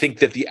that I think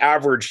that the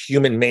average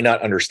human may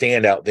not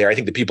understand out there, I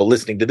think the people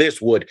listening to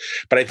this would,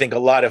 but I think a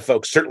lot of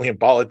folks, certainly in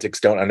politics,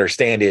 don't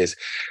understand, is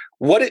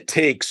what it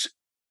takes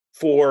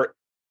for,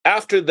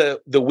 after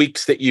the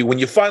weeks that when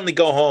you finally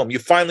go home, you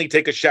finally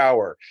take a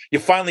shower, you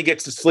finally get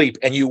to sleep,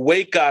 and you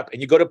wake up and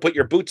you go to put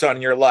your boots on,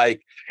 and you're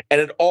like, and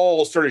it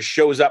all sort of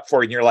shows up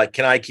for you, and you're like,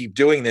 can I keep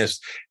doing this?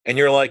 And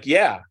you're like,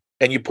 yeah.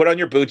 And you put on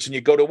your boots and you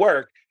go to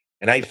work.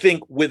 And I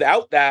think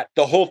without that,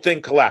 the whole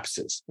thing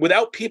collapses.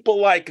 Without people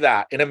like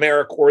that in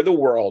America or the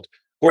world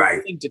who are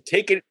willing to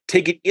take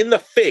it in the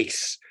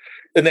face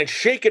and then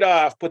shake it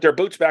off, put their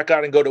boots back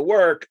on and go to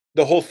work,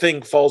 the whole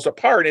thing falls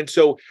apart. And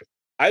so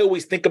I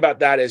always think about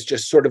that as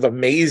just sort of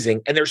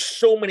amazing. And there's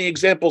so many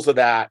examples of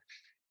that.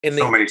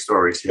 So many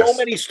stories, So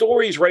many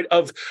stories, right,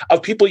 of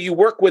people you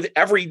work with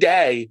every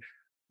day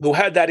who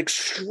had that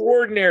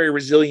extraordinary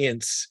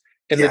resilience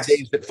in the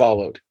days that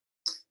followed.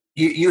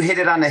 You hit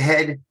it on the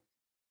head,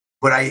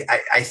 but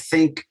I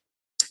think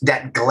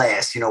that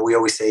glass, we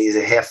always say, is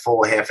a half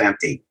full, half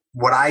empty.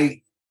 What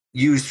I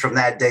used from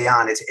that day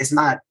on, it's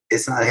not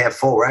half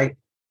full, right?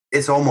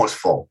 It's almost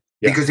full.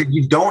 Yeah. Because if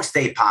you don't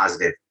stay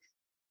positive,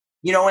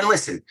 and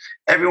listen,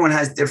 everyone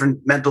has different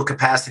mental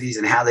capacities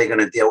and how they're going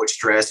to deal with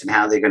stress and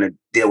how they're going to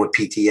deal with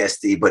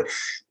PTSD. But,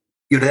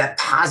 that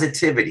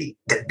positivity,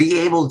 that be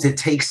able to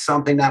take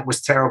something that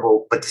was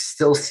terrible, but to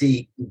still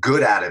see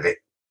good out of it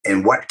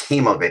and what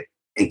came of it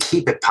and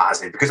keep it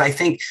positive. Because I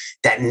think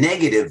that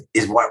negative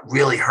is what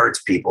really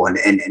hurts people.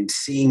 And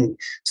seeing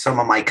some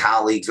of my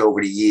colleagues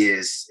over the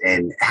years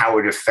and how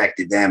it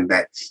affected them,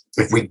 that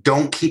if we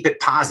don't keep it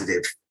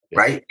positive,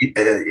 right?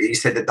 You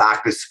said the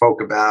doctors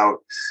spoke about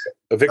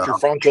Viktor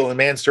Frankl and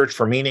Man's Search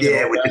for Meaning.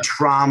 Yeah, with the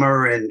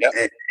trauma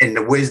and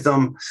the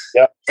wisdom.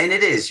 Yeah. And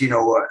it is,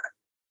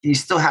 you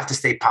still have to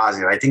stay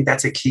positive. I think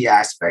that's a key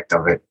aspect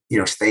of it,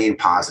 staying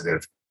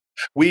positive.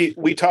 We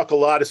talk a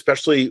lot,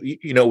 especially,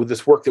 with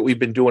this work that we've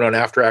been doing on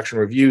after action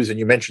reviews, and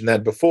you mentioned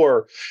that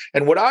before.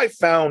 And what I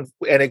found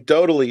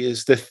anecdotally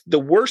is the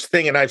worst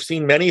thing, and I've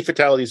seen many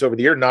fatalities over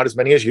the year, not as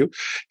many as you,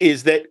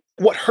 is that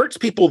what hurts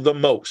people the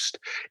most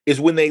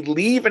is when they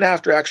leave an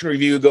after action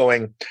review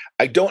going,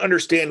 I don't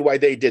understand why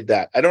they did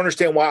that. I don't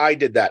understand why I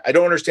did that. I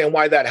don't understand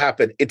why that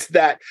happened. It's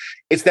that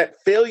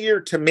failure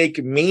to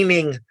make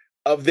meaning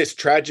of this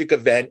tragic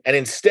event. And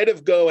instead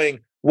of going,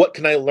 what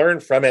can I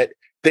learn from it?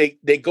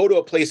 They go to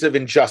a place of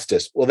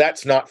injustice. Well,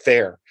 that's not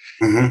fair.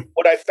 Mm-hmm.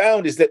 What I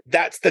found is that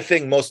that's the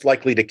thing most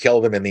likely to kill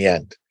them in the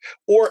end,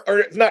 or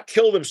if not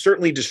kill them,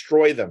 certainly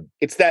destroy them.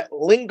 It's that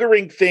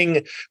lingering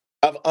thing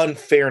of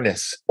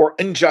unfairness or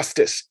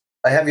injustice.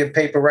 I have your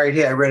paper right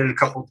here. I read it a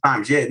couple of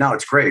times. Yeah, no,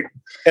 it's great.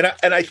 And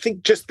I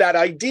think just that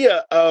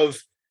idea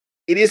of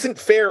it isn't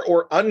fair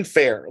or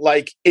unfair.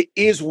 Like, it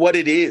is what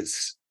it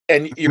is.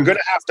 And you're going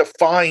to have to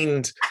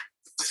find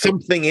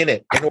something in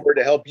it in order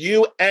to help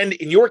you. And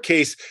in your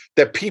case,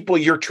 the people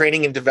you're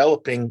training and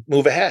developing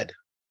move ahead.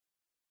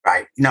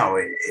 Right.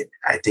 No,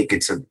 I think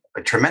it's a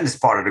tremendous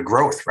part of the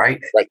growth,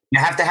 right? Right. You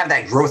have to have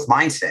that growth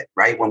mindset,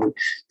 right?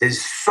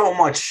 There's so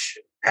much,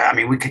 I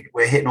mean,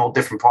 we're hitting all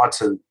different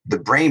parts of the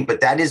brain,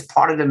 but that is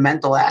part of the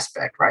mental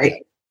aspect,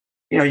 right?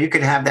 Yeah. You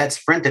could have that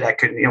sprinter that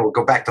could,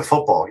 go back to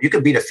football. You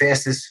could be the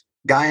fastest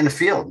guy in the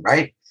field,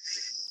 right?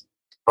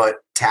 But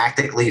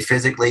tactically,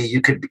 physically,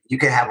 you could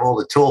have all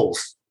the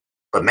tools.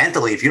 But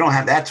mentally, if you don't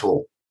have that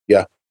tool,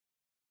 yeah,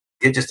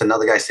 you're just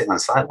another guy sitting on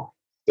the sideline.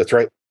 That's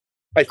right.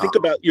 I think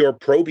about your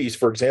probies,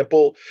 for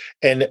example,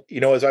 and,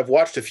 as I've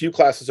watched a few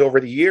classes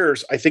over the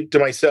years, I think to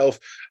myself,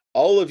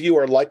 all of you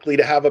are likely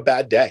to have a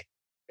bad day.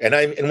 And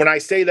when I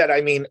say that,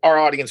 I mean, our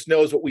audience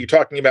knows what we're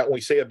talking about when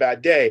we say a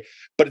bad day,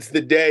 but it's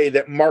the day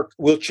that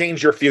will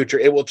change your future.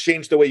 It will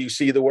change the way you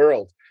see the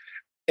world.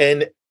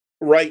 And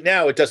right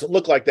now, it doesn't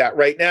look like that.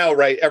 Right now,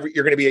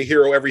 you're going to be a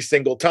hero every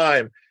single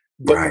time.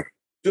 But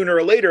sooner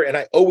or later, and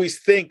I always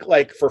think,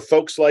 like, for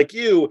folks like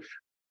you,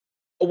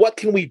 what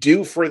can we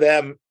do for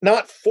them?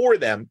 Not for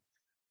them,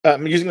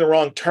 I'm using the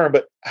wrong term,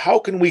 but how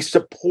can we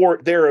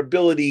support their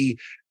ability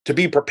to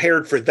be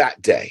prepared for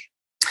that day?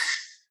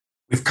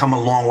 We've come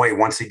a long way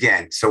once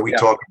again. So we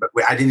talk about,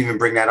 I didn't even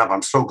bring that up.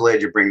 I'm so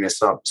glad you bring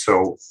this up.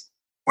 So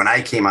when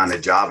I came on the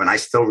job, and I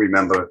still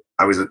remember,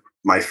 I was at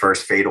my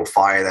first fatal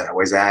fire that I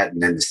was at.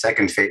 And then the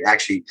second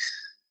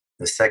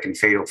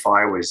fatal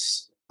fire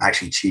was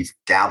actually Chief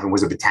Galvin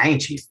was a battalion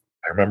chief.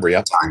 I remember,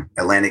 yeah. Time,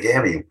 Atlantic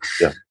Avenue.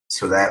 Yeah.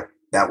 So that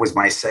was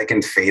my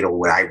second fatal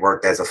where I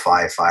worked as a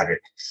firefighter.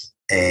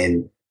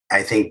 And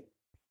I think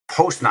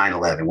post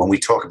 9/11, when we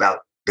talk about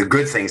the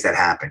good things that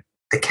happened,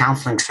 the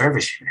counseling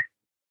service unit,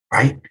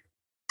 right?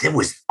 It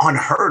was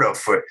unheard of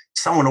for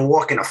someone to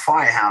walk in a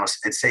firehouse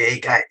and say, hey,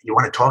 guy, you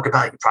want to talk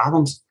about your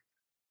problems?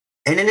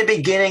 And in the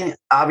beginning,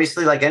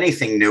 obviously, like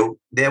anything new,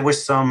 there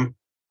was some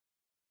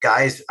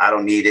guys, I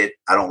don't need it,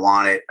 I don't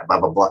want it, blah,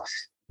 blah, blah.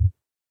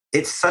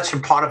 It's such a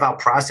part of our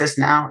process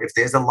now. If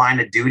there's a line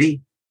of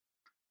duty,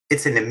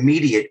 it's an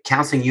immediate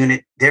counseling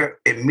unit. They're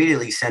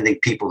immediately sending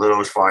people to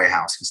those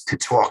firehouses to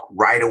talk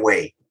right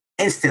away,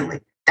 instantly.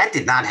 That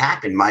did not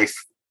happen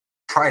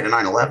prior to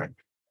 9/11.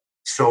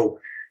 So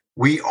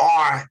we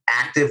are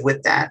active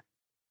with that.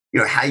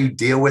 How you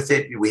deal with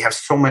it. We have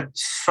so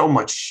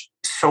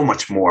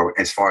much more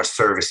as far as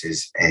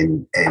services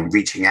and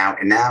reaching out.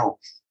 And now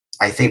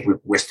I think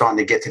we're starting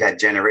to get to that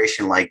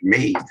generation like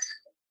me.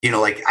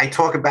 Like I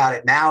talk about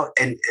it now,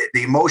 and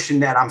the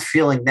emotion that I'm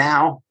feeling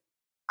now,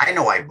 I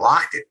know I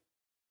blocked it,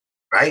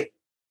 right?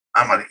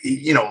 I'm a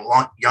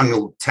young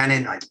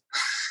lieutenant.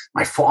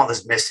 My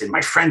father's missing.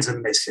 My friends are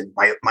missing.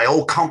 My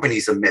old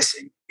companies are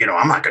missing.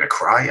 I'm not going to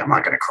cry.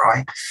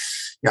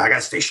 I got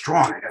to stay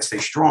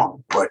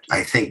strong. But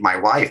I think my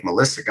wife,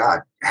 Melissa,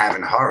 God,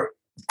 having her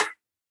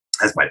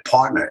as my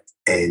partner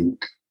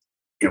and,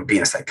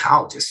 being a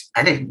psychologist,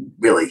 I didn't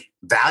really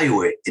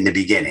value it in the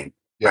beginning,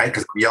 right?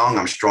 Because I'm young,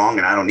 I'm strong,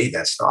 and I don't need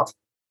that stuff.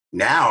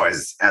 Now,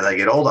 as I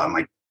get older, I'm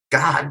like,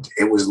 God,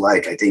 it was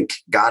like, I think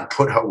God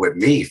put her with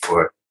me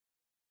for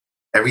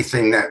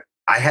everything that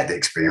I had to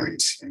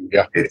experience. And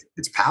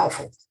it's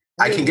powerful.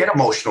 I can get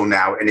emotional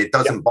now, and it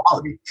doesn't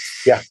bother me.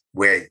 Yeah.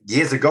 Where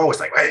years ago, it's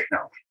like, hey, no,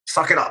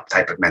 suck it up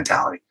type of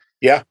mentality.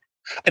 Yeah.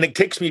 And it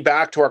takes me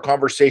back to our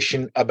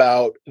conversation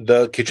about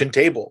the kitchen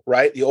table,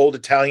 right? The old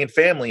Italian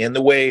family and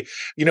the way,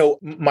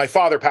 my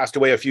father passed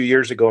away a few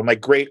years ago, and my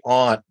great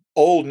aunt,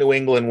 old New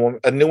England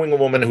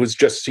woman who's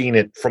just seen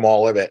it from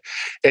all of it.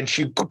 And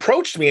she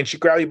approached me and she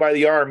grabbed me by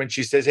the arm and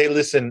she says, hey,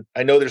 listen,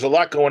 I know there's a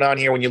lot going on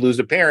here when you lose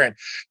a parent,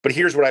 but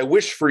here's what I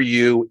wish for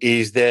you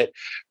is that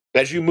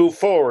as you move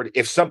forward,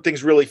 if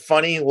something's really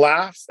funny,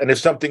 laugh. And if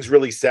something's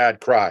really sad,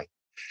 cry.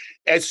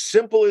 As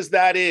simple as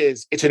that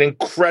is, it's an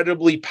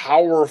incredibly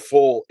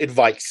powerful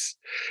advice.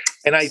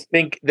 And I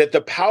think that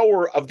the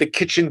power of the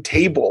kitchen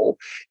table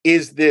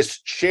is this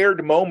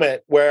shared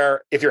moment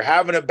where if you're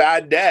having a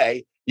bad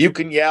day, you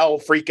can yell,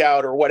 freak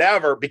out, or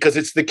whatever, because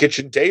it's the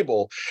kitchen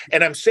table.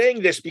 And I'm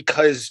saying this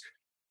because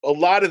a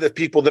lot of the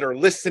people that are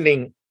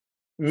listening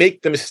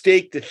make the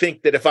mistake to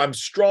think that if I'm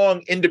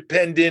strong,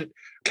 independent,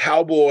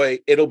 cowboy,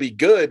 it'll be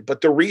good.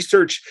 But the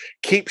research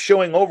keeps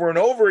showing over and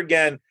over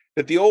again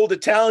that the old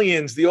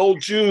Italians, the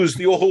old Jews,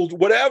 the old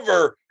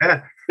whatever,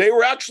 they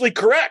were actually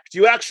correct.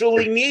 You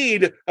actually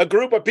need a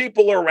group of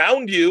people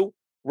around you,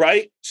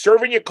 right?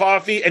 Serving you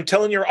coffee and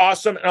telling you're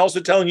awesome and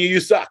also telling you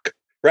suck,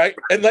 right?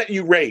 And letting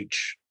you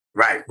rage.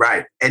 Right.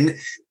 And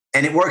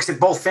it works at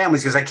both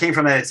families because I came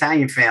from an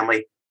Italian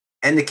family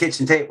and the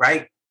kitchen table,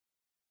 right?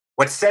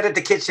 What's said at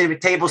the kitchen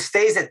table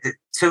stays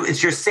so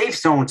it's your safe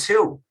zone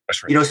too.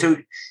 That's right. So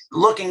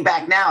looking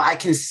back now, I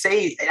can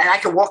say, and I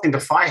can walk into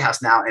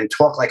Firehouse now and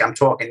talk like I'm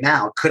talking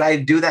now. Could I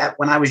do that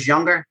when I was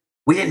younger?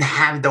 We didn't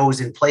have those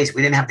in place.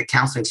 We didn't have the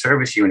counseling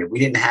service unit. We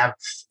didn't have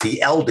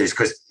the elders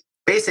because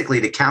basically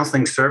the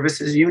counseling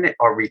services unit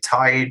are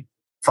retired.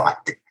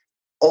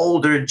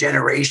 older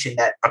generation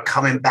that are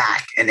coming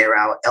back, and they're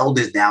our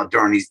elders now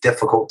during these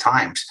difficult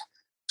times.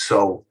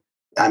 So,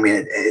 I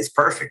mean, it's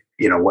perfect.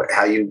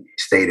 How you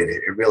stated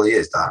it. It really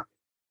is, Doc.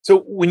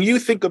 So when you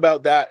think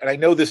about that, and I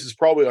know this is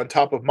probably on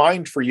top of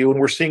mind for you, and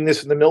we're seeing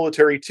this in the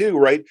military too,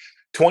 right?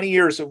 20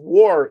 years of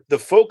war, the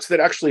folks that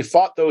actually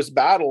fought those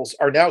battles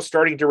are now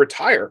starting to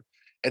retire.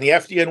 And the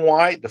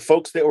FDNY, the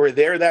folks that were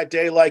there that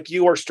day like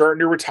you, are starting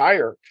to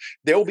retire.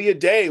 There will be a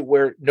day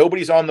where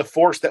nobody's on the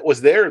force that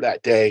was there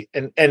that day.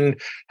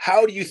 And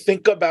how do you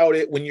think about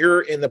it when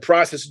you're in the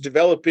process of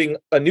developing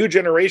a new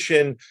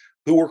generation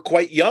who were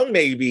quite young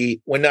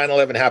maybe when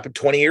 9/11 happened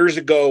 20 years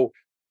ago?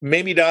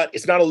 Maybe not,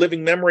 it's not a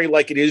living memory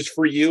like it is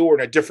for you, or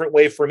in a different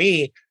way for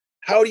me.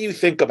 How do you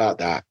think about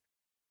that?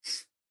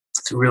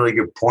 It's a really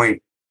good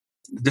point.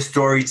 The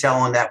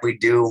storytelling that we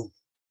do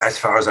as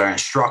far as our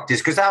instructors,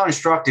 because our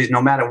instructors,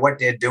 no matter what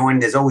they're doing,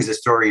 there's always a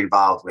story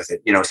involved with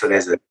it. So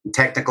there's a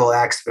technical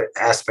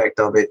aspect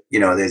of it,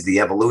 there's the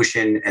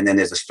evolution, and then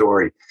there's a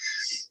story.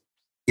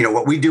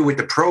 What we do with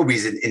the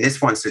probies in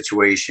this one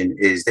situation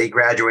is they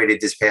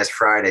graduated this past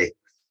Friday.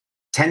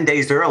 10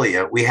 days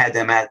earlier, we had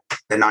them at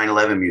the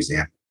 9/11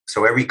 Museum.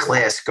 So every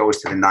class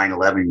goes to the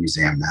 9/11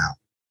 Museum now.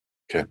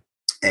 Okay.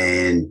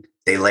 And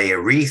they lay a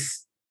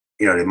wreath,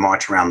 they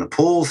march around the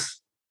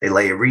pools, they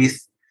lay a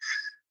wreath.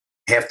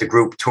 Half the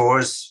group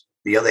tours,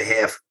 the other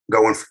half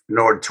go in an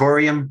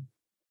auditorium.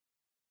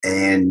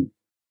 And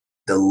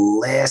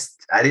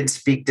I didn't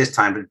speak this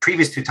time, but the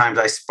previous 2 times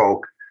I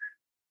spoke,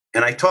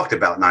 and I talked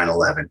about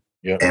 9/11.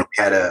 Yeah. And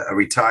we had a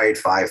retired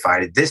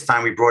firefighter. This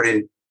time we brought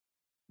in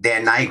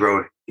Dan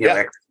Nigro,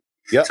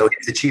 So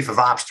he's the chief of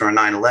ops during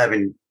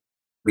 9/11,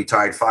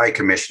 retired fire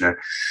commissioner.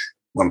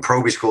 When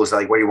Proby School is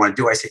like, what do you want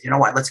to do? I said, you know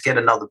what, let's get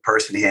another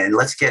person here, and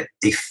let's get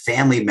a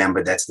family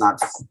member that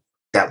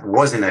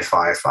wasn't a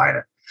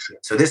firefighter. Yeah.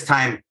 So this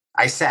time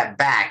I sat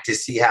back to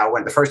see how it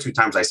went. The first 2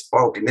 times I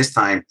spoke, and this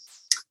time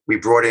we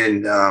brought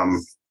in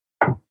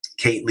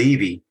Kate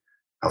Levy.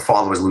 Her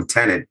father was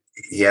lieutenant.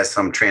 He has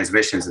some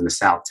transmissions in the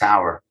South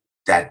Tower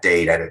that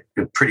day that are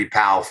pretty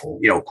powerful,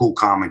 cool,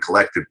 calm, and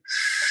collected.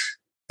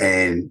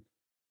 And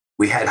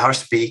we had her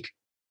speak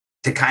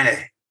to kind of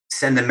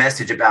send a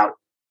message about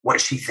what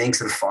she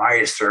thinks of the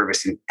fire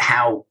service and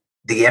how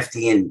the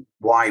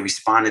FDNY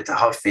responded to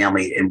her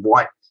family and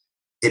what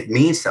it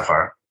means to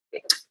her.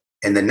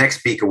 And the next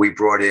speaker we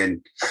brought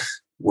in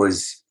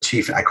was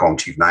I call him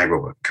Chief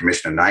Nigro, but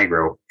Commissioner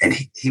Nigro, and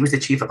he was the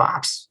chief of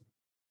ops.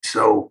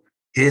 So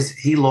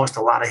he lost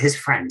a lot of his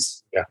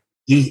friends. Yeah.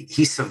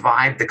 He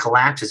survived the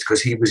collapses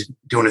because he was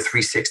doing a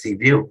 360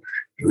 view.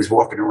 He was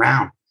walking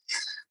around.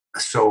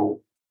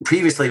 So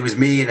previously it was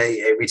me and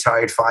a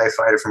retired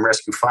firefighter from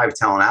Rescue 5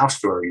 telling our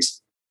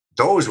stories.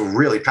 Those were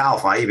really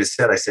powerful. I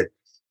said,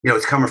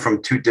 it's coming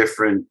from 2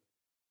 different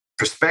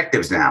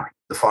perspectives now,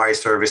 the fire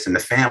service and the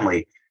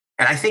family.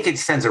 And I think it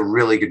sends a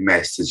really good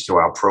message to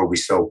our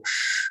probies. So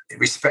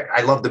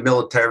I love the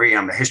military.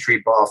 I'm a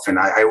history buff, and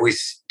I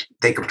always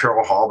think of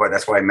Pearl Harbor.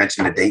 That's why I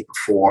mentioned the date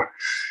before,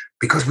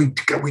 because we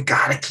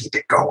got to keep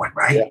it going,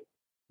 right? Yeah.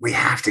 We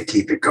have to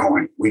keep it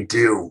going. We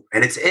do.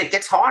 And it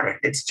gets harder.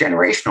 It's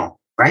generational,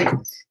 right?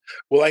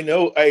 Well,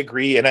 I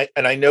agree. And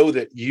I know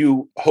that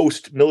you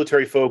host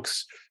military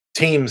folks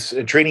teams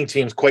and training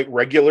teams quite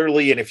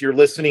regularly. And if you're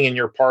listening and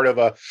you're part of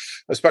a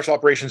special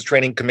operations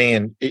training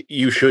command,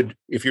 you should,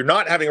 if you're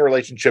not having a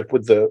relationship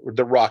with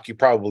the ROC, you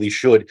probably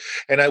should.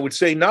 And I would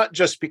say not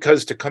just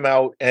because to come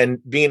out and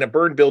be in a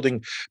burn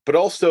building, but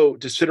also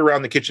to sit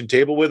around the kitchen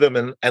table with them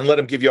and let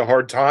them give you a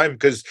hard time,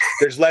 because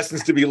there's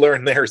lessons to be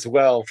learned there as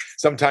well,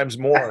 sometimes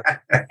more.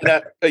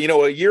 And, a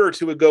year or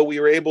 2 ago, we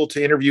were able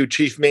to interview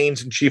Chief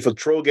Maines and Chief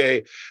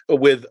Otroge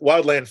with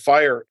Wildland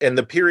Fire, and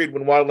the period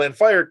when Wildland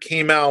Fire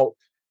came out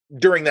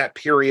during that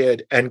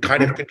period and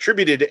kind of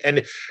contributed.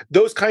 And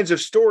those kinds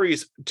of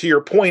stories, to your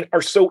point,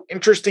 are so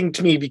interesting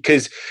to me,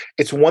 because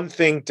it's one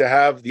thing to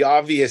have the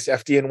obvious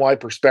FDNY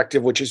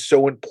perspective, which is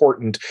so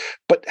important,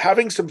 but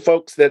having some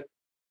folks that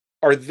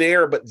are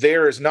there, but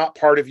there is not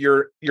part of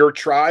your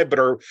tribe, but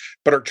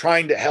are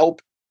trying to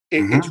help.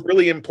 It's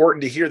really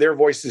important to hear their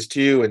voices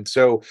too. And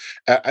so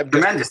I'm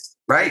tremendous,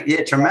 right?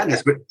 Yeah,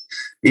 tremendous. But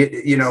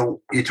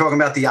you're talking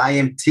about the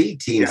IMT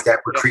teams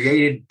that were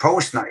created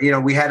post.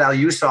 We had our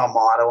USAR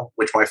model,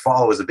 which my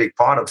father was a big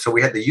part of. So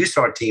we had the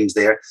USAR teams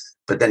there,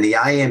 but then the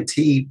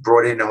IMT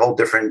brought in a whole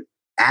different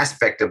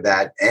aspect of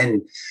that,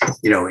 and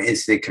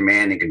incident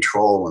command and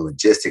control and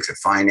logistics and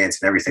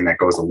finance and everything that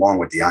goes along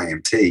with the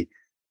IMT.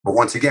 But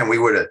once again, we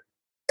were the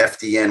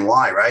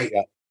FDNY, right?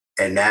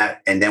 Yeah.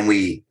 And then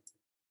we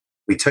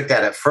took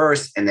that at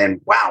first, and then,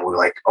 wow, we're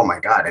like, oh my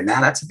God. And now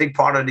that's a big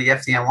part of the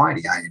FDNY,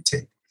 the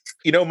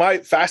IMT. My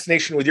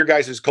fascination with your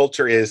guys'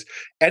 culture is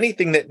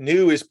anything that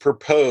new is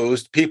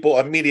proposed, people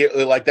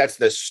immediately like, that's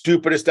the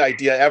stupidest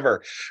idea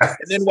ever. And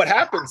then what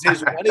happens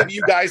is one of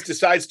you guys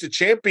decides to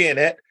champion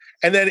it,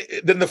 and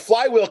then the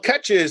flywheel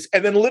catches,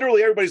 and then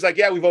literally everybody's like,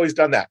 yeah, we've always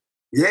done that.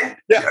 Yeah.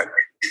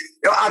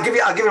 I'll give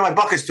you my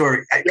bucket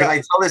story.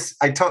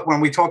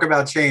 When we talk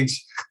about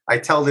change, I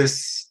tell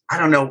this I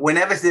don't know,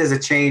 whenever there's a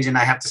change and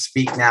I have to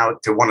speak now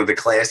to one of the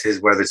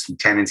classes, whether it's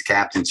lieutenants,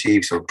 captain,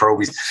 chiefs, or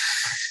probies,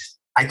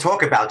 I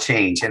talk about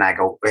change and I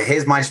go,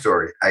 here's my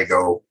story. I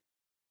go,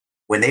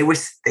 when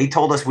they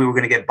told us we were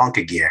going to get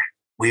bunker gear,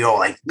 we all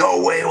like,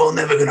 no way, we're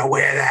never going to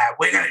wear that.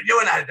 We're going to do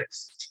it.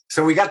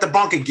 So we got the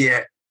bunker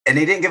gear and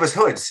they didn't give us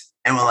hoods.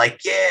 And we're like,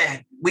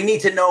 yeah, we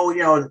need to know,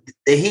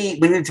 the heat.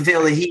 We need to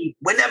feel the heat.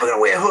 We're never going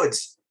to wear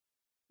hoods.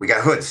 We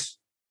got hoods.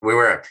 We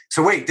were.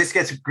 So wait, this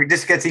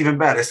gets even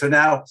better. So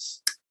now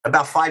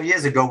about 5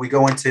 years ago, we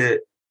go into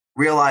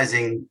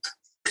realizing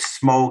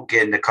smoke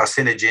and the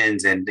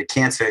carcinogens and the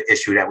cancer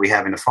issue that we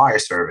have in the fire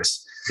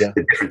service,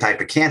 the different type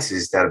of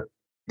cancers that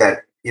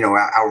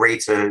our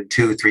rates are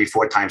 2, 3,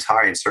 4 times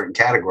higher in certain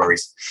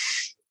categories.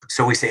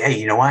 So we say, hey,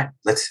 you know what?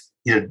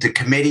 The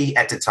committee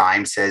at the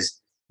time says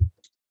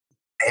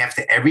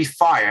after every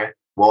fire,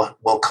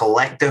 we'll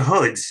collect the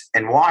hoods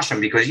and wash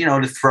them because,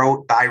 the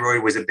throat,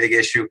 thyroid was a big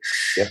issue.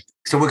 Yeah.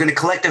 So we're going to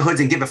collect the hoods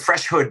and give a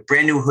fresh hood,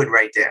 brand new hood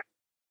right there.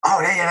 Oh,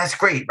 yeah, that's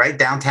great, right?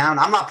 Downtown.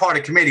 I'm not part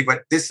of the committee,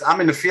 but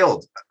I'm in the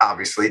field,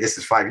 obviously. This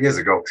is 5 years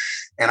ago.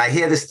 And I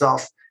hear this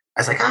stuff.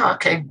 I was like, oh,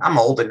 okay, I'm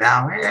older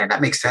now.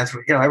 That makes sense.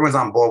 Everyone's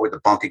on board with the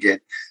bunk again.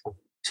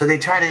 So they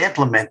try to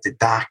implement it,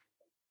 Doc.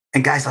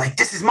 And guys are like,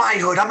 this is my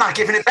hood. I'm not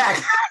giving it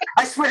back.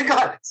 I swear to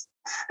God.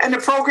 And the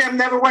program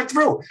never went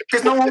through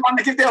because no one wanted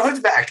to give their hoods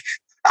back.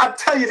 I'll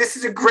tell you, this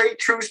is a great,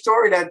 true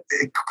story that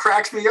it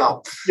cracks me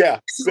up. Yeah.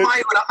 This is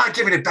my hood. I'm not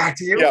giving it back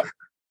to you.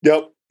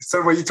 Yep.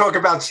 So when you talk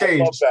about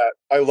change.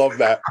 I love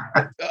that.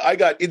 I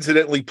got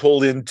incidentally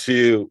pulled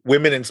into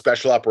women in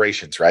special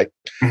operations, right?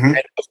 Mm-hmm.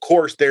 And of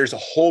course, there's a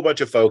whole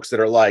bunch of folks that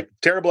are like,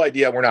 terrible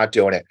idea, we're not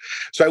doing it.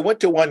 So I went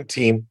to one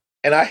team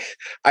and I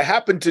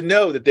happened to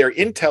know that their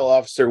intel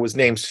officer was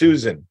named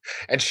Susan.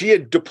 And she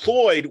had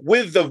deployed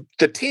with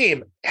the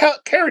team,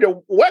 carried a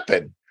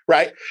weapon.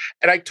 Right.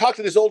 And I talked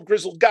to this old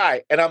grizzled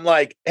guy and I'm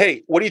like,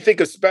 hey, what do you think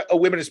of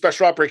women in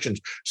special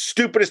operations?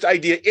 Stupidest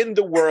idea in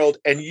the world.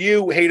 And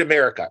you hate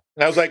America.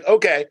 And I was like,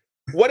 okay,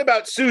 what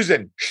about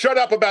Susan? Shut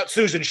up about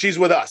Susan. She's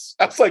with us.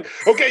 I was like,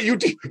 okay,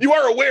 you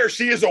are aware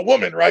she is a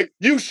woman, right?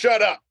 You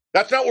shut up.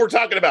 That's not what we're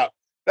talking about.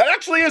 That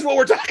actually is what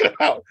we're talking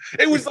about.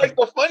 It was like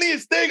the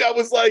funniest thing. I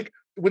was like,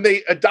 when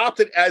they adopt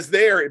it as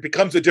it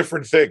becomes a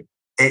different thing.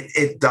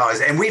 It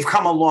does. And we've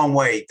come a long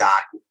way,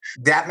 Doc.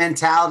 That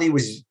mentality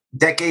was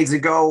decades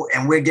ago,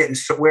 and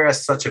we're at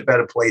such a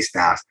better place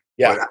now.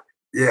 Yeah. But,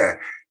 yeah,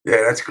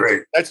 that's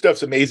great. That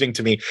stuff's amazing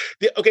to me.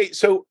 Okay,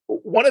 so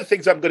one of the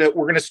things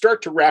we're gonna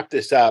start to wrap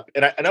this up,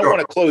 and I don't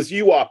want to close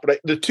you off, but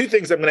the two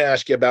things I'm going to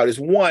ask you about is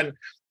one,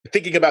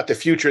 thinking about the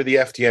future of the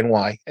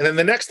FDNY, and then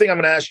the next thing I'm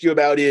going to ask you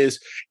about is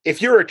if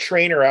you're a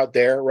trainer out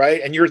there,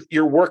 right, and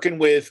you're working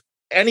with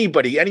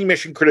anybody, any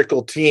mission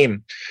critical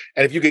team,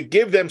 and if you could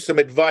give them some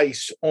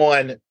advice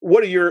on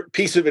what are your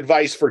piece of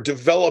advice for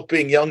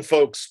developing young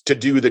folks to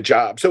do the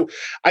job. So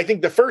I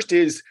think the first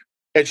is,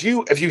 if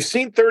you've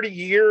seen 30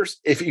 years,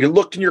 if you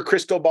looked in your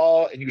crystal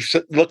ball and you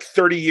look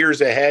 30 years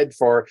ahead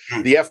for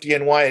the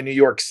FDNY in New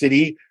York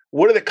City,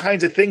 what are the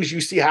kinds of things you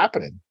see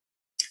happening?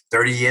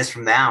 30 years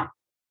from now?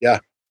 Yeah.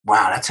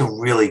 Wow, that's a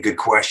really good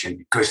question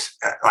because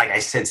like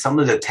I said, some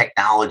of the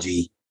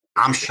technology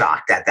I'm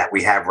shocked that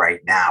we have right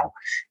now.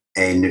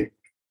 And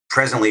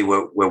presently,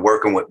 we're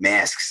working with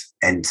masks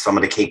and some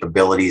of the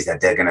capabilities that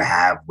they're going to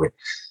have with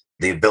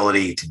the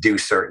ability to do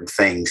certain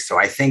things. So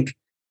I think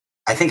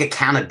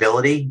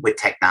accountability with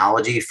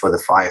technology for the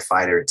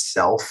firefighter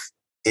itself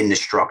in the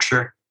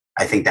structure,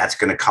 I think that's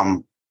going to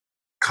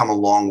come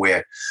along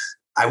where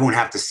I won't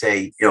have to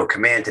say,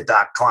 command to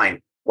Doc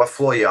Klein, what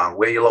floor you on,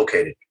 where you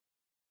located.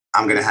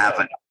 I'm going to have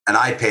an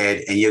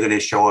iPad and you're going to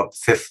show up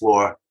 5th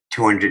floor,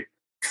 200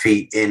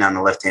 feet in on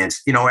the left hand.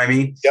 You know what I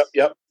mean?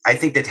 Yep. I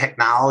think the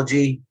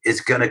technology is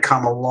going to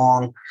come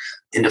along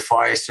in the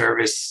fire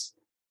service.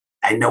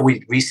 I know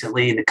we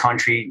recently in the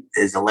country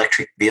is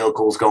electric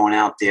vehicles going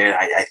out there.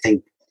 I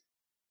think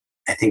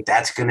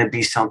that's going to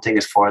be something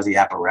as far as the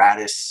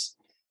apparatus.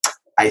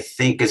 I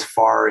think as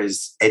far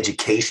as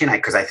education,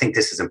 because I think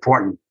this is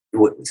important,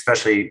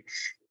 especially,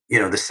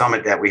 the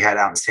summit that we had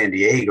out in San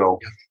Diego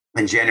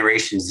and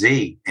Generation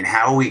Z, and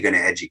how are we going to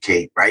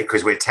educate, right?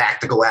 Because we're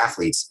tactical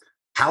athletes.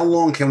 How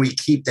long can we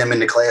keep them in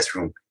the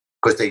classroom?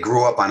 Because they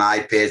grew up on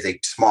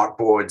iPads, smart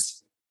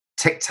boards,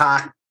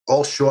 TikTok,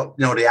 all short,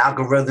 the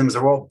algorithms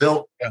are all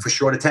built for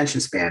short attention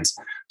spans.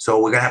 So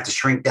we're going to have to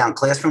shrink down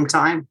classroom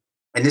time.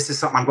 And this is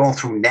something I'm going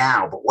through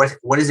now. But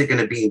what is it going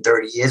to be in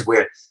 30 years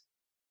where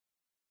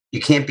you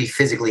can't be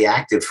physically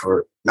active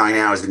for 9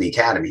 hours in the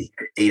academy,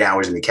 8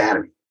 hours in the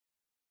academy,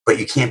 but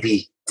you can't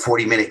be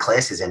 40-minute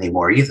classes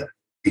anymore either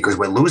because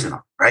we're losing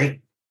them,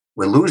 right?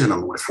 We're losing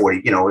them with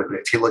 40,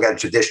 if you look at a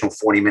traditional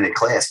 40-minute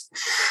class.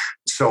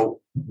 So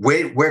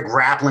we're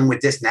grappling with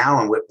this now,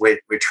 and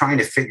we're trying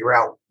to figure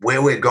out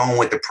where we're going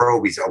with the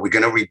probies. Are we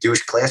going to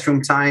reduce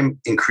classroom time,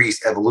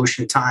 increase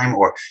evolution time,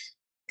 or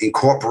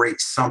incorporate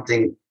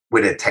something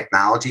with a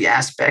technology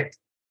aspect?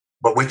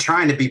 But we're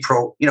trying to be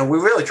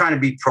we're really trying to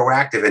be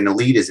proactive and the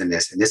leaders in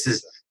this. And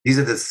these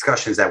are the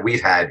discussions that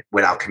we've had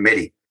with our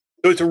committee.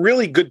 So it's a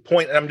really good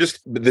point. And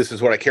this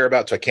is what I care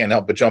about, so I can't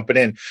help but jumping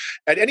in.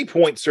 At any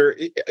point, sir,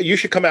 you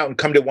should come out and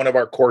come to one of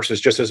our courses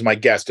just as my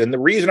guest. And the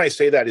reason I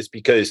say that is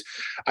because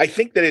I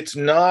think that it's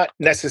not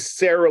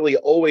necessarily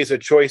always a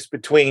choice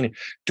between,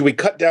 do we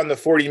cut down the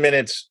 40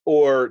 minutes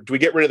or do we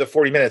get rid of the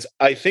 40 minutes?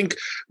 I think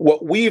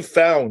what we've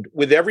found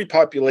with every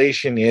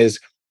population is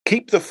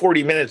keep the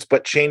 40 minutes,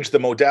 but change the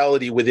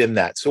modality within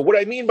that. So what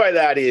I mean by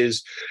that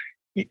is,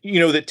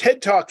 the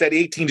TED Talk, that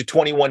 18 to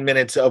 21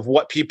 minutes of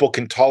what people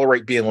can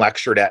tolerate being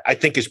lectured at, I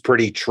think is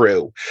pretty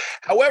true.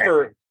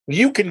 However,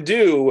 you can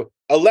do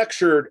a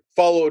lecture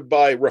followed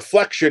by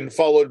reflection,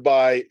 followed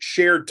by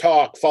shared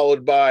talk,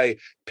 followed by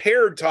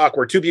paired talk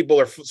where two people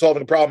are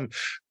solving a problem,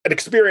 an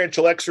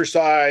experiential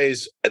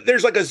exercise.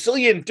 There's like a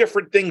zillion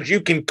different things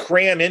you can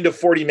cram into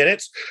 40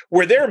 minutes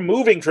where they're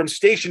moving from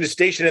station to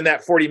station in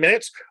that 40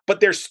 minutes, but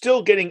they're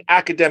still getting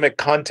academic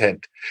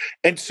content.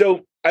 And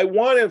so I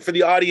wanted for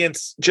the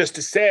audience just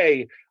to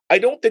say, I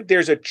don't think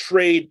there's a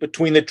trade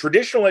between the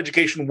traditional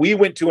education we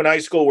went to in high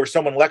school where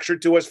someone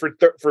lectured to us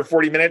for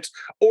 40 minutes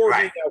or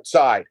being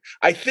outside.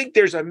 I think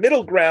there's a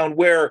middle ground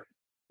where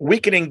we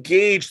can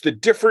engage the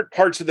different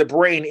parts of the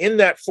brain in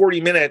that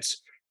 40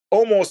 minutes,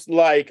 almost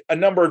like a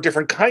number of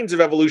different kinds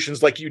of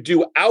evolutions like you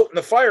do out in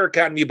the fire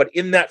academy, but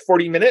in that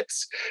 40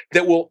 minutes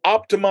that will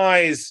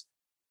optimize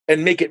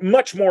and make it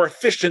much more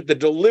efficient, the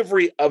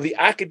delivery of the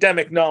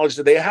academic knowledge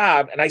that they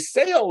have. And I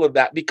say all of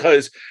that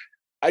because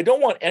I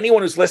don't want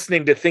anyone who's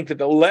listening to think that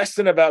the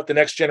lesson about the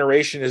next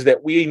generation is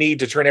that we need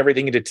to turn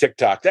everything into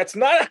TikTok. That's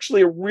not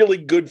actually really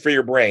good for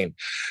your brain.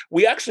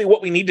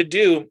 What we need to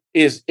do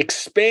is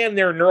expand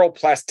their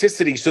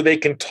neuroplasticity so they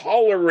can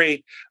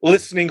tolerate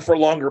listening for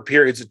longer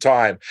periods of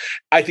time.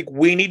 I think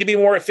we need to be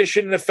more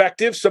efficient and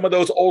effective. Some of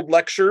those old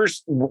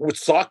lectures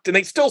sucked and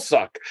they still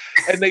suck.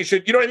 And they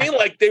should, you know what I mean?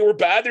 Like they were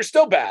bad, they're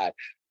still bad.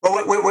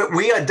 But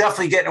we are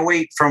definitely getting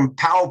away from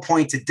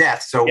PowerPoint to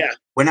death. So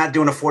we're not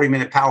doing a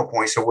 40-minute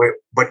PowerPoint.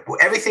 But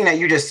everything that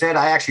you just said,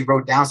 I actually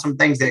wrote down some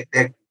things that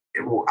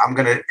I'm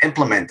going to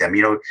implement them.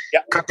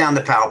 Cut down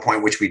the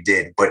PowerPoint, which we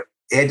did, but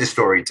add the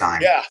story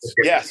time.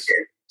 Yes.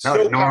 No,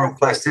 so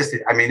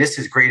neuroplasticity. I mean, this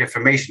is great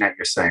information that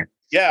you're saying.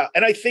 Yeah,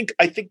 and I think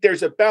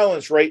there's a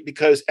balance, right?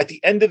 Because at the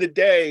end of the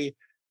day,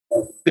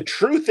 the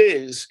truth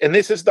is, and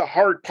this is the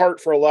hard part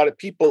for a lot of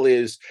people,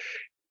 is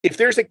if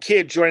there's a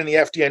kid joining the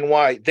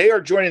FDNY, they are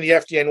joining the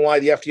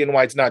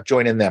FDNY is not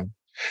joining them.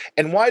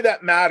 And why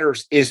that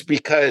matters is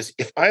because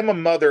if I'm a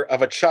mother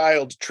of a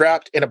child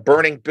trapped in a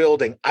burning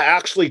building, I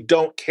actually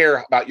don't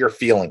care about your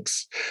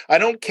feelings. I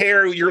don't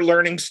care your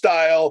learning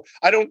style.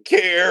 I don't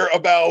care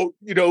about,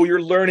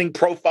 your learning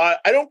profile.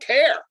 I don't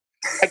care.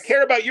 I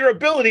care about your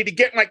ability to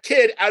get my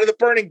kid out of the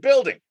burning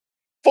building.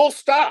 Full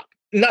stop.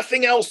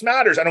 Nothing else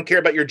matters. I don't care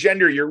about your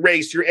gender, your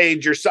race, your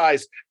age, your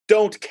size.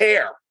 Don't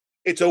care.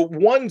 It's a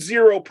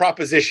 1-0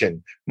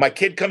 proposition. My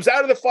kid comes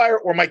out of the fire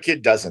or my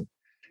kid doesn't.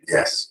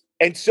 Yes.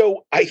 And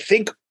so I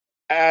think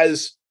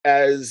as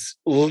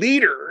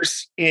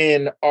leaders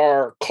in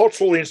our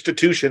cultural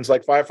institutions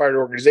like firefighter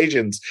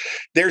organizations,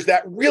 there's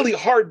that really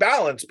hard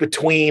balance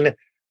between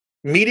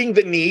meeting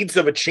the needs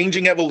of a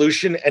changing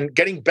evolution and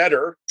getting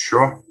better.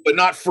 Sure. But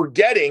not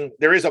forgetting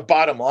there is a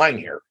bottom line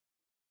here.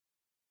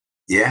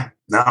 Yeah,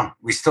 no,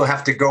 we still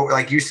have to go,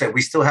 like you said,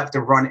 we still have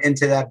to run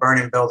into that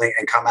burning building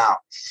and come out.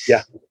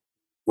 Yeah.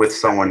 With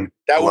someone.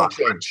 That won't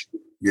change.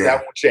 Yeah.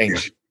 That won't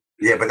change.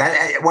 Yeah, but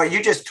what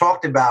you just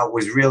talked about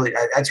was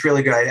that's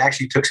really good. I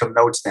actually took some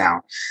notes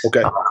down.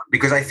 Okay.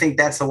 Because I think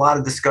that's a lot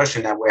of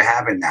discussion that we're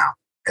having now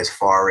as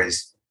far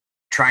as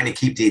trying to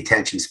keep the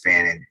attention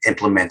span and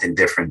implementing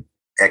different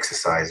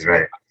exercises,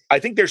 right? I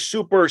think there's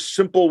super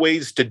simple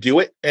ways to do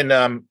it, and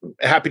I'm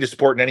happy to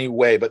support in any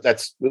way, but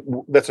that's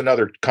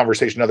another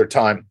conversation, another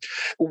time.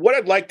 What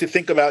I'd like to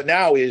think about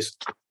now is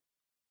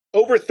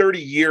over 30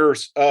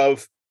 years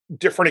of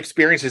different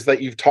experiences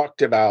that you've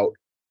talked about,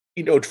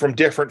 from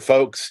different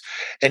folks.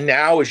 And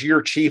now as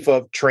your chief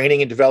of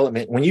training and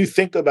development, when you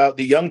think about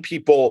the young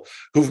people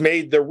who've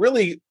made the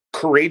really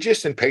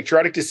courageous and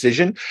patriotic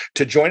decision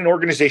to join an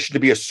organization to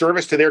be a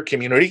service to their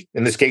community,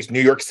 in this case,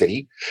 New York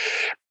City,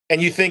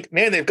 and you think,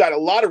 man, they've got a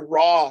lot of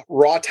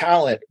raw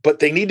talent, but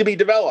they need to be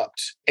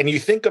developed. And you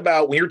think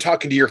about when you're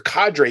talking to your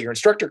cadre, your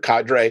instructor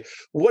cadre,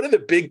 what are the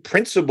big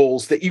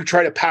principles that you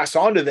try to pass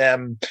on to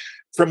them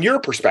from your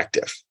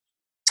perspective?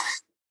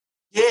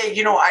 Yeah,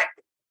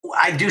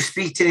 I do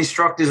speak to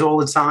instructors all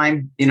the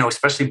time,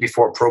 especially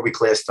before Proby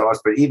class starts,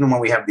 but even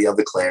when we have the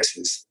other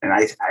classes. And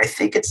I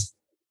think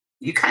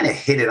you kind of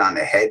hit it on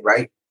the head,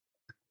 right?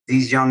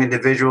 These young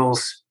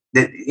individuals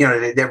that,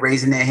 they're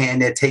raising their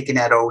hand, they're taking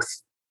that oath.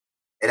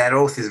 And that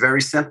oath is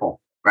very simple,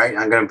 right?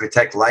 I'm going to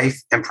protect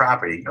life and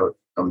property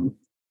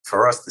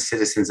for us, the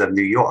citizens of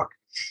New York.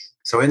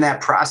 So in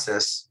that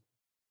process,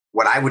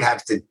 what I would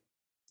have to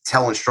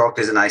tell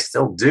instructors, and I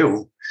still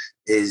do,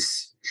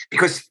 is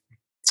because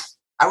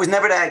I was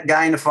never that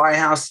guy in the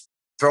firehouse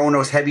throwing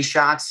those heavy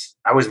shots.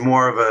 I was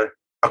more of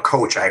a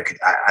coach.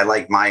 I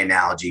like my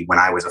analogy when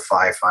I was a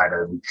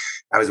firefighter.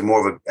 I was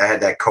I had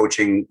that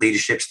coaching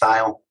leadership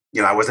style.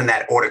 I wasn't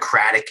that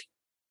autocratic.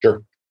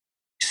 Sure.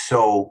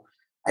 So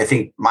I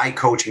think my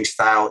coaching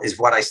style is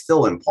what I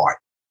still impart.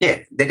 Yeah,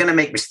 they're going to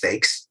make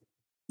mistakes.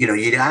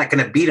 You're not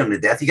going to beat them to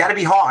death. You got to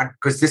be hard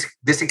because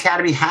this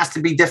academy has to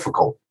be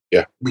difficult.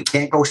 Yeah. We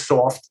can't go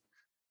soft.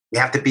 You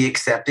have to be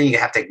accepting. You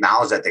have to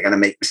acknowledge that they're going to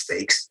make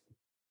mistakes.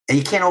 And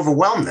you can't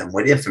overwhelm them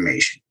with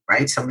information,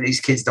 right? Some of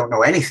these kids don't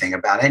know anything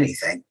about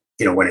anything,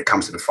 when it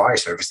comes to the fire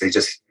service. They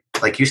just,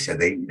 like you said,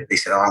 they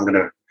said, oh, I'm going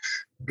to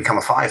become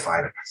a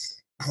firefighter.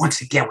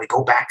 Once again, we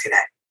go back to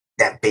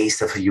that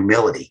base of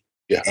humility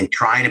and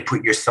trying to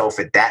put yourself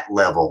at that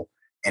level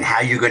and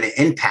how you're going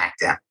to impact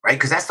them, right?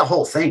 Because that's the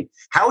whole thing.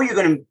 How are you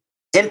going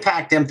to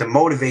impact them to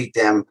motivate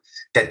them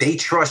that they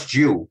trust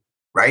you,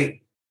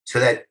 right? So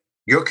that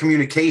your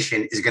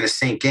communication is going to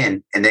sink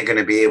in and they're going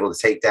to be able to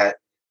take that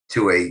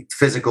to a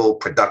physical,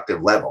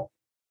 productive level,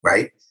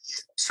 right?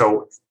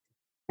 So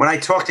when I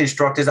talk to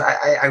instructors,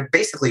 I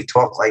basically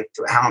talk like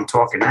how I'm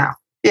talking now.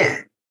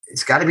 Yeah,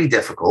 it's got to be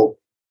difficult,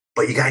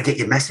 but you got to get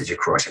your message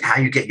across. And how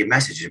you get your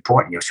message is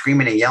important.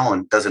 Screaming and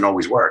yelling doesn't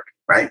always work,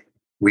 right?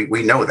 We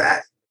know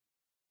that.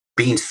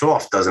 Being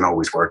soft doesn't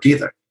always work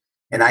either.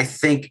 And I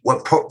think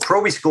what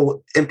Proby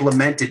School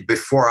implemented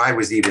before I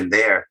was even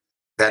there,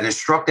 that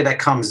instructor that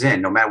comes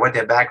in, no matter what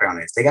their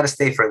background is, they got to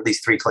stay for at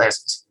least 3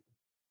 classes.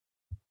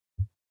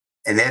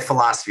 And their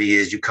philosophy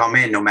is you come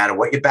in, no matter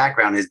what your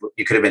background is,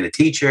 you could have been a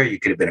teacher, you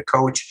could have been a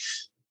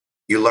coach,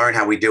 you learn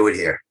how we do it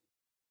here.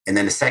 And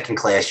then the second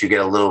class, you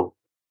get a little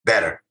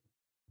better.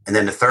 And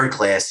then the third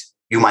class,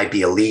 you might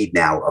be a lead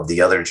now of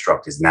the other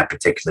instructors in that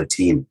particular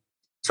team.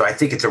 So I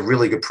think it's a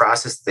really good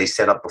process that they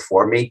set up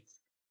before me.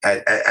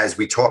 As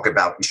we talk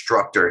about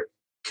instructor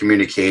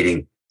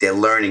communicating, they're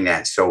learning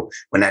that. So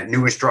when that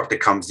new instructor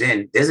comes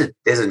in, there's an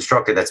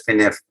instructor that's been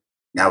there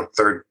now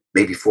 3rd,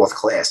 maybe 4th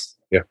class.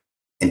 Yeah.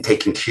 And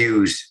taking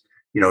cues,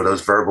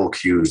 those verbal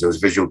cues, those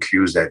visual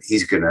cues that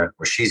he's gonna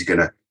or she's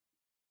gonna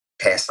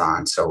pass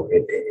on. So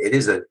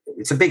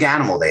it's a big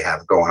animal they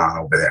have going on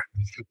over there.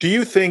 Do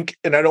you think,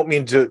 and I don't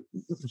mean to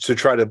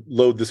try to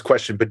load this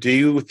question, but do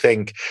you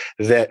think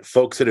that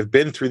folks that have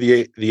been through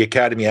the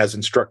academy as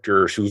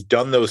instructors who've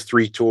done those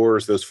 3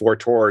 tours, those 4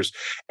 tours,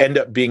 end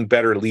up being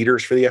better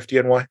leaders for the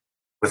FDNY?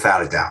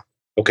 Without a doubt.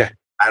 Okay.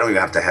 I don't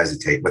even have to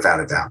hesitate. Without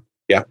a doubt.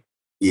 Yeah.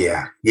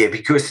 Yeah. Yeah.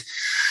 Because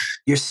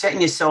you're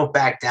setting yourself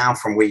back down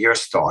from where you're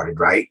started,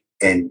 right?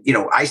 And,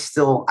 I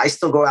still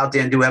go out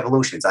there and do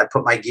evolutions. I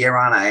put my gear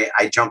on.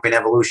 I jump in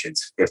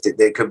evolutions. If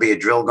there could be a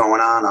drill going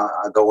on,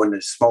 I'll go in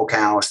the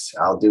smokehouse.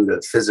 I'll do the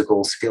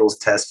physical skills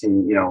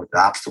testing, the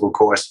obstacle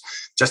course,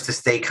 just to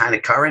stay kind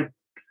of current.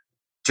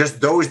 Just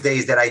those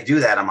days that I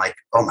do that, I'm like,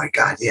 oh my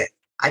God, yeah.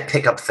 I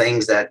pick up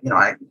things that,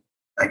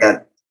 I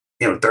got,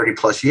 30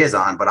 plus years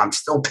on, but I'm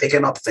still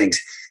picking up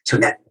things. So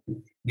that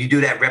you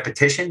do that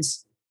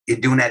repetitions, you're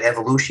doing that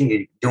evolution,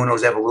 you're doing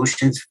those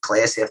evolutions,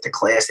 class after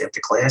class after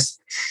class.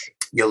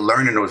 You're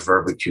learning those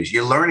verbal cues.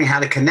 You're learning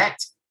how to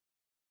connect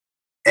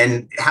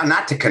and how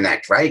not to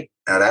connect, right?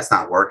 Now, that's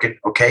not working.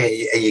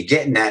 Okay. And you're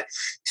getting that.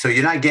 So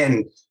you're not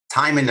getting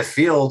time in the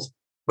field,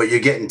 but you're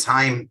getting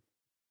time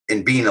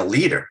in being a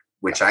leader,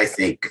 which I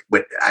think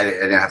I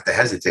didn't have to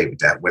hesitate with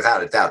that.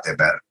 Without a doubt, they're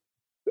better.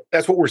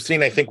 That's what we're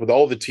seeing, I think, with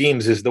all the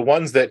teams is the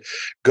ones that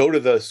go to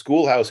the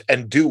schoolhouse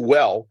and do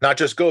well, not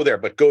just go there,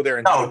 but go there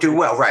and do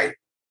well. Right.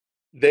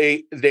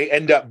 They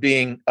end up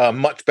being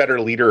much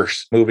better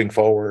leaders moving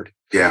forward.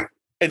 Yeah.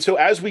 And so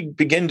as we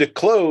begin to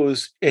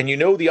close, and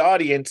the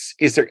audience,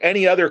 is there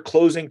any other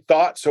closing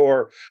thoughts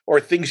or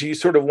things you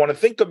sort of want to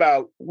think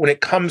about when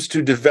it comes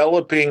to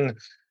developing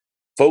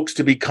folks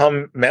to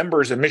become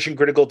members of mission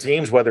critical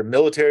teams, whether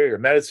military or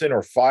medicine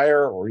or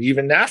fire or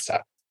even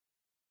NASA?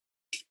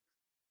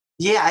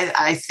 Yeah,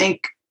 I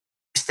think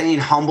staying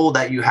humble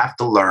that you have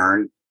to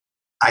learn.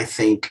 I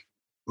think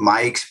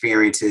my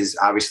experience is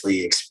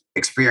obviously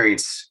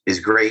experience is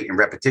great and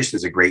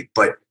repetitions are great,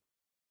 but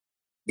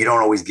you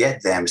don't always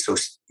get them. So,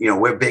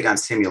 we're big on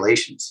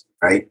simulations,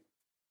 right?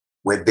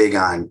 We're big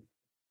on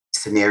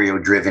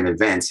scenario-driven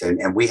events.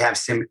 And we have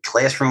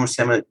classrooms,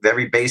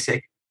 very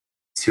basic,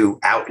 to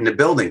out in the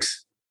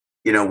buildings,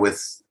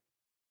 with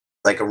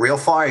like a real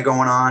fire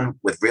going on,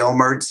 with real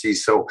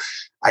emergencies. So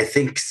I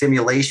think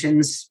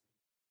simulations,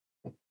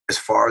 as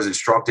far as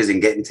instructors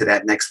and getting to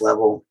that next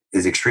level,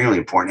 is extremely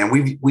important. And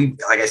we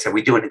like I said,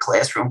 we do it in the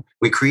classroom.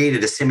 We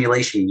created a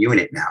simulation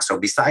unit now. So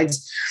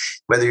besides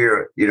whether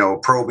you're, a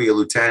Proby, a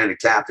lieutenant, a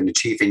captain, a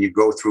chief, and you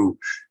go through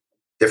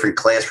different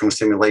classroom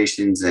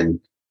simulations and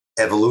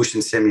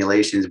evolution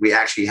simulations, we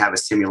actually have a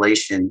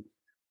simulation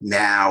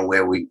now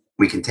where we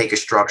can take a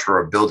structure or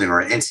a building or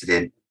an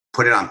incident,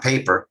 put it on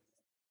paper,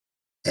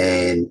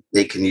 and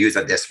they can use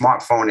their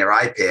smartphone, their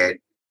iPad,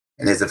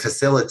 and there's a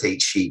facilitate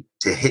sheet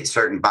to hit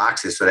certain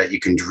boxes so that you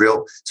can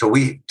drill. So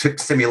we took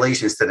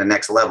simulations to the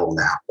next level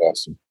now.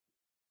 Awesome.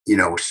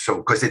 So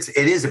because it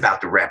is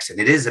about the reps, and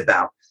it is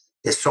about,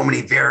 there's so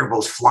many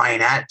variables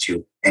flying at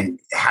you, and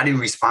how do you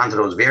respond to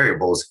those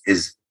variables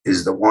is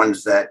the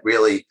ones that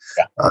really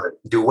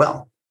do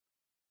well.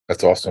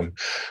 That's awesome.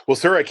 Well,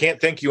 sir, I can't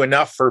thank you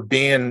enough for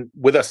being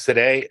with us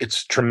today.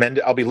 It's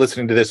tremendous. I'll be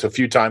listening to this a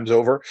few times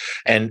over,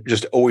 and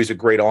just always a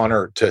great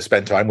honor to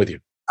spend time with you.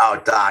 Oh,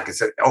 Doc,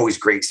 it's always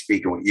great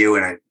speaking with you.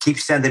 And I keep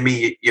sending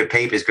me your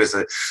papers because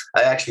I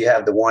actually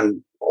have the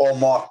one all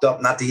marked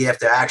up, not the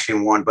after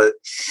action one, but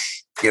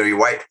your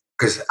wife,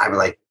 because I'm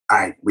like, all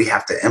right, we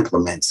have to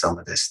implement some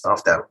of this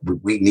stuff that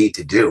we need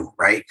to do,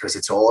 right? Because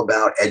it's all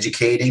about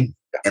educating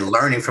and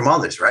learning from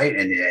others, right?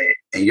 And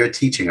you're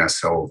teaching us.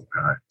 So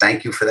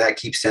thank you for that.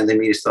 Keep sending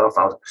me stuff.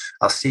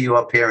 I'll see you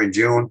up here in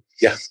June.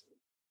 Yeah.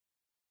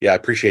 Yeah, I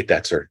appreciate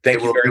that, sir.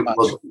 Thank you very much.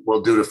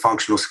 We'll do the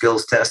functional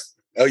skills test.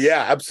 Oh,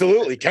 yeah,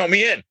 absolutely. Count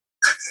me in.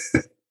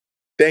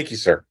 Thank you,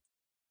 sir.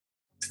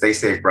 Stay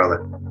safe,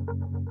 brother.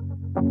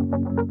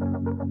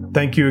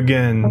 Thank you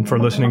again for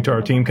listening to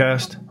our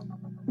Teamcast.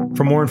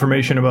 For more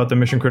information about the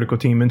Mission Critical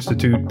Team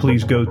Institute,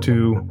 please go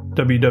to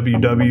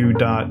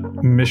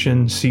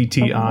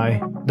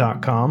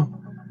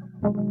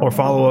www.missioncti.com or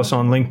follow us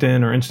on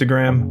LinkedIn or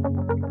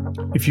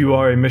Instagram. If you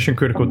are a Mission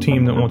Critical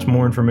team that wants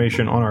more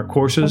information on our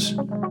courses,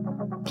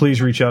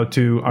 please reach out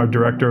to our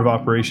Director of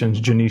Operations,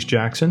 Janice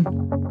Jackson,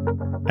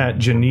 at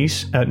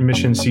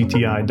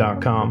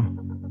janice@missioncti.com.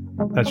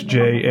 That's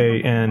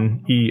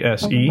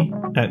JANESE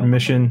at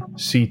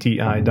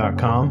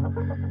missioncti.com.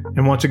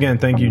 And once again,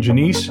 thank you,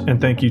 Janice,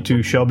 and thank you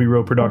to Shelby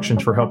Rowe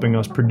Productions for helping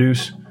us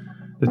produce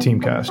the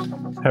Teamcast.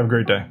 Have a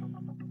great day.